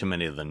like too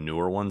many of the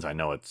newer ones. I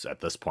know it's at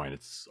this point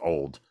it's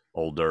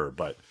older,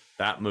 but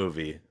that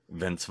movie,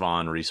 Vince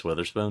Vaughn, Reese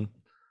Witherspoon,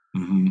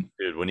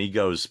 dude, when he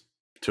goes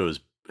to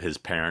his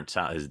parents'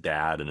 house, his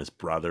dad and his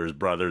brother's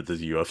brother, the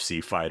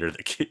UFC fighter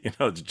that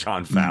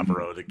John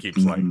Favreau that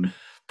keeps like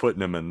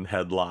putting him in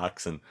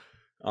headlocks, and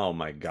oh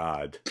my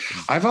God,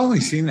 I've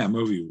only seen that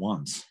movie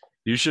once.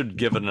 You should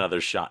give it another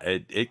shot.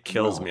 It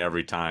kills me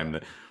every time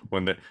that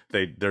when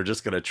they're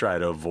just gonna try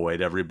to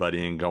avoid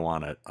everybody and go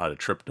on a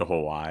trip to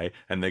Hawaii,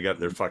 and they got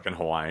their fucking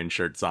Hawaiian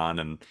shirts on,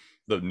 and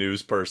the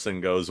news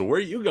person goes, "Where are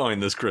you going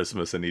this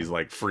Christmas?" And he's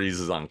like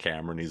freezes on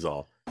camera, and he's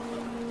all, "We're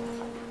live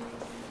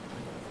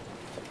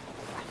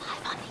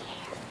on the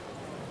air."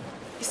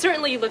 You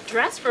certainly look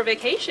dressed for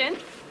vacation.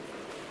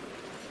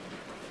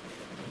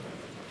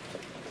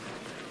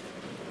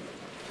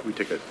 We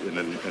take it, and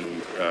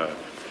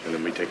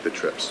then we take the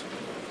trips.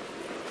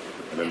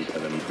 And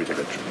then we take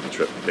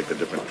take the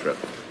different trip.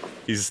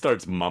 He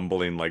starts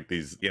mumbling like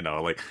these, and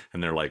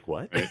they're like,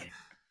 "What?"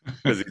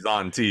 Because he's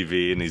on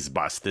TV and he's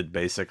busted,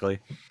 basically.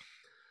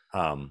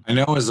 I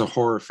know as a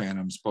horror fan,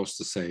 I'm supposed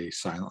to say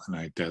Silent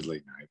Night,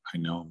 Deadly Night. I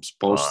know I'm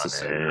supposed to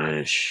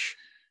say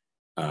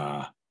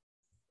that.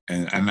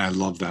 And I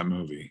love that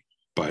movie,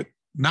 but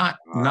not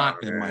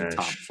in my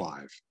top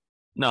 5.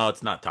 No,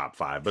 it's not top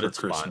 5, but it's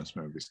Christmas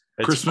fun. movies.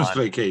 It's Christmas fun.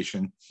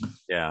 Vacation.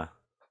 Yeah.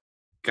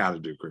 Got to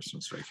do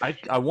Christmas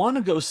Vacation. I want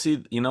to go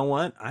see, you know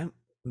what? I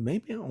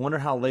wonder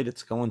how late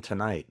it's going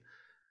tonight.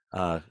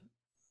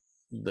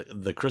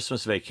 The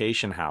Christmas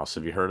Vacation house.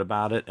 Have you heard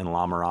about it in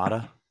La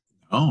Mirada?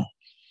 Oh.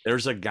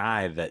 There's a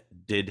guy that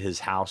did his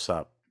house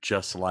up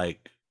just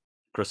like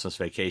Christmas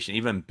Vacation,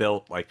 even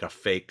built like a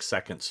fake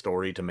second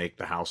story to make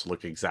the house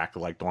look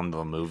exactly like the one in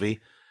the movie.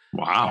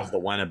 Wow. Has the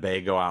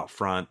Winnebago out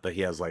front that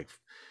he has like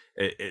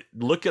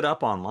look it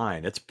up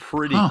online. It's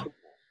pretty cool.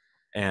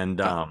 And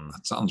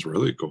that sounds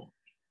really cool.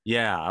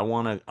 Yeah, I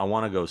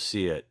wanna go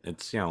see it.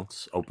 It's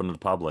it's open to the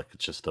public.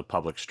 It's just a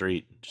public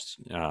street. Just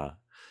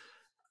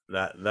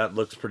that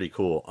looks pretty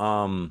cool.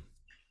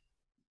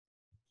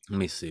 Let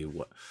me see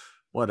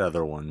what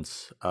other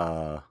ones.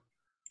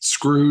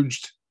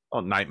 Scrooged. Oh,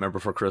 Nightmare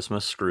Before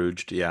Christmas,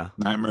 Scrooged. Yeah.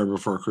 Nightmare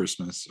Before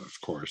Christmas, of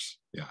course.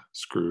 Yeah,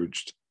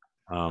 Scrooged.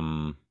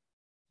 Um,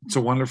 It's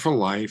a Wonderful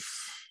Life.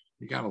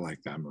 You gotta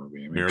like that movie.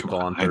 I mean, Miracle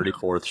on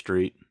 34th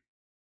Street.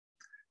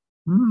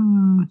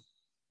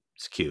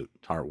 It's cute,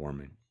 it's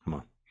heartwarming. Come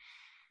on.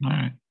 All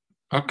right.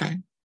 Okay.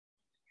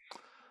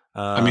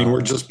 I mean,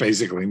 we're just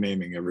basically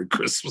naming every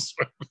Christmas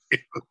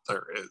movie that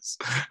there is.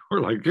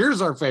 We're like,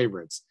 here's our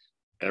favorites.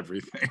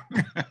 Everything.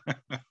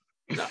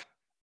 No.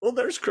 Well,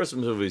 there's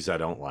Christmas movies I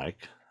don't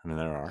like. I mean,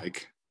 there are.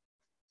 Like,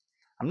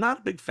 I'm not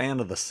a big fan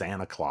of the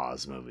Santa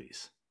Claus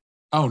movies.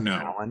 oh no,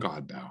 Alan?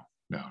 God, no.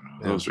 Yeah.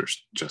 Those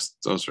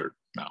are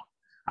no.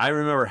 I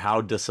remember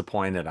how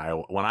disappointed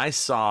when I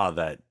saw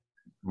that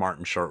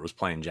Martin Short was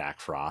playing Jack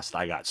Frost.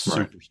 I got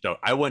super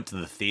stoked. I went to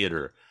the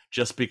theater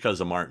just because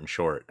of Martin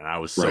Short, and I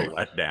was so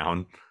let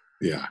down.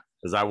 Yeah.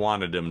 Because I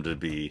wanted him to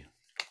be,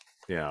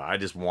 I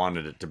just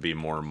wanted it to be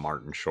more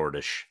Martin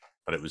Shortish,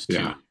 but it was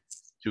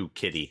too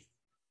kiddie.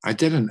 I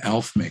did an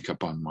elf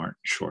makeup on Martin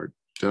Short.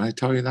 Did I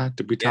tell you that?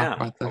 Did we talk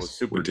about this? I was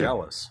super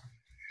jealous.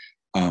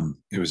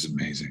 It was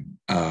amazing.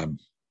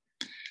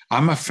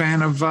 I'm a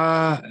fan of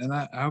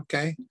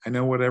okay. I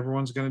know what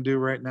everyone's going to do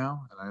right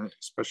now, and I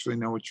especially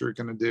know what you're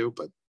going to do.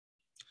 But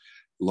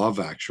Love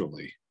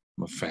Actually,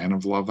 I'm a fan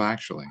of Love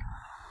Actually.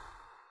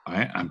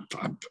 I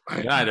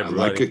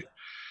like it.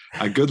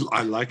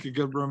 I like a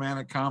good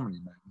romantic comedy,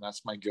 man.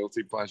 That's my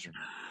guilty pleasure.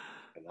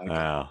 I like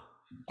it.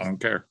 I don't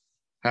care.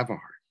 Have a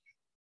heart.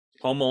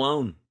 Home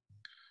Alone.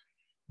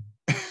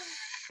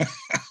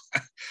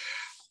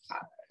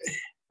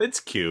 It's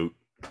cute.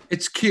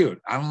 It's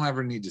cute. I don't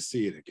ever need to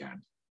see it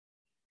again.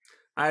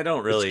 I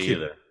don't really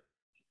either.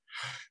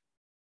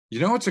 You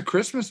know, it's a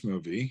Christmas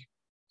movie.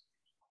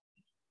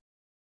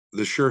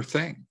 The Sure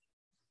Thing.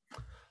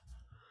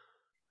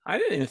 I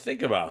didn't even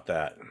think about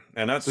that.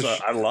 And that's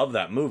I love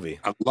that movie.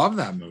 I love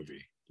that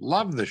movie.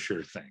 Love The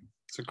Sure Thing.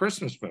 It's a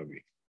Christmas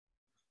movie.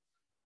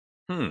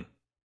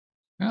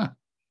 Yeah.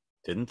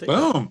 Didn't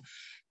think.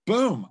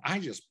 Boom. I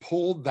just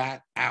pulled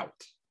that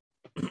out.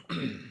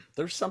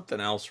 There's something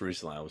else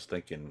recently I was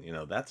thinking,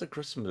 that's a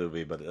Christmas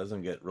movie, but it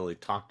doesn't get really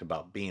talked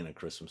about being a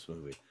Christmas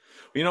movie.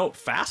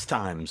 Fast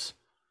Times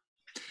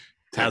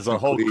has a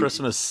whole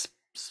Christmas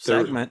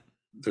segment.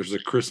 There's a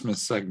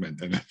Christmas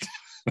segment in it.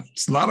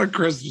 It's not a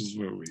Christmas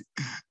movie.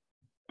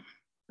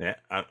 Yeah,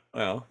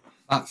 not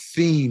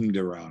themed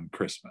around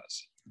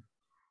Christmas.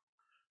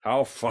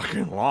 How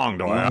fucking long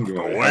do I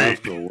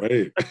have to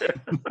wait?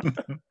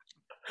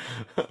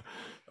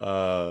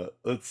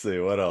 Let's see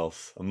what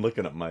else. I'm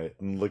looking at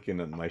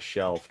my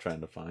shelf trying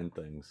to find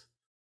things.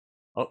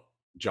 Oh,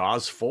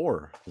 Jaws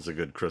 4 is a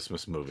good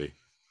Christmas movie.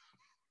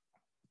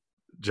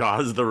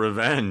 Jaws the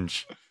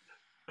Revenge.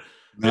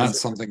 Not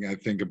something I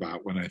think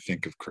about when I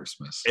think of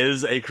Christmas.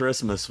 Is a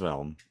Christmas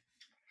film.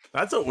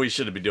 That's what we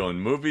should be doing.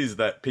 Movies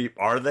that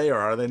are they or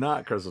are they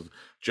not Christmas?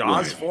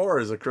 Jaws 4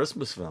 is a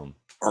Christmas film.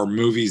 Or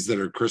movies that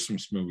are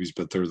Christmas movies,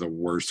 but they're the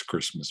worst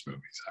Christmas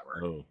movies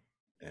ever. Oh,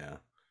 yeah.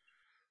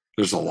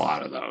 There's a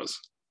lot of those.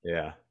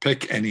 Yeah.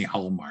 Pick any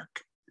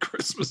Hallmark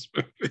Christmas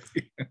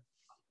movie.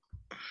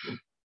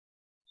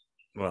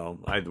 Well,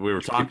 we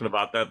were talking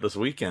about that this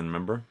weekend,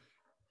 remember?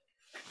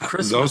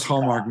 Those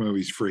Hallmark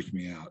movies freak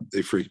me out.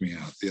 They freak me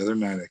out. The other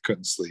night I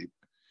couldn't sleep.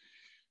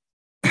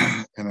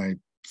 And I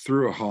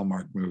threw a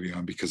Hallmark movie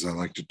on because I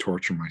like to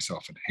torture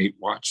myself and hate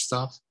watch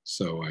stuff.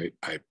 So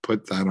I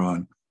put that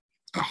on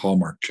a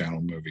Hallmark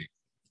Channel movie.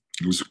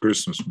 It was a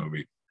Christmas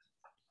movie.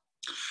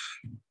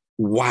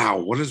 Wow,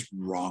 what is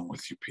wrong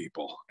with you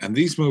people? And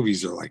these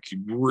movies are like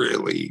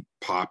really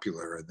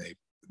popular, and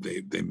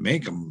they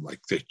make them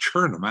like they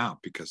churn them out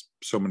because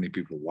so many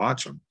people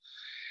watch them.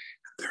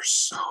 They're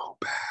so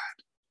bad.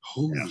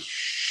 Holy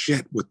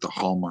shit with the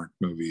Hallmark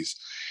movies.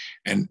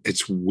 And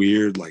it's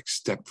weird, like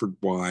Stepford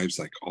Wives,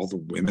 like all the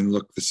women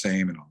look the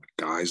same and all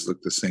the guys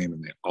look the same,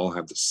 and they all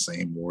have the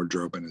same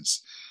wardrobe, and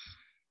it's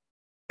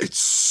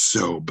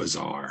so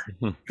bizarre.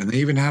 And they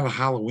even had a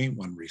Halloween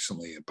one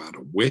recently about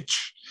a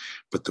witch,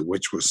 but the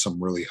witch was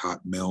some really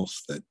hot MILF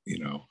that,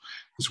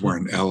 was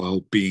wearing LL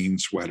Bean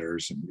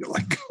sweaters. And you're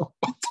like, oh,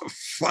 what the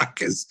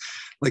fuck is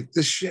like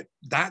this shit?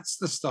 That's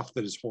the stuff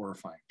that is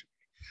horrifying to me.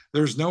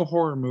 There's no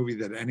horror movie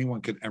that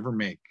anyone could ever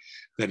make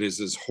that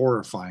is as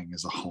horrifying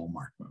as a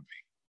Hallmark movie.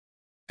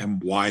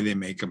 And why they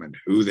make them and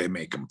who they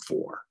make them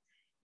for.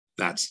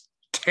 That's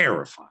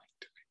terrifying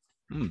to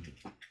me.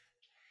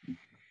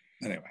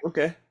 Anyway.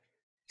 Okay.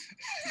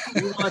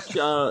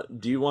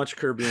 Do you watch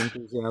Curb Your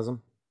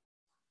Enthusiasm?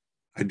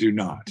 I do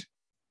not.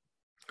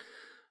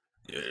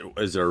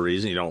 Is there a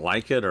reason you don't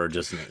like it, or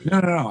just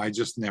no? I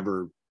just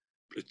never.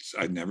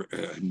 I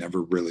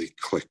never really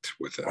clicked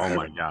with it. Oh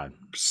my god!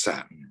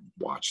 Sat and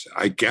watched it.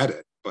 I get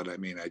it, but I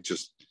mean, it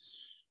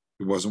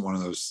wasn't one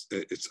of those.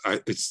 It's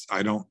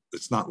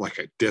not like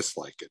I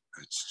dislike it.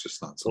 It's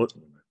just not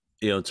something.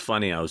 It's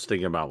funny. I was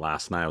thinking about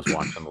last night. I was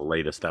watching the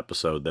latest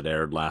episode that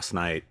aired last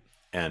night,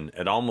 and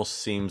it almost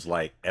seems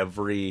like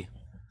every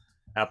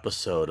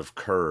episode of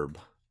Curb,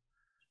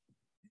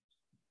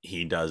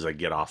 he does a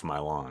get off my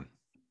lawn.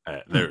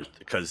 There's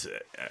because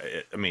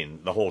I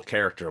mean, the whole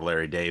character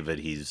Larry David,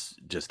 he's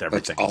just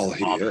everything. That's all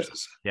he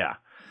is. Yeah.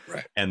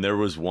 Right. And there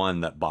was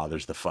one that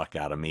bothers the fuck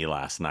out of me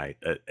last night.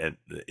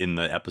 In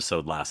the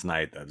episode last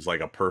night, that was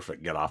like a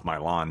perfect get off my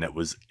lawn that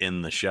was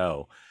in the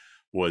show,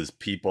 was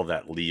people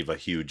that leave a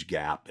huge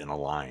gap in a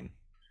line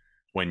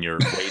when you're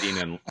waiting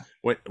and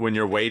when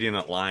you're waiting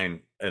at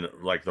line and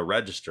like the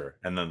register,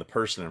 and then the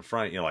person in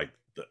front, like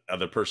the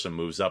other person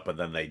moves up and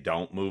then they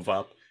don't move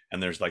up,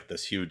 and there's like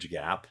this huge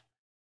gap.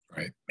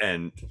 Right.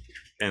 And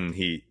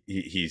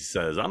he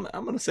says, I'm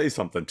going to say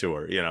something to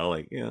her, so,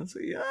 there's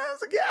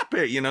a gap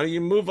here, you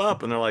move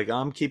up, and they're like,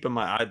 I'm keeping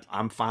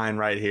I'm fine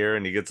right here.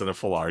 And he gets in a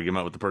full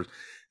argument with the person.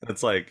 And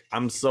it's like,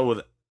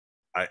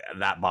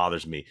 that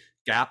bothers me.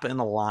 Gap in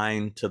a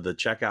line to the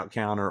checkout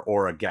counter,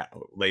 or a gap.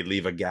 They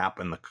leave a gap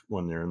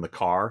when they're in the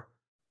car,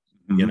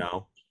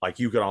 like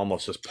you could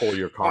almost just pull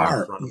your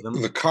car in front of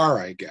them. The car,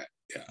 I get.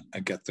 Yeah.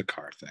 I get the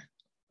car thing.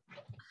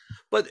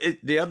 But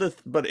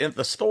but in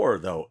the store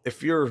though,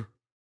 if you're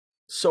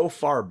so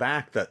far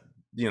back that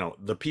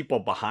the people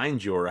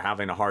behind you are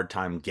having a hard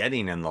time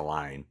getting in the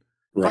line,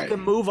 right?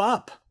 Fucking move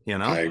up.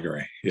 I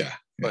agree. Yeah.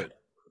 But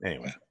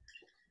anyway,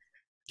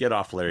 get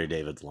off Larry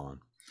David's lawn.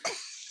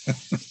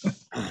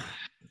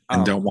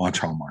 And don't watch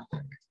Hallmark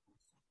movies.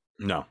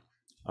 No.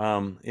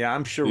 Yeah,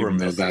 I'm sure Even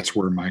though that's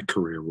where my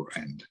career will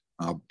end.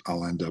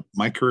 I'll end up.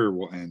 My career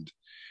will end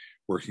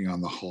working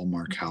on the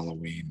Hallmark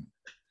Halloween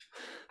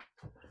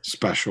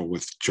special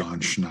with John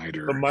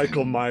Schneider. The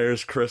Michael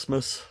Myers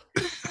Christmas.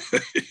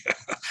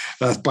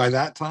 Yeah. By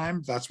that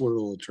time, that's what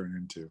it'll turn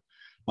into.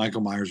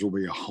 Michael Myers will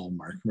be a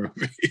Hallmark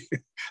movie.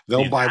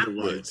 They'll buy the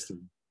rights.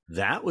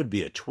 That would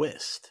be a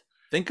twist.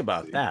 Think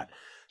about that.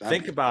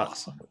 Think about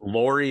awesome.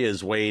 Lori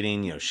is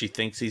waiting. She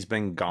thinks he's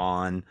been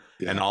gone,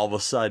 and all of a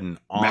sudden,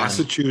 on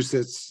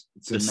Massachusetts,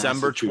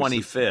 December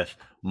 25th,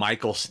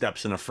 Michael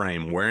steps in a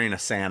frame wearing a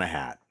Santa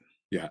hat.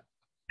 Yeah,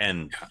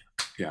 and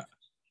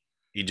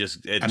he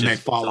just they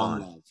fall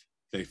in love.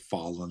 They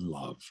fall in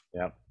love.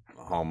 Yep,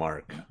 a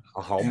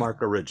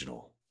Hallmark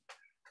original.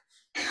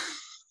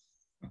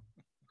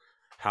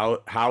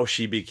 How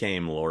she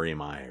became Lori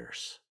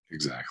Myers.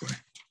 Exactly.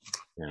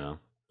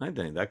 I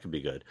think that could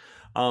be good.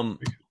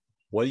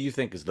 What do you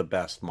think is the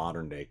best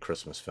modern day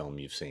Christmas film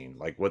you've seen?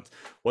 Like what's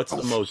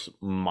the most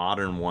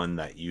modern one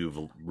that you've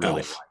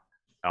really liked?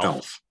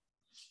 Elf.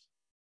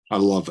 I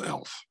love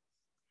Elf.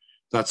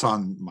 That's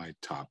on my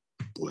top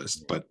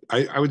list. But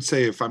I would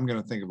say if I'm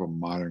going to think of a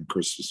modern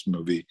Christmas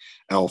movie,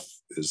 Elf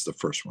is the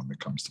first one that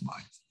comes to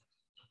mind.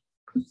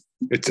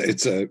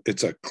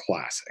 It's a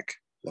classic.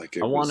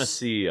 I want to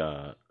see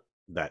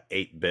that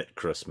 8-Bit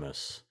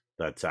Christmas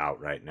that's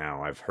out right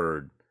now.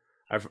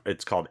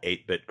 It's called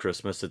 8-Bit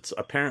Christmas. It's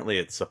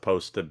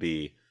supposed to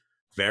be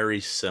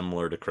very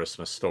similar to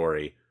Christmas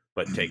Story,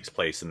 but takes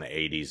place in the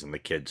 80s, and the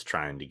kids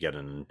trying to get a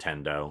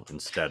Nintendo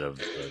instead of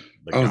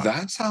the guy.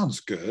 That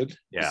sounds good.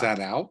 Yeah. Is that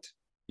out?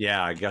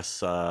 Yeah, I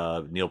guess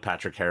Neil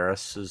Patrick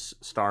Harris is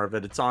star of it. I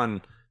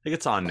think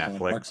it's on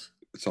Netflix.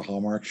 It's a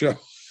Hallmark show.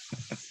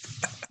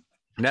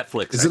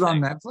 Netflix. Is it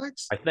on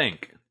Netflix? I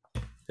think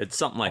it's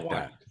something like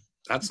that.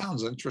 That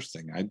sounds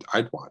interesting.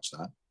 I'd watch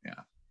that.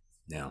 Yeah.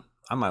 Yeah.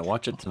 I might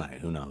watch it tonight.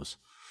 Who knows?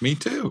 Me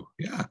too.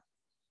 Yeah.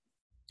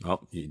 Oh,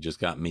 you just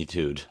got me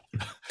too'd.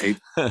 You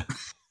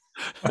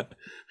got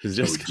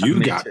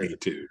me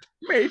too'd.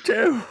 Me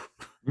too.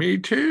 Me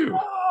too.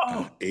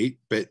 Oh.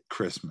 8-Bit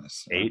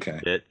Christmas.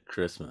 8-Bit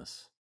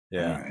Christmas.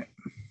 Yeah.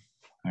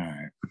 All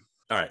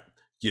right.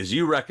 Because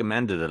you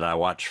recommended it, I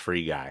watched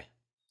Free Guy.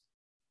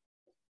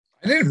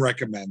 I didn't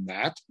recommend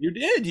that. You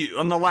did. You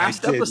on the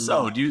last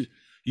episode.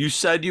 You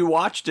said you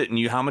watched it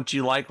and how much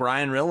you like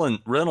Ryan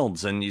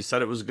Reynolds, and you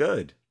said it was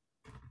good.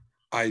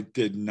 I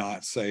did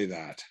not say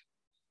that.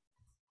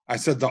 I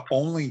said the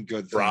only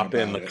good thing. Drop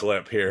in the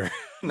clip here.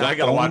 Now I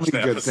gotta watch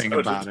the only good thing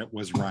about it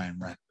was Ryan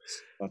Reynolds.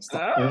 That's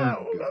the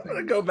only good I'm thing.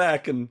 gonna go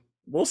back and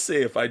we'll see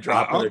if I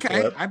drop it.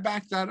 Okay, I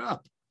backed that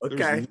up. Okay.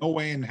 There's no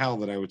way in hell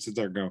that I would sit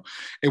there and go,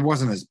 it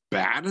wasn't as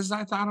bad as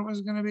I thought it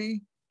was going to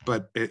be,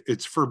 but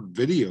it's for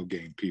video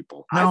game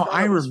people. No,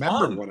 I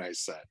remember what I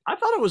said. I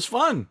thought it was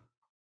fun.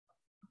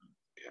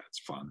 Yeah, it's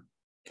fun.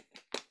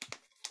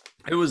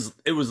 It was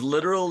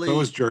literally. So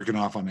was jerking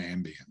off on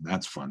Ambien.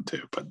 That's fun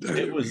too. But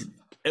it was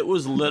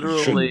literally.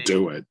 You shouldn't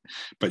do it,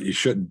 but you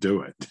shouldn't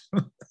do it.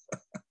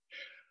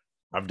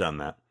 I've done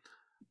that.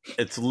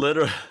 It's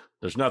literally.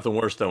 There's nothing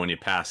worse though when you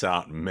pass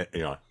out and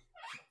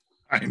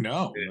I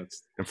know.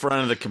 In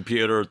front of the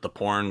computer, the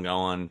porn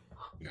going.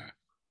 Yeah.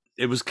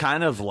 It was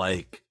kind of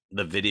like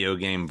the video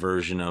game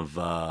version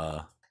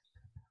of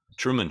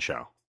Truman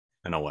Show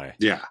in a way.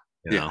 Yeah.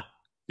 You know?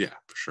 Yeah,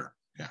 for sure.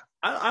 Yeah.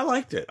 I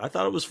liked it. I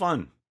thought it was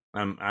fun.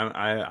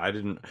 I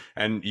didn't,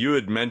 and you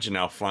had mentioned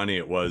how funny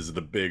it was,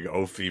 the big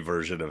Ophi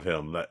version of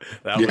him.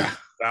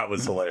 That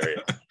was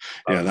hilarious.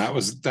 Yeah, that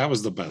was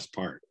the best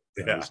part.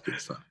 That was good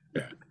stuff.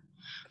 Yeah.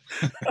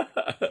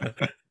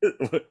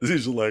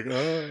 He's like,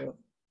 oh.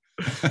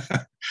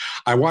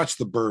 I watched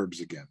The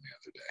Burbs again the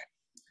other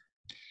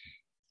day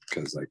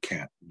because I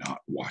can't not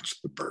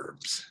watch The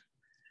Burbs.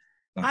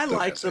 Not I that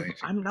like has the. anything.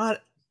 I'm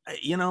not.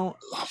 You know,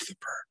 I love The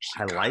Burbs.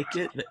 I God, like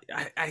it.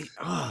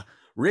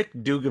 Rick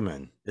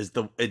Dugeman is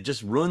the. It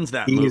just ruins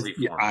that He is, movie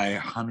for me. I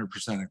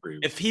 100% agree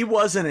with If he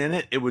wasn't in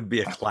it, it would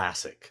be a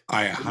classic.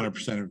 I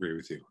 100% agree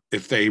with you.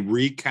 If they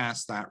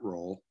recast that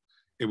role,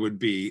 it would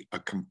be a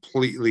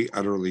completely,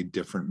 utterly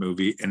different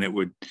movie, and it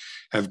would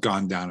have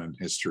gone down in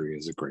history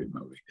as a great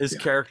movie. His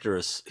character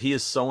is. He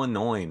is so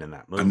annoying in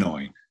that movie.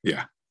 Annoying.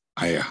 Yeah.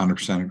 I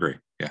 100% agree.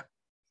 Yeah.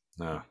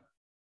 No.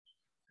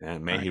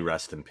 And may Right. he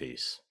rest in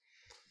peace.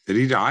 Did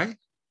he die?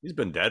 He's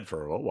been dead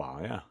for a little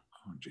while. Yeah.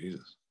 Oh,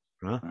 Jesus.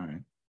 Huh? All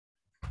right.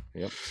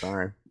 Yep.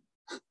 Sorry.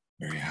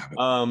 There you have it.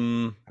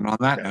 Um. And on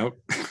that note,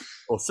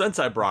 Well, since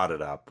I brought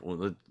it up,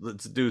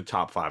 let's do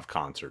top 5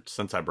 concerts.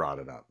 Since I brought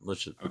it up,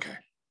 let's just okay,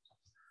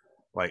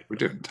 like we're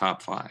doing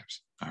top 5s.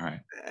 All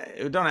right.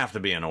 it don't have to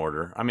be in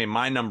order. I mean,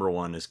 my number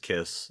 1 is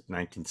Kiss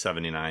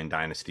 1979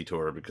 Dynasty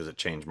Tour because it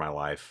changed my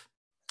life.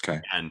 Okay.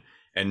 And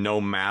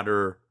no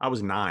matter, I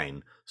was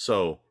 9,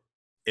 so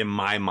in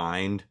my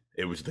mind,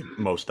 it was the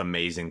most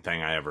amazing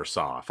thing I ever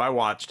saw. If I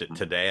watched it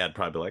today, I'd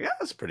probably be like, "Yeah,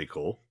 that's pretty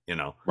cool," you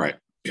know. Right.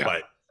 Yeah.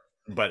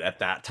 But at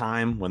that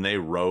time, when they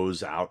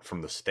rose out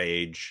from the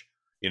stage,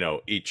 you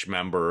know, each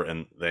member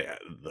and they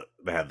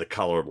had the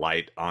colored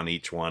light on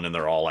each one, and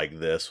they're all like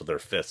this with their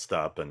fists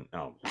up, and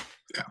Yeah.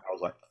 I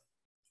was like,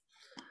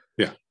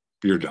 Yeah,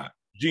 you're done.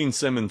 Gene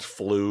Simmons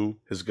flew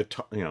his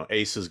guitar, you know,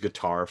 Ace's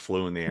guitar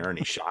flew in the air and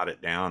he shot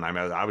it down. I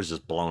mean, I was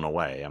just blown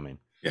away. I mean,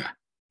 Yeah.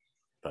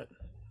 But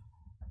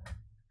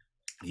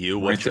what's Right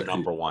your there.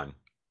 number 1?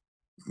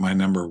 My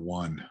number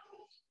 1,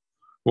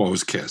 well, it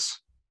was Kiss.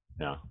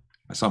 Yeah,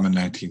 I saw him in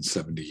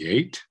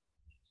 1978.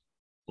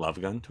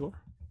 Love Gun Tour.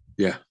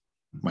 Yeah.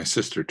 My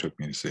sister took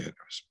me to see it. It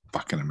was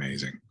fucking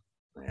amazing.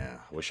 Yeah,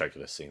 I wish I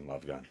could have seen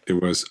Love Gun.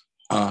 It was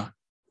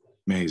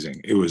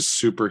amazing. It was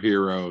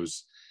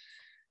superheroes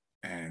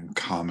and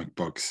comic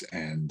books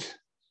and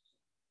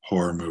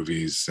horror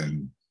movies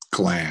and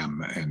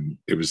glam, and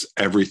it was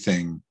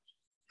everything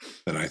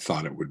that I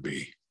thought it would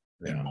be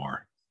and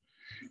more.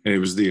 And it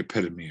was the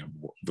epitome of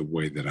the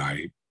way that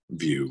I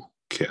view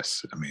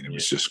Kiss. I mean, it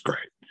was just great.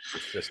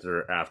 Your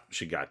sister, after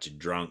she got you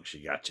drunk,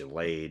 she got you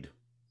laid.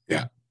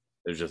 Yeah.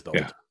 It was just the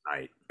Yeah. ultimate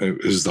night.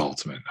 It was the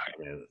ultimate night.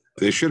 I mean,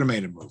 They should have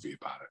made a movie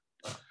about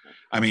it.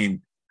 I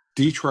mean,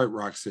 Detroit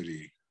Rock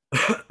City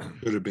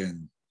should have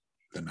been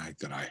the night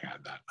that I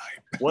had that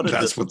night. what a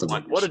That's what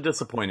the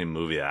disappointing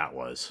movie that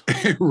was.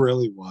 it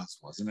really was,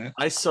 wasn't it?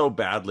 I so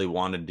badly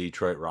wanted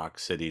Detroit Rock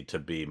City to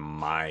be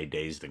my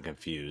Dazed and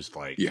Confused.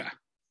 Like, Yeah.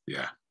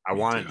 I me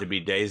wanted too. it to be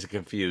Dazed and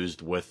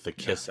Confused with the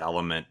Kiss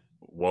element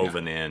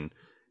woven in,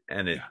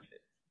 and it. Yeah.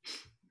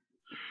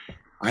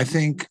 I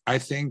think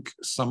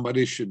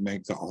somebody should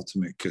make the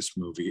ultimate Kiss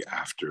movie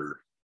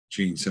after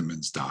Gene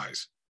Simmons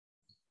dies,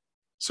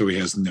 so he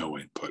has no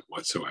input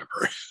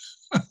whatsoever.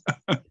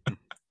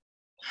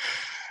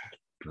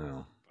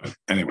 No. But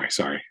anyway,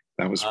 sorry,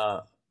 that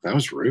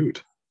was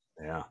rude.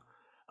 Yeah.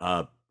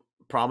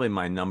 Probably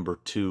my number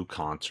 2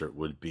 concert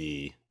would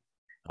be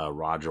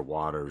Roger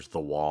Waters' The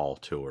Wall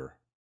tour.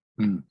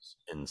 Mm. It's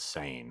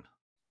insane.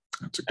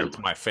 That's a good It's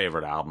one. my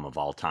favorite album of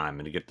all time,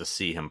 and to get to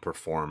see him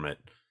perform it,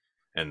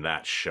 and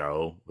that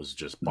show was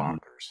just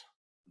bonkers.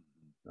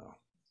 So,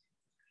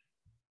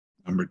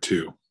 Number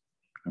two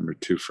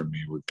for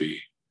me would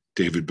be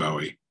David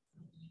Bowie.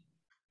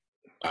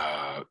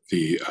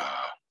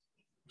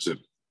 Was it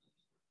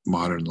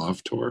Modern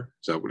Love Tour?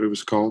 Is that what it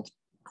was called?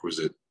 Or was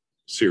it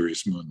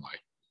Serious Moonlight?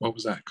 What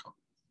was that called?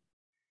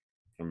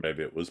 or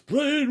maybe it was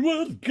Playing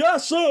with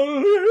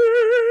Gasoline.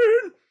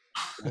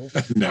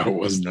 No, it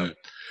wasn't.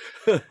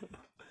 I think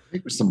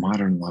it was the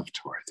Modern Love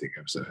Tour.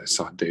 I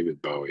saw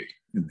David Bowie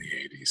in the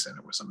 80s, and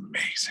it was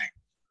amazing.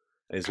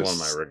 He's one of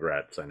my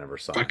regrets. I never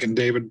saw him. Fucking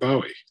David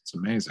Bowie. It's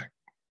amazing.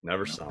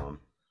 Never saw him.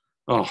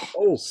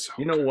 Oh,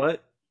 You know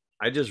what?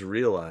 I just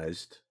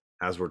realized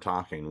as we're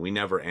talking, we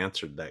never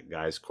answered that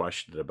guy's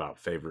question about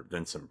favorite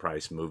Vincent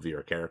Price movie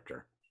or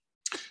character.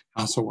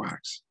 House of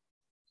Wax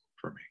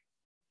for me.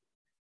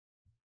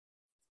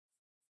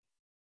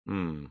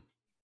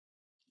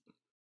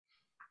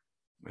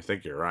 I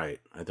think you're right.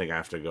 I think I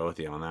have to go with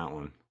you on that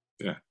one.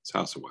 Yeah, it's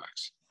House of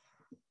Wax.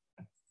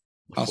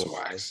 The House of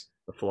Fly. Wax.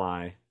 The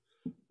Fly.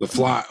 The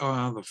Fly.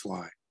 Oh, The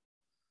Fly.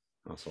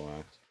 House of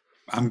Wax.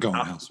 I'm going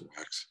House of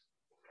Wax.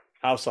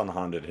 House on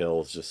Haunted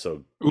Hill is just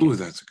so. Ooh,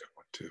 that's a good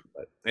one too.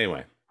 But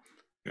anyway,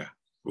 Yeah.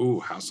 Ooh,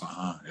 House on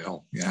Haunted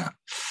Hill. Yeah.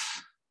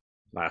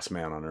 Last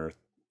Man on Earth.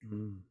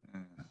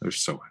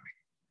 There's so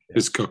many.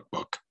 His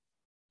cookbook.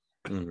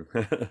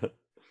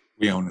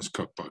 We own his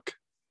cookbook.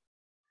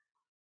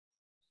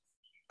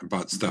 I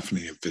bought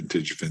Stephanie a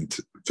vintage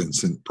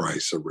Vincent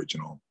Price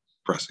original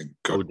pressing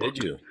Oh, cookbook.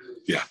 did you?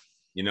 Yeah.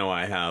 You know,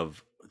 I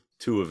have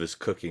 2 of his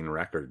cooking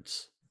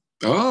records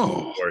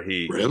Oh, where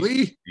he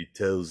really? he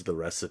tells the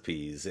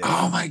recipes. And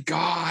Oh my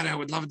God, I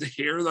would love to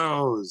hear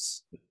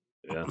those.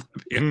 Yeah. That'd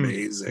be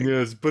amazing.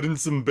 Yes, put in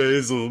some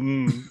basil.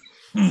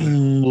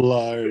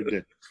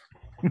 Lord.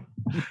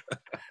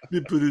 We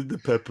put in the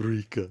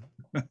paprika.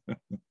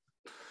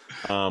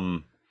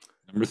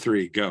 Number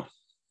 3, go.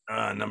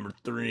 Number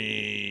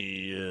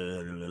 3.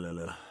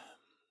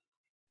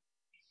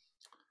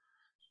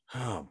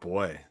 Oh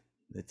boy,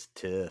 it's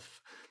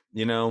tough.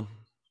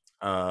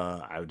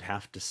 I would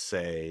have to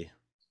say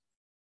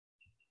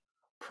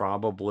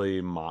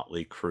probably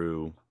Motley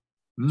Crue,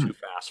 Too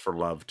Fast for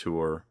Love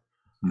tour.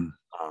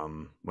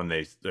 When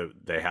they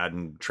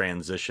hadn't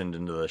transitioned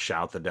into the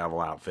Shout the Devil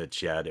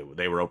outfits yet.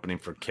 They were opening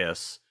for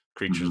Kiss,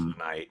 Creatures of the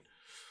Night.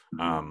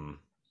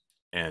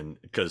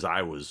 And because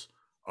I was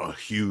a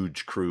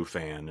huge Crue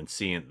fan, and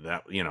seeing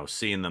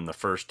them the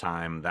first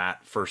time,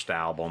 that first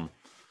album,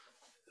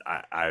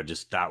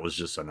 that was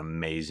just an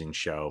amazing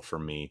show for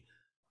me.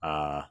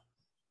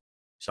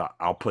 So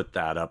I'll put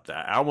that up there.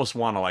 I almost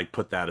want to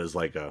put that as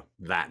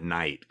that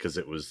night, because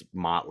it was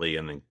Motley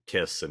and then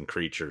Kiss and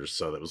Creatures.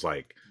 So that was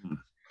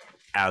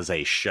as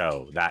a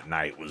show, that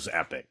night was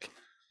epic.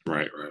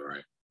 Right.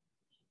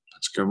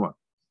 That's a good one.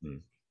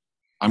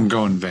 I'm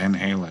going Van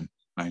Halen,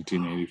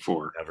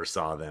 1984. Never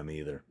saw them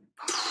either.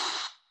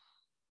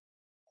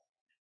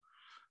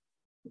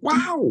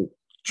 Wow.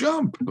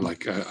 Jump. I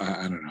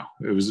don't know.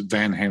 It was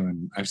Van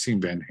Halen. I've seen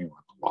Van Halen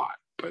a lot,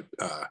 but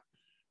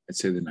I'd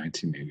say the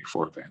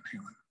 1984 Van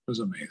Halen was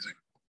amazing.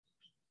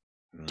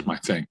 It's my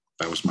thing.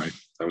 That was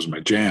my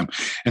jam.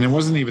 And it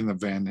wasn't even the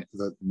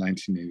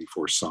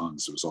 1984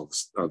 songs. It was all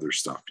this other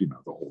stuff, the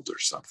older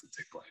stuff that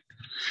they played.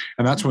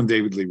 And that's when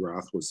David Lee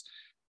Roth was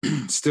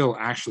still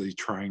actually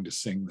trying to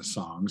sing the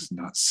songs,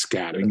 not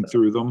scatting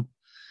through them.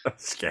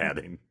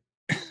 Scatting.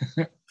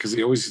 Because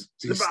he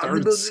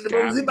started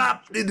scatting.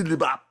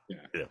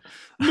 Yeah.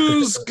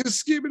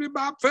 Skibbity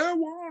bop, fair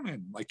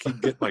warning.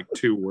 He'd get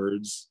 2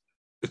 words.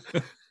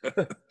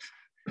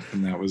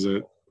 And that was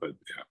it. But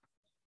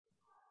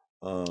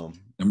yeah.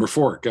 Number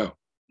 4, go.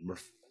 Number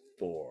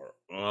 4.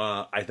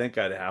 I think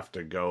I'd have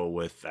to go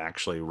with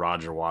actually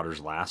Roger Waters'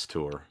 last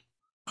tour.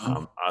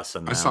 Us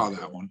and Them. I saw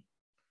that one.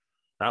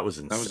 That was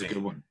insane. That was a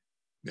good one.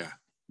 Yeah.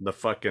 The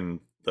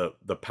fucking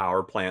the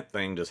power plant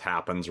thing just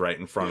happens right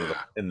in front of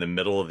in the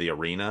middle of the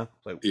arena.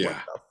 What the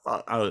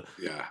fuck?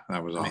 Yeah,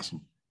 that was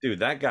awesome. Dude,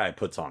 that guy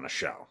puts on a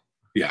show.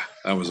 Yeah,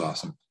 that was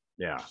awesome.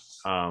 Yeah.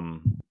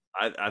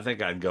 I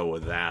think I'd go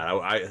with that.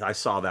 I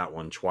saw that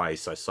one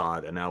twice. I saw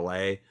it in LA,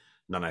 and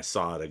then I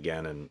saw it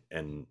again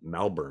in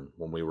Melbourne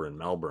when we were in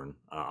Melbourne,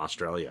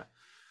 Australia.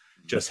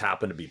 Just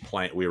happened to be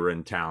playing. We were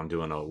in town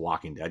doing a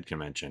Walking Dead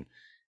convention,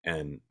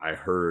 and I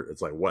heard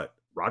it's what,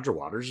 Roger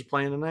Waters is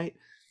playing tonight?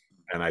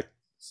 And I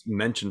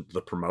mentioned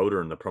the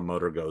promoter, and the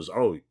promoter goes,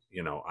 "Oh,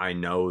 I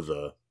know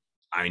the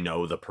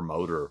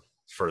promoter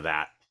for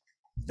that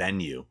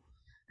venue."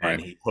 Right.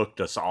 And he hooked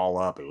us all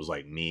up. It was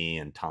me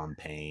and Tom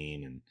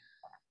Payne and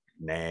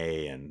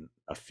Nay and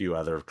a few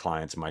other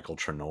clients, Michael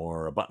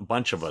Trenor, a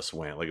bunch of us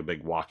went, a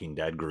big Walking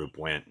Dead group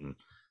went, and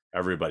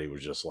everybody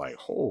was just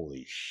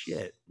holy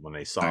shit when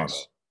they saw it.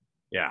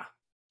 Yeah.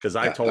 Because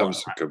I told them,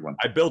 a good one.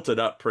 I built it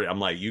up pretty. I'm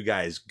you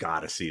guys got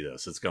to see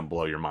this. It's going to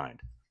blow your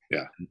mind.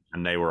 Yeah.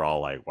 And they were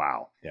all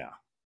wow. Yeah.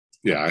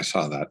 Yeah, I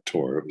saw that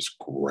tour. It was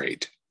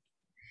great.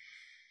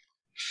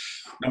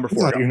 Number 4.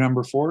 Is that your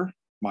number 4?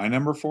 My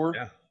number 4?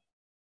 Yeah.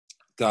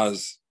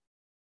 Does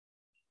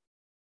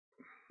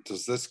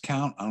this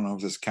count? I don't know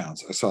if this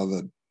counts. I saw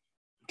the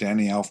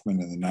Danny Elfman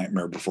in The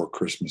Nightmare Before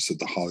Christmas at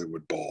the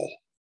Hollywood Bowl.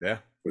 Yeah.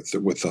 With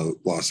the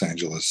Los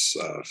Angeles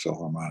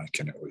Philharmonic,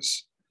 and it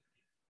was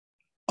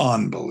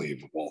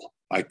unbelievable.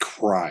 I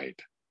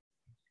cried.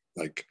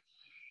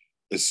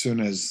 As soon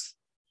as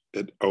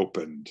it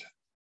opened,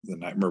 The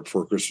Nightmare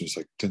Before Christmas,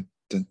 dun,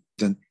 dun,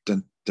 dun,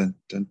 dun, dun,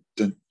 dun,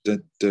 dun,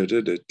 dun, dun, dun,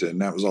 dun, dun,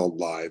 and that was all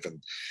live,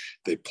 and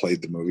they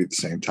played the movie at the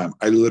same time.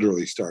 I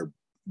literally started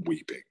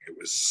weeping. It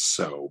was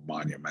so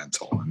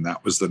monumental. And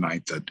that was the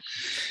night that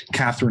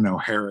Catherine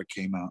O'Hara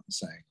came out and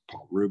sang,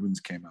 Paul Rubens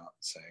came out and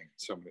sang.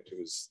 So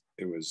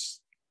it was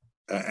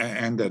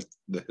and at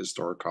the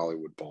historic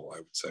Hollywood Bowl, I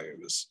would say it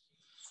was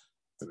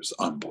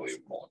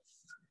unbelievable.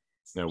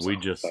 Yeah, we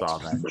just saw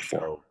that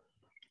show.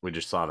 We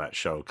just saw that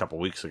show a couple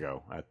weeks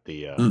ago at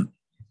the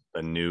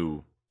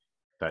new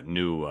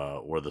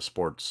where the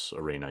sports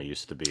arena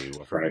used to be.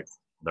 Right.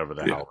 Whatever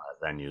the hell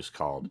that venue's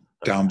called.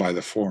 Down by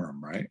the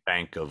Forum, right?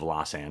 Bank of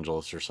Los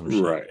Angeles or some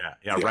shit. Right.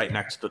 Yeah, right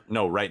next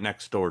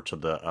door to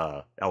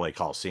the LA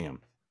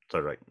Coliseum.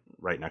 So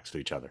right next to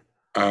each other.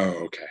 Oh,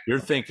 okay. You're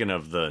thinking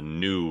of the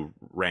new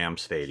Ram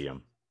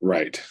Stadium.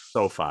 Right.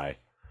 SoFi.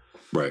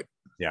 Right.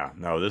 Yeah.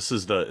 No,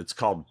 it's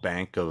called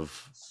Bank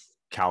of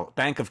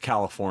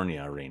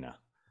California Arena.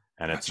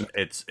 And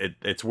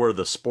it's where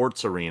the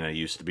sports arena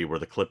used to be, where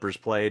the Clippers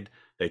played.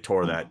 They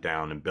tore that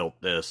down and built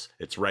this.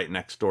 It's right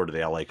next door to the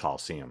LA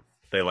Coliseum.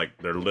 They're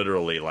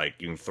literally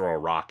you can throw a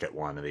rock at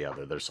one or the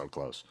other. They're so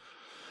close.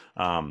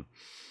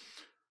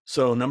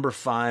 So number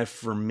 5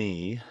 for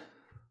me.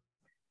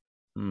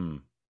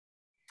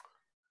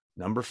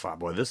 Number 5.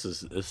 Boy, this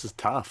is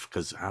tough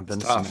because I've been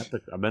It's to some tough.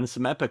 epic. I've been to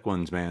some epic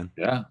ones, man.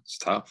 Yeah, it's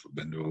tough. I've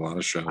been to a lot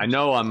of shows. I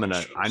know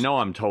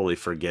I'm totally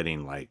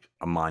forgetting like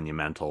a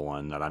monumental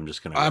one that I'm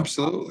just gonna go.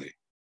 Absolutely.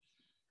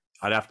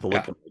 I'd have to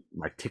look at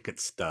my ticket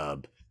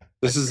stub.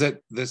 This is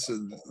it. This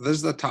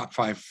is the top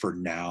 5 for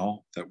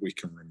now that we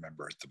can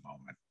remember at the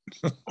moment.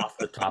 Off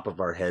the top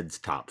of our heads,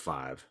 top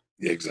 5.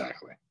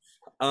 Exactly.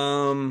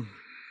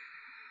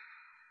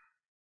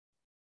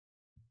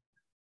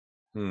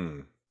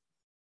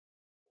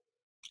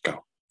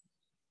 Go.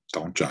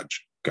 Don't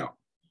judge. Go.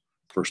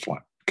 First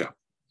one. Go.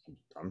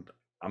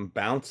 I'm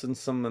bouncing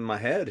some in my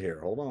head here.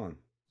 Hold on.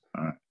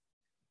 All right.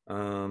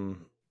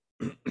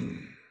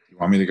 You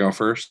want me to go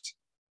first?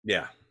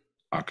 Yeah.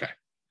 Okay.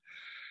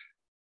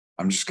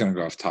 I'm just going to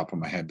go off the top of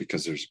my head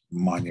because there's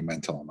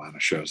monumental amount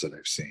of shows that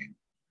I've seen.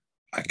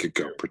 I could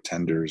go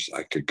Pretenders.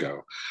 I could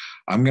go.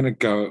 I'm going to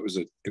go.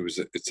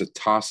 It's a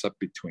toss up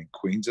between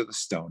Queens of the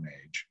Stone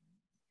Age,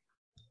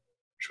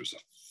 which was a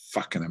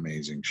fucking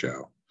amazing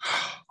show.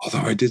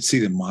 Although I did see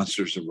the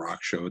Monsters of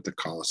Rock show at the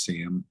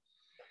Coliseum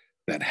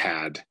that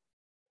had.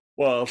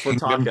 Well, if we're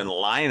talking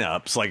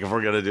lineups, like if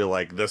we're going to do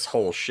like this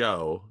whole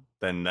show,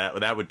 then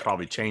that would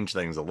probably change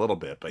things a little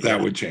bit. But that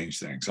would change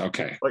things.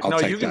 Okay. But no,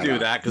 you can do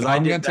that because I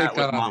did that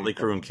with Motley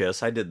Crue and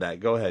Kiss. I did that.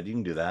 Go ahead. You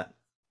can do that.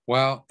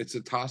 Well, it's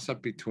a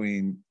toss-up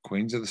between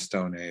Queens of the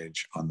Stone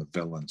Age on the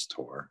Villains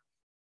tour,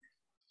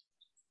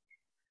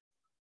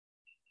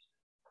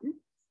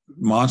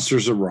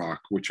 Monsters of Rock,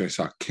 which I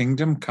saw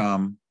Kingdom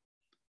Come,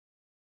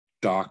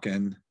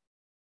 Dokken,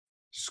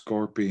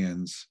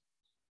 Scorpions,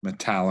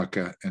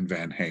 Metallica, and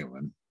Van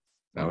Halen.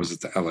 That was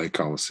at the LA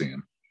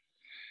Coliseum.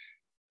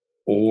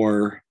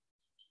 Or,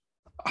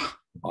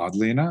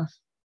 oddly enough,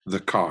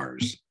 the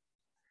Cars.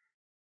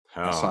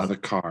 Oh, I saw the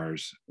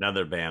Cars.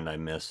 Another band I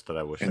missed that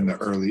I wish in the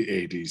early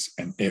 80s,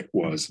 and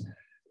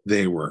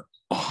they were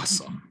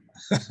awesome.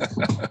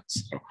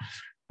 So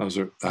those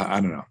are,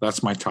 I don't know.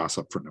 That's my toss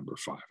up for number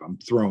 5. I'm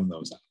throwing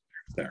those out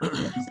there.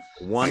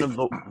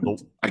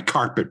 I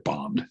carpet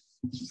bombed.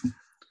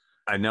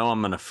 I know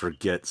I'm going to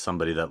forget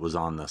somebody that was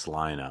on this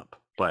lineup,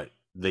 but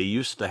they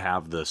used to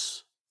have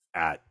this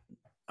at,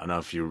 I don't know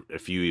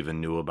if you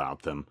even knew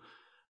about them,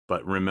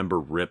 but remember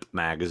Rip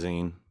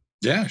Magazine?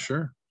 Yeah,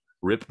 sure.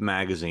 Rip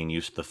Magazine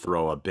used to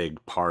throw a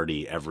big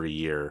party every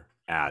year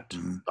at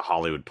the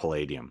Hollywood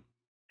Palladium,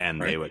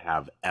 and they would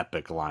have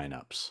epic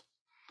lineups.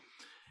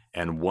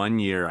 And one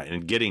year,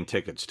 and getting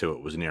tickets to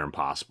it was near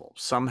impossible.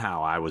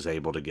 Somehow I was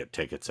able to get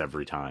tickets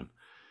every time.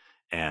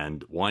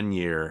 And one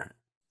year,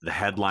 the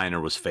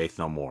headliner was Faith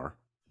No More.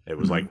 It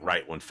was like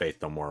right when Faith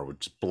No More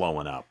was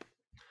blowing up.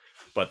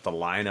 But the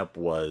lineup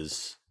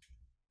was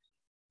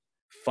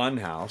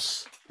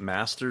Funhouse,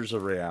 Masters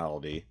of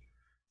Reality,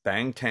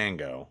 Bang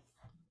Tango,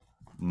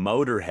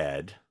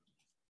 Motorhead,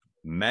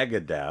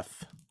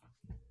 Megadeth,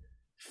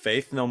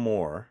 Faith No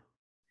More,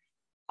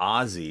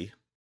 Ozzy,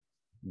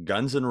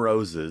 Guns N'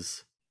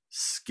 Roses,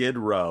 Skid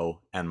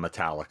Row, and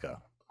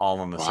Metallica,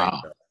 all on the same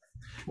day.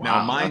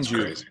 Now, mind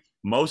you, crazy.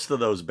 Most of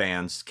those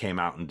bands came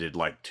out and did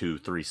like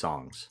 2-3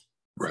 songs.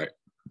 Right.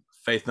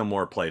 Faith No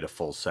More played a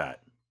full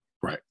set.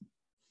 Right.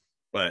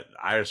 But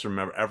I just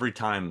remember every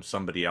time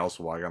somebody else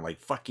walked on, like,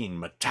 fucking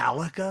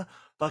Metallica,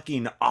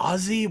 fucking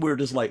Ozzy, we're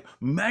just like,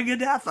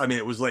 Megadeth. I mean,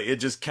 it was like, it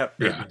just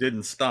kept, it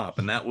didn't stop.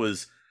 And that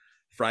was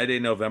Friday,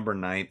 November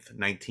 9th,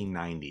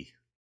 1990.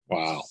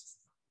 Wow.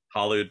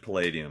 Hollywood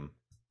Palladium.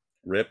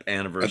 Rip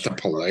anniversary. At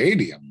the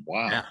Palladium.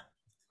 Wow. Yeah.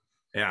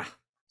 Yeah.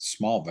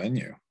 Small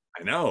venue.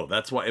 I know.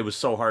 That's why it was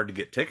so hard to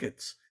get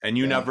tickets. And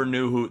you never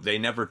knew they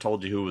never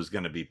told you who was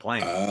going to be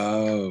playing.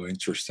 Oh,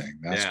 interesting.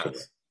 That's cool.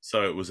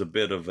 So it was a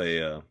bit of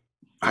a...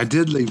 I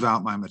did leave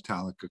out my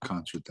Metallica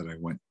concert that I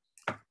went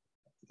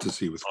to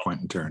see with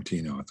Quentin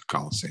Tarantino at the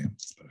Coliseum.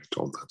 But I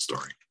told that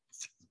story.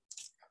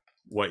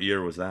 What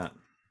year was that?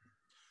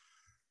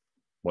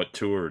 What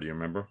tour? Do you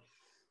remember?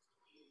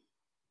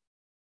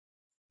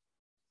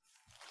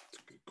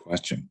 That's a good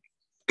question.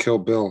 Kill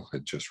Bill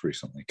had just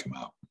recently come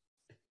out.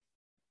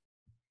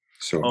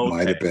 So it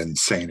might have been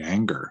Saint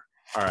Anger.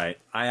 All right.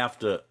 I have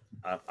to...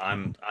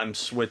 I'm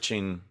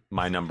switching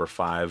my number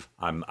 5.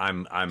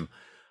 I'm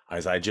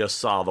as I just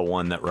saw the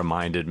one that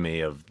reminded me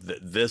of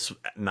this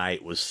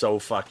night was so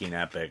fucking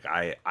epic.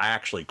 I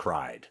actually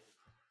cried.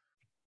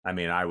 I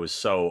mean, I was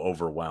so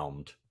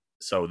overwhelmed.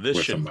 So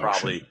this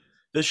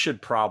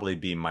should probably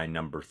be my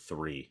number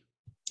 3.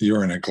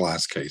 You're in a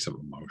glass case of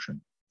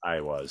emotion. I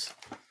was.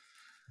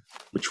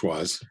 Which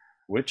was?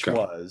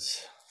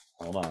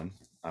 Hold on.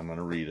 I'm going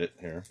to read it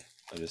here.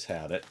 I just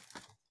had it.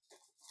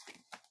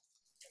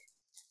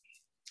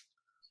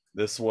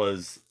 This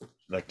was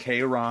the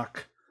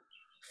K-Rock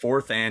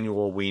 4th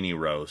annual Weenie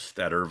Roast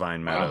at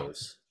Irvine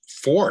Meadows.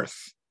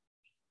 4th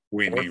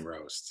Weenie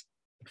Roast.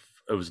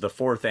 It was the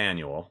 4th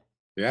annual.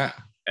 Yeah.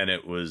 And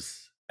it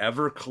was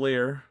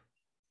Everclear,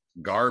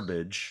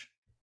 Garbage,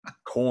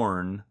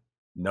 Korn,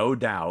 No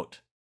Doubt.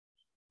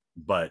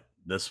 But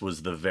this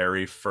was the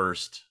very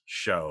first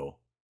show,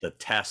 the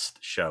test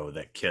show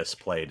that Kiss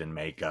played in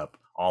makeup,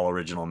 all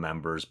original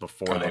members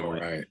before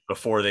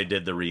they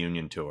did the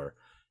reunion tour.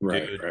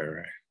 Right, Dude,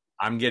 right.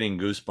 I'm getting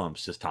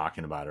goosebumps just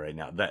talking about it right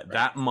now.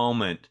 That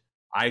moment,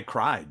 I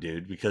cried,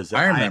 dude, because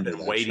I I had remember been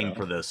that waiting show.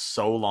 for this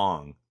so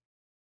long,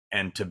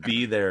 and to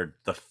be there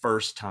the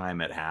first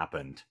time it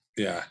happened.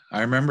 Yeah,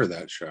 I remember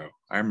that show.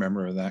 I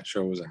remember when that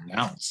show was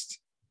announced.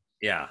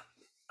 Yeah,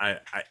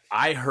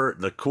 I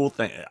heard the cool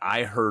thing.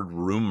 I heard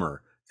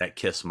rumor that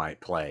Kiss might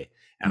play,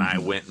 and I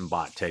went and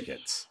bought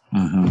tickets,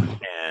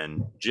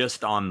 and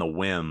just on the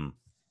whim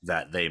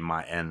that they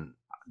might. And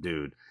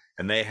dude,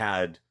 and they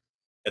had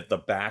at the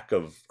back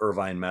of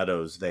Irvine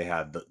Meadows, they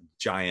had the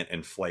giant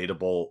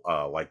inflatable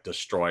like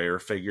destroyer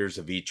figures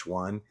of each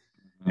one,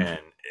 and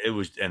it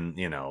was, and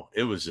you know,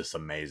 it was just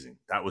amazing.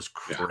 That was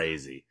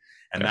crazy,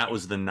 and that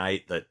was the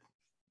night that.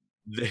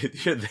 They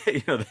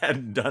you know, they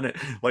hadn't done it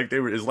like they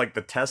were. It's like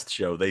the test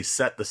show. They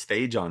set the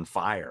stage on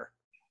fire.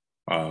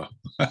 And,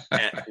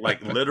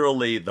 like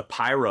literally, the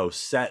pyro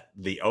set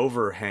the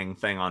overhang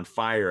thing on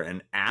fire,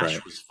 and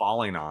ash was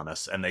falling on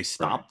us. And they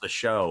stopped the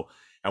show,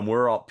 and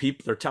we're all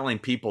people. They're telling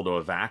people to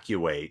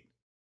evacuate,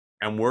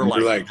 and we're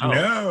like,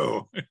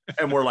 no.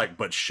 And we're like,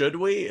 but should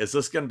we? Is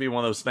this going to be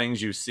one of those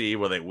things you see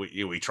where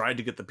we tried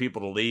to get the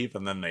people to leave,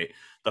 and then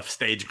the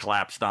stage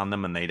collapsed on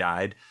them and they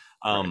died.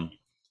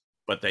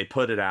 But they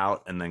put it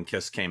out, and then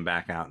Kiss came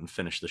back out and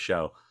finished the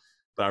show.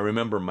 But I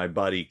remember my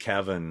buddy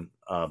Kevin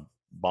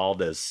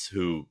Baldus,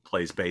 who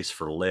plays bass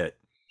for Lit,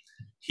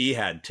 he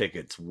had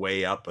tickets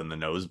way up in the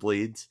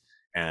nosebleeds,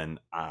 and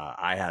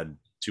I had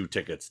 2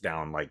 tickets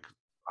down. Like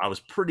I was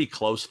pretty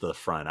close to the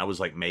front. I was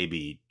like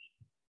maybe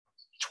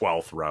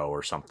 12th row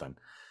or something.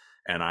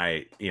 And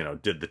I, you know,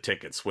 did the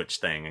ticket switch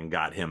thing and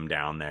got him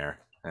down there,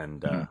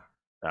 and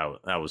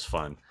that was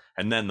fun.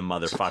 And then the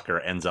motherfucker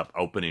ends up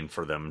opening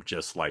for them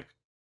just like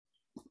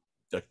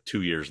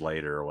 2 years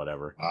later or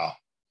whatever. Wow,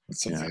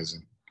 that's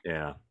amazing.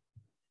 Yeah,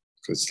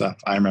 good stuff.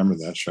 I remember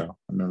that show.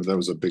 I remember that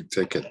was a big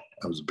ticket.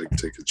 That was a big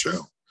ticket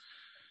show.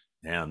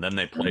 Yeah, and then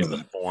they played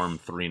the Forum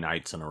 3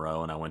 nights in a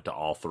row, and I went to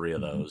all 3 of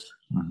those.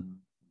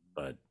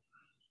 But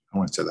I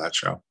went to that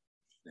show.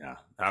 Yeah,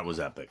 that was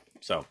epic.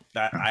 So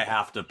that I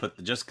have to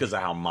put, just because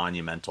of how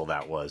monumental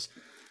that was.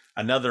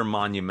 Another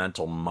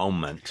monumental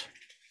moment.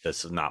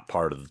 This is not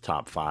part of the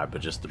top 5,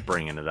 but just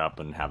bringing it up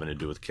and having to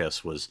do with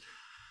Kiss was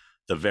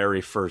the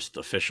very first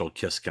official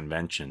Kiss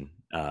convention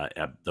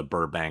at the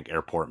Burbank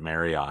Airport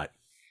Marriott,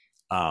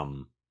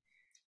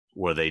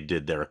 where they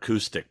did their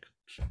acoustic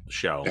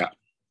show.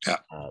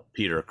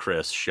 Peter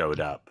Criss showed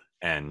up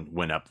and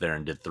went up there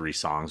and did 3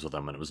 songs with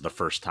them, and it was the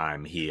first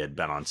time he had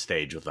been on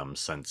stage with them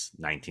since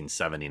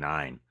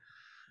 1979,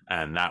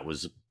 and that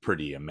was a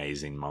pretty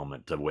amazing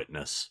moment to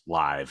witness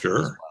live.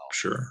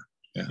 Sure,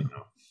 yeah,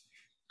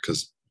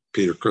 because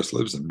Peter Criss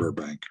lives in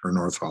Burbank or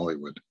North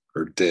Hollywood.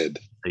 Or did.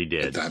 He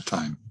did at that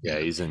time. Yeah,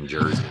 he's in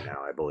Jersey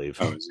now, I believe.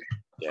 Oh, is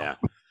he? Yeah.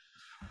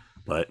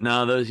 But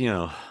no, those, you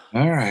know.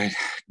 All right.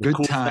 Good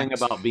cool thing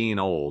about being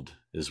old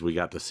is we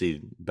got to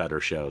see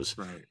better shows.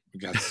 Right. We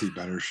got to see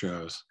better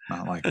shows.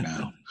 Not like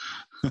now.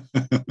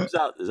 Is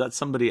that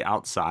somebody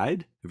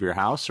outside of your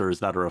house, or is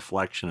that a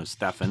reflection of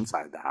Steph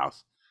inside the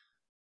house?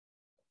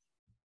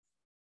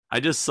 I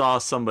just saw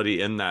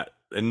somebody in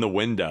the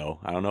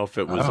window. I don't know if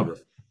it was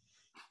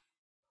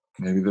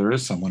maybe there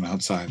is someone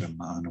outside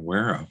I'm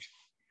unaware of.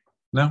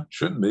 No,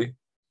 shouldn't be.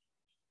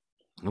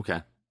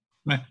 Okay.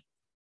 Meh.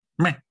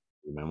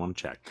 You may want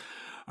to check.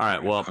 All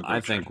right. Well,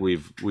 I think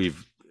we've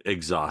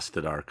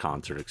exhausted our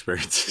concert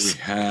experiences.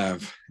 We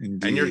have,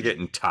 indeed. And you're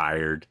getting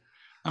tired.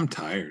 I'm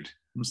tired.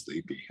 I'm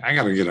sleepy. I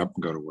got to get up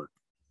and go to work.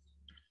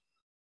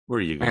 Where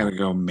are you going? I got to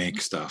go make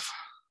stuff.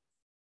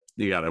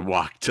 You got to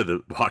walk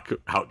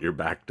out your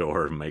back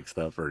door and make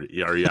stuff, or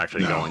are you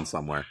actually going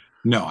somewhere?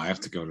 No, I have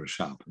to go to a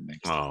shop and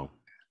make stuff. Oh.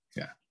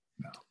 Yeah.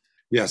 No.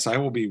 Yes, I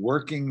will be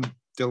working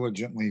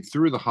diligently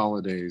through the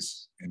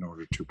holidays in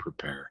order to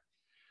prepare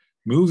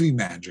movie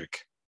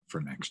magic for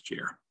next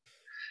year.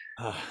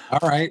 All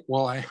right.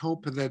 Well, I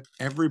hope that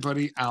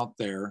everybody out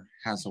there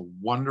has a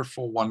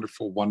wonderful,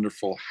 wonderful,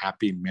 wonderful,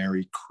 happy,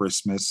 Merry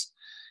Christmas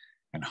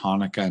and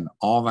Hanukkah and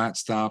all that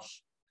stuff.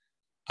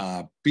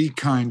 Be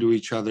kind to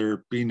each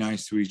other. Be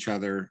nice to each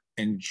other.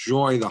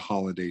 Enjoy the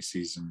holiday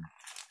season.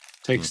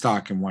 Take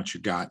stock in what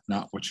you got,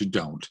 not what you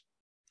don't.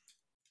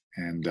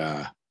 And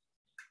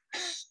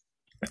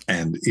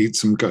eat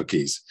some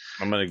cookies.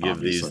 I'm going to give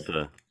these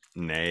to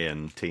Nay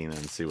and Tina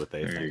and see what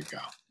they think. There you go.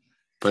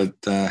 But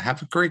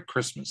have a great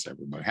Christmas,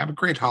 everybody. Have a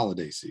great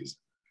holiday season.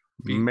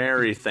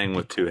 Merry thing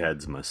with 2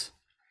 headsmas.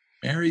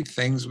 Merry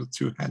things with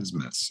 2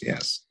 headsmas,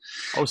 yes.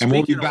 Oh, and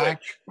we'll be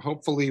back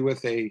hopefully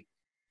with a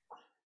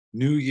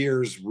New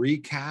Year's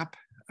recap,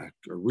 a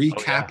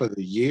recap of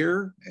the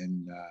year,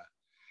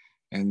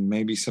 and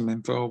maybe some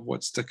info of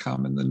what's to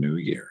come in the new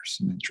year.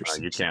 Some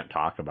interesting. You can't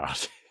talk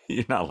about it.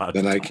 You're not allowed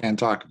that I can't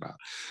talk about.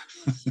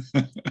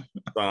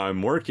 So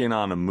I'm working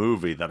on a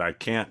movie that I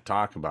can't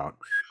talk about.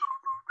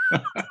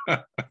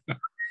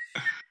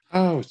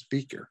 Oh,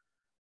 Beaker.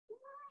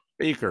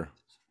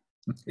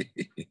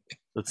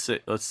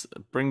 Let's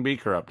bring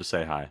Beaker up to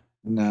say hi.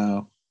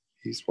 No,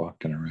 he's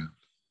walking around.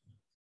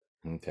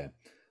 Okay.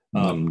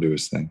 Let him do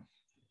his thing.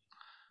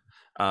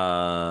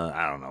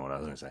 I don't know what I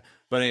was gonna say,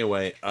 but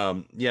anyway,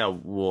 yeah,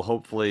 we'll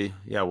hopefully,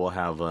 we'll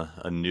have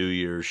a New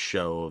Year's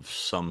show of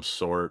some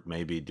sort.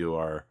 Maybe do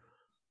our,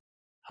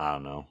 I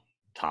don't know,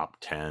 top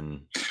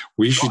 10.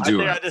 We should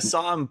do it. I just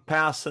saw him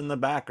pass in the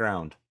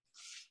background.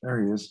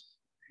 There he is.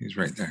 He's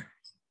right there.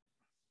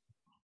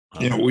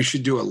 We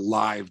should do a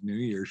live New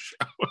Year's show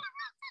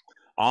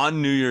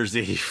on New Year's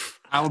Eve.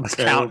 How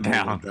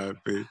countdown. Would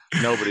that be?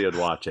 Nobody would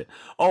watch it.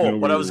 Oh,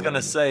 what I was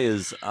gonna say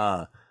is,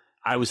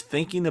 I was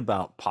thinking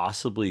about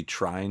possibly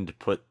trying to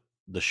put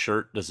the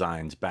shirt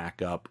designs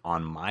back up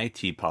on my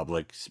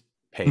TeePublic's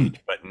page,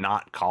 but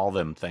not call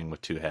them Thing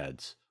with Two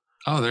Heads.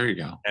 Oh, there you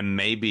go. And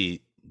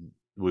maybe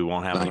we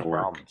won't have any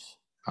problems.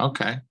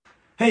 Okay.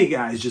 Hey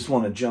guys, just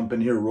want to jump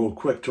in here real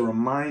quick to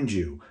remind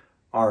you,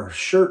 our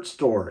shirt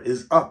store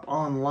is up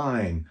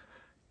online,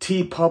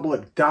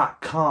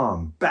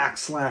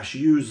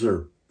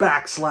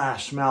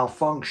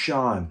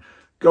 teepublic.com/user/malfunction.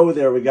 Go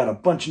there. We got a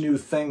bunch of new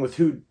thing with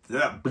who.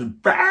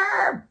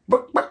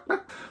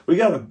 We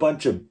got a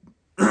bunch of.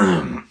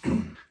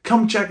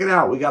 Come check it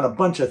out. We got a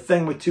bunch of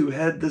Thing with Two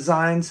Head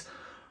designs,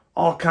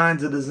 all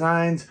kinds of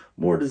designs,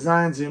 more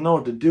designs you know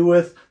what to do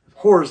with.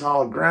 Horror's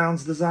Hollow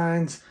Grounds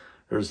designs.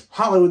 There's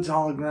Hollywood's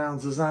Hollow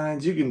Grounds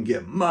designs. You can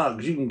get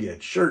mugs. You can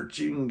get shirts.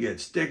 You can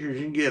get stickers.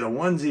 You can get a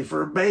onesie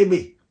for a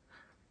baby.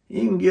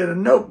 You can get a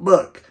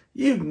notebook.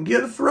 You can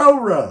get a throw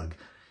rug.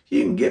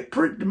 You can get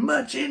pretty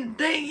much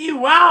anything you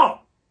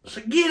want.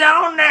 So get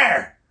on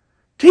there.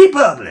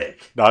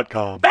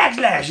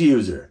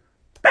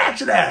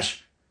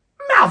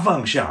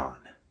 teepublic.com/user/malfunction.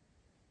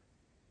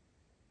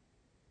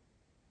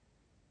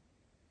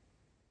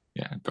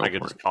 Yeah, go I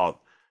could for just it. call it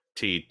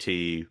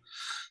TTWTH.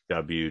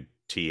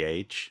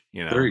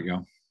 There you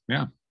go.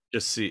 Yeah.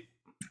 Just see.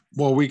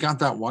 Well, we got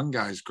that one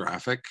guy's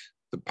graphic,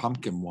 the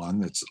pumpkin one.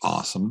 That's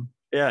awesome.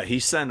 Yeah, he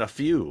sent a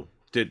few.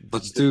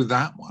 Let's do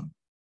that one.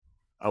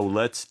 Oh,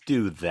 let's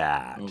do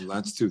that. Oh,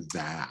 let's do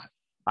that.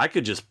 I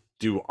could just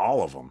do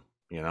all of them.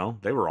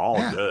 They were all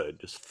good.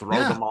 Just throw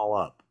them all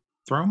up.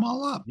 Throw them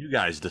all up. You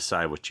guys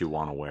decide what you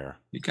want to wear.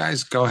 You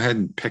guys go ahead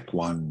and pick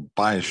one.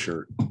 Buy a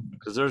shirt.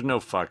 Because there's no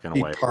fucking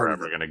way we're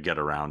ever going to get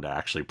around to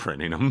actually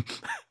printing them.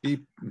 Be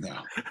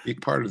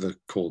part of the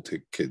cool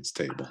kids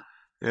table.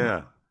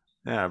 Yeah.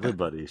 Yeah,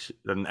 everybody.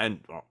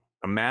 And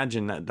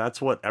imagine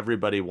that's what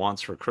everybody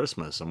wants for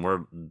Christmas. And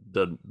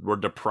we're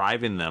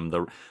depriving them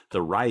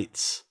the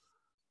rights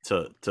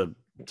to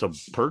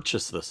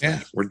purchase this thing.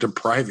 Yeah, we're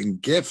depriving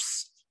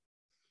gifts.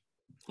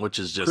 Which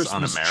is just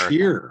Christmas un-American.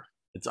 Cheer.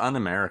 It's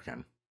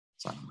un-American.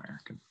 It's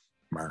un-American.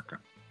 America.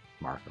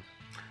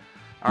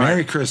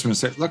 Merry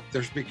Christmas. Look,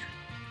 there's Beaker.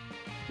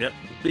 Yep.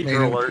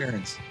 Beaker alert.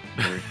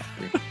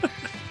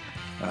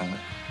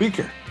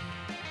 Beaker.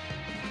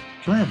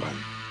 Come here, buddy.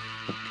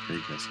 Look, here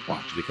he goes.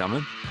 Watch. Is he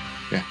coming?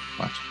 Yeah,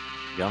 watch.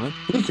 He coming?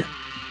 Beaker.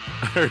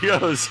 There he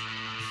goes.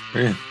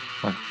 Here.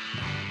 Watch.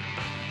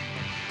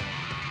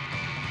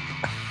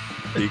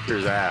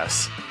 Beaker's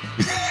ass.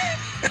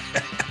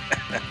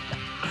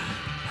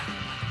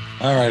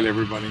 All right,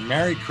 everybody.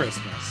 Merry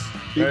Christmas.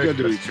 Be Merry good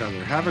to Christmas. each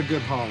other. Have a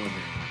good holiday.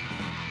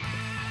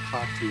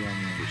 Talk to you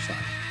on the other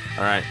side.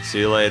 All right. See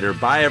you later.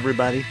 Bye,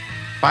 everybody.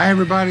 Bye,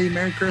 everybody.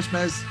 Merry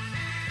Christmas.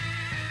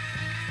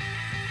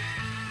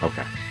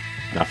 Okay.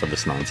 Enough of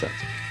this nonsense.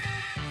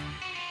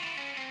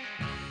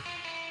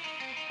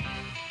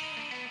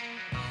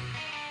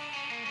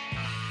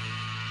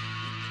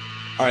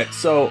 All right.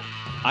 So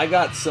I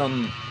got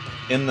some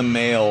in the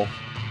mail.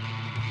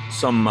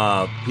 Some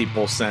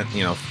people sent,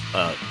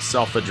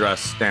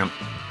 self-addressed stamp.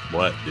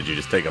 What? Did you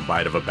just take a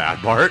bite of a bad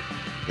part?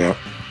 Yep.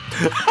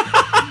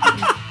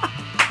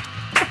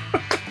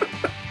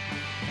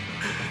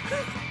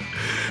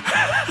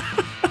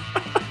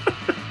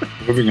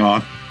 Moving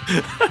on.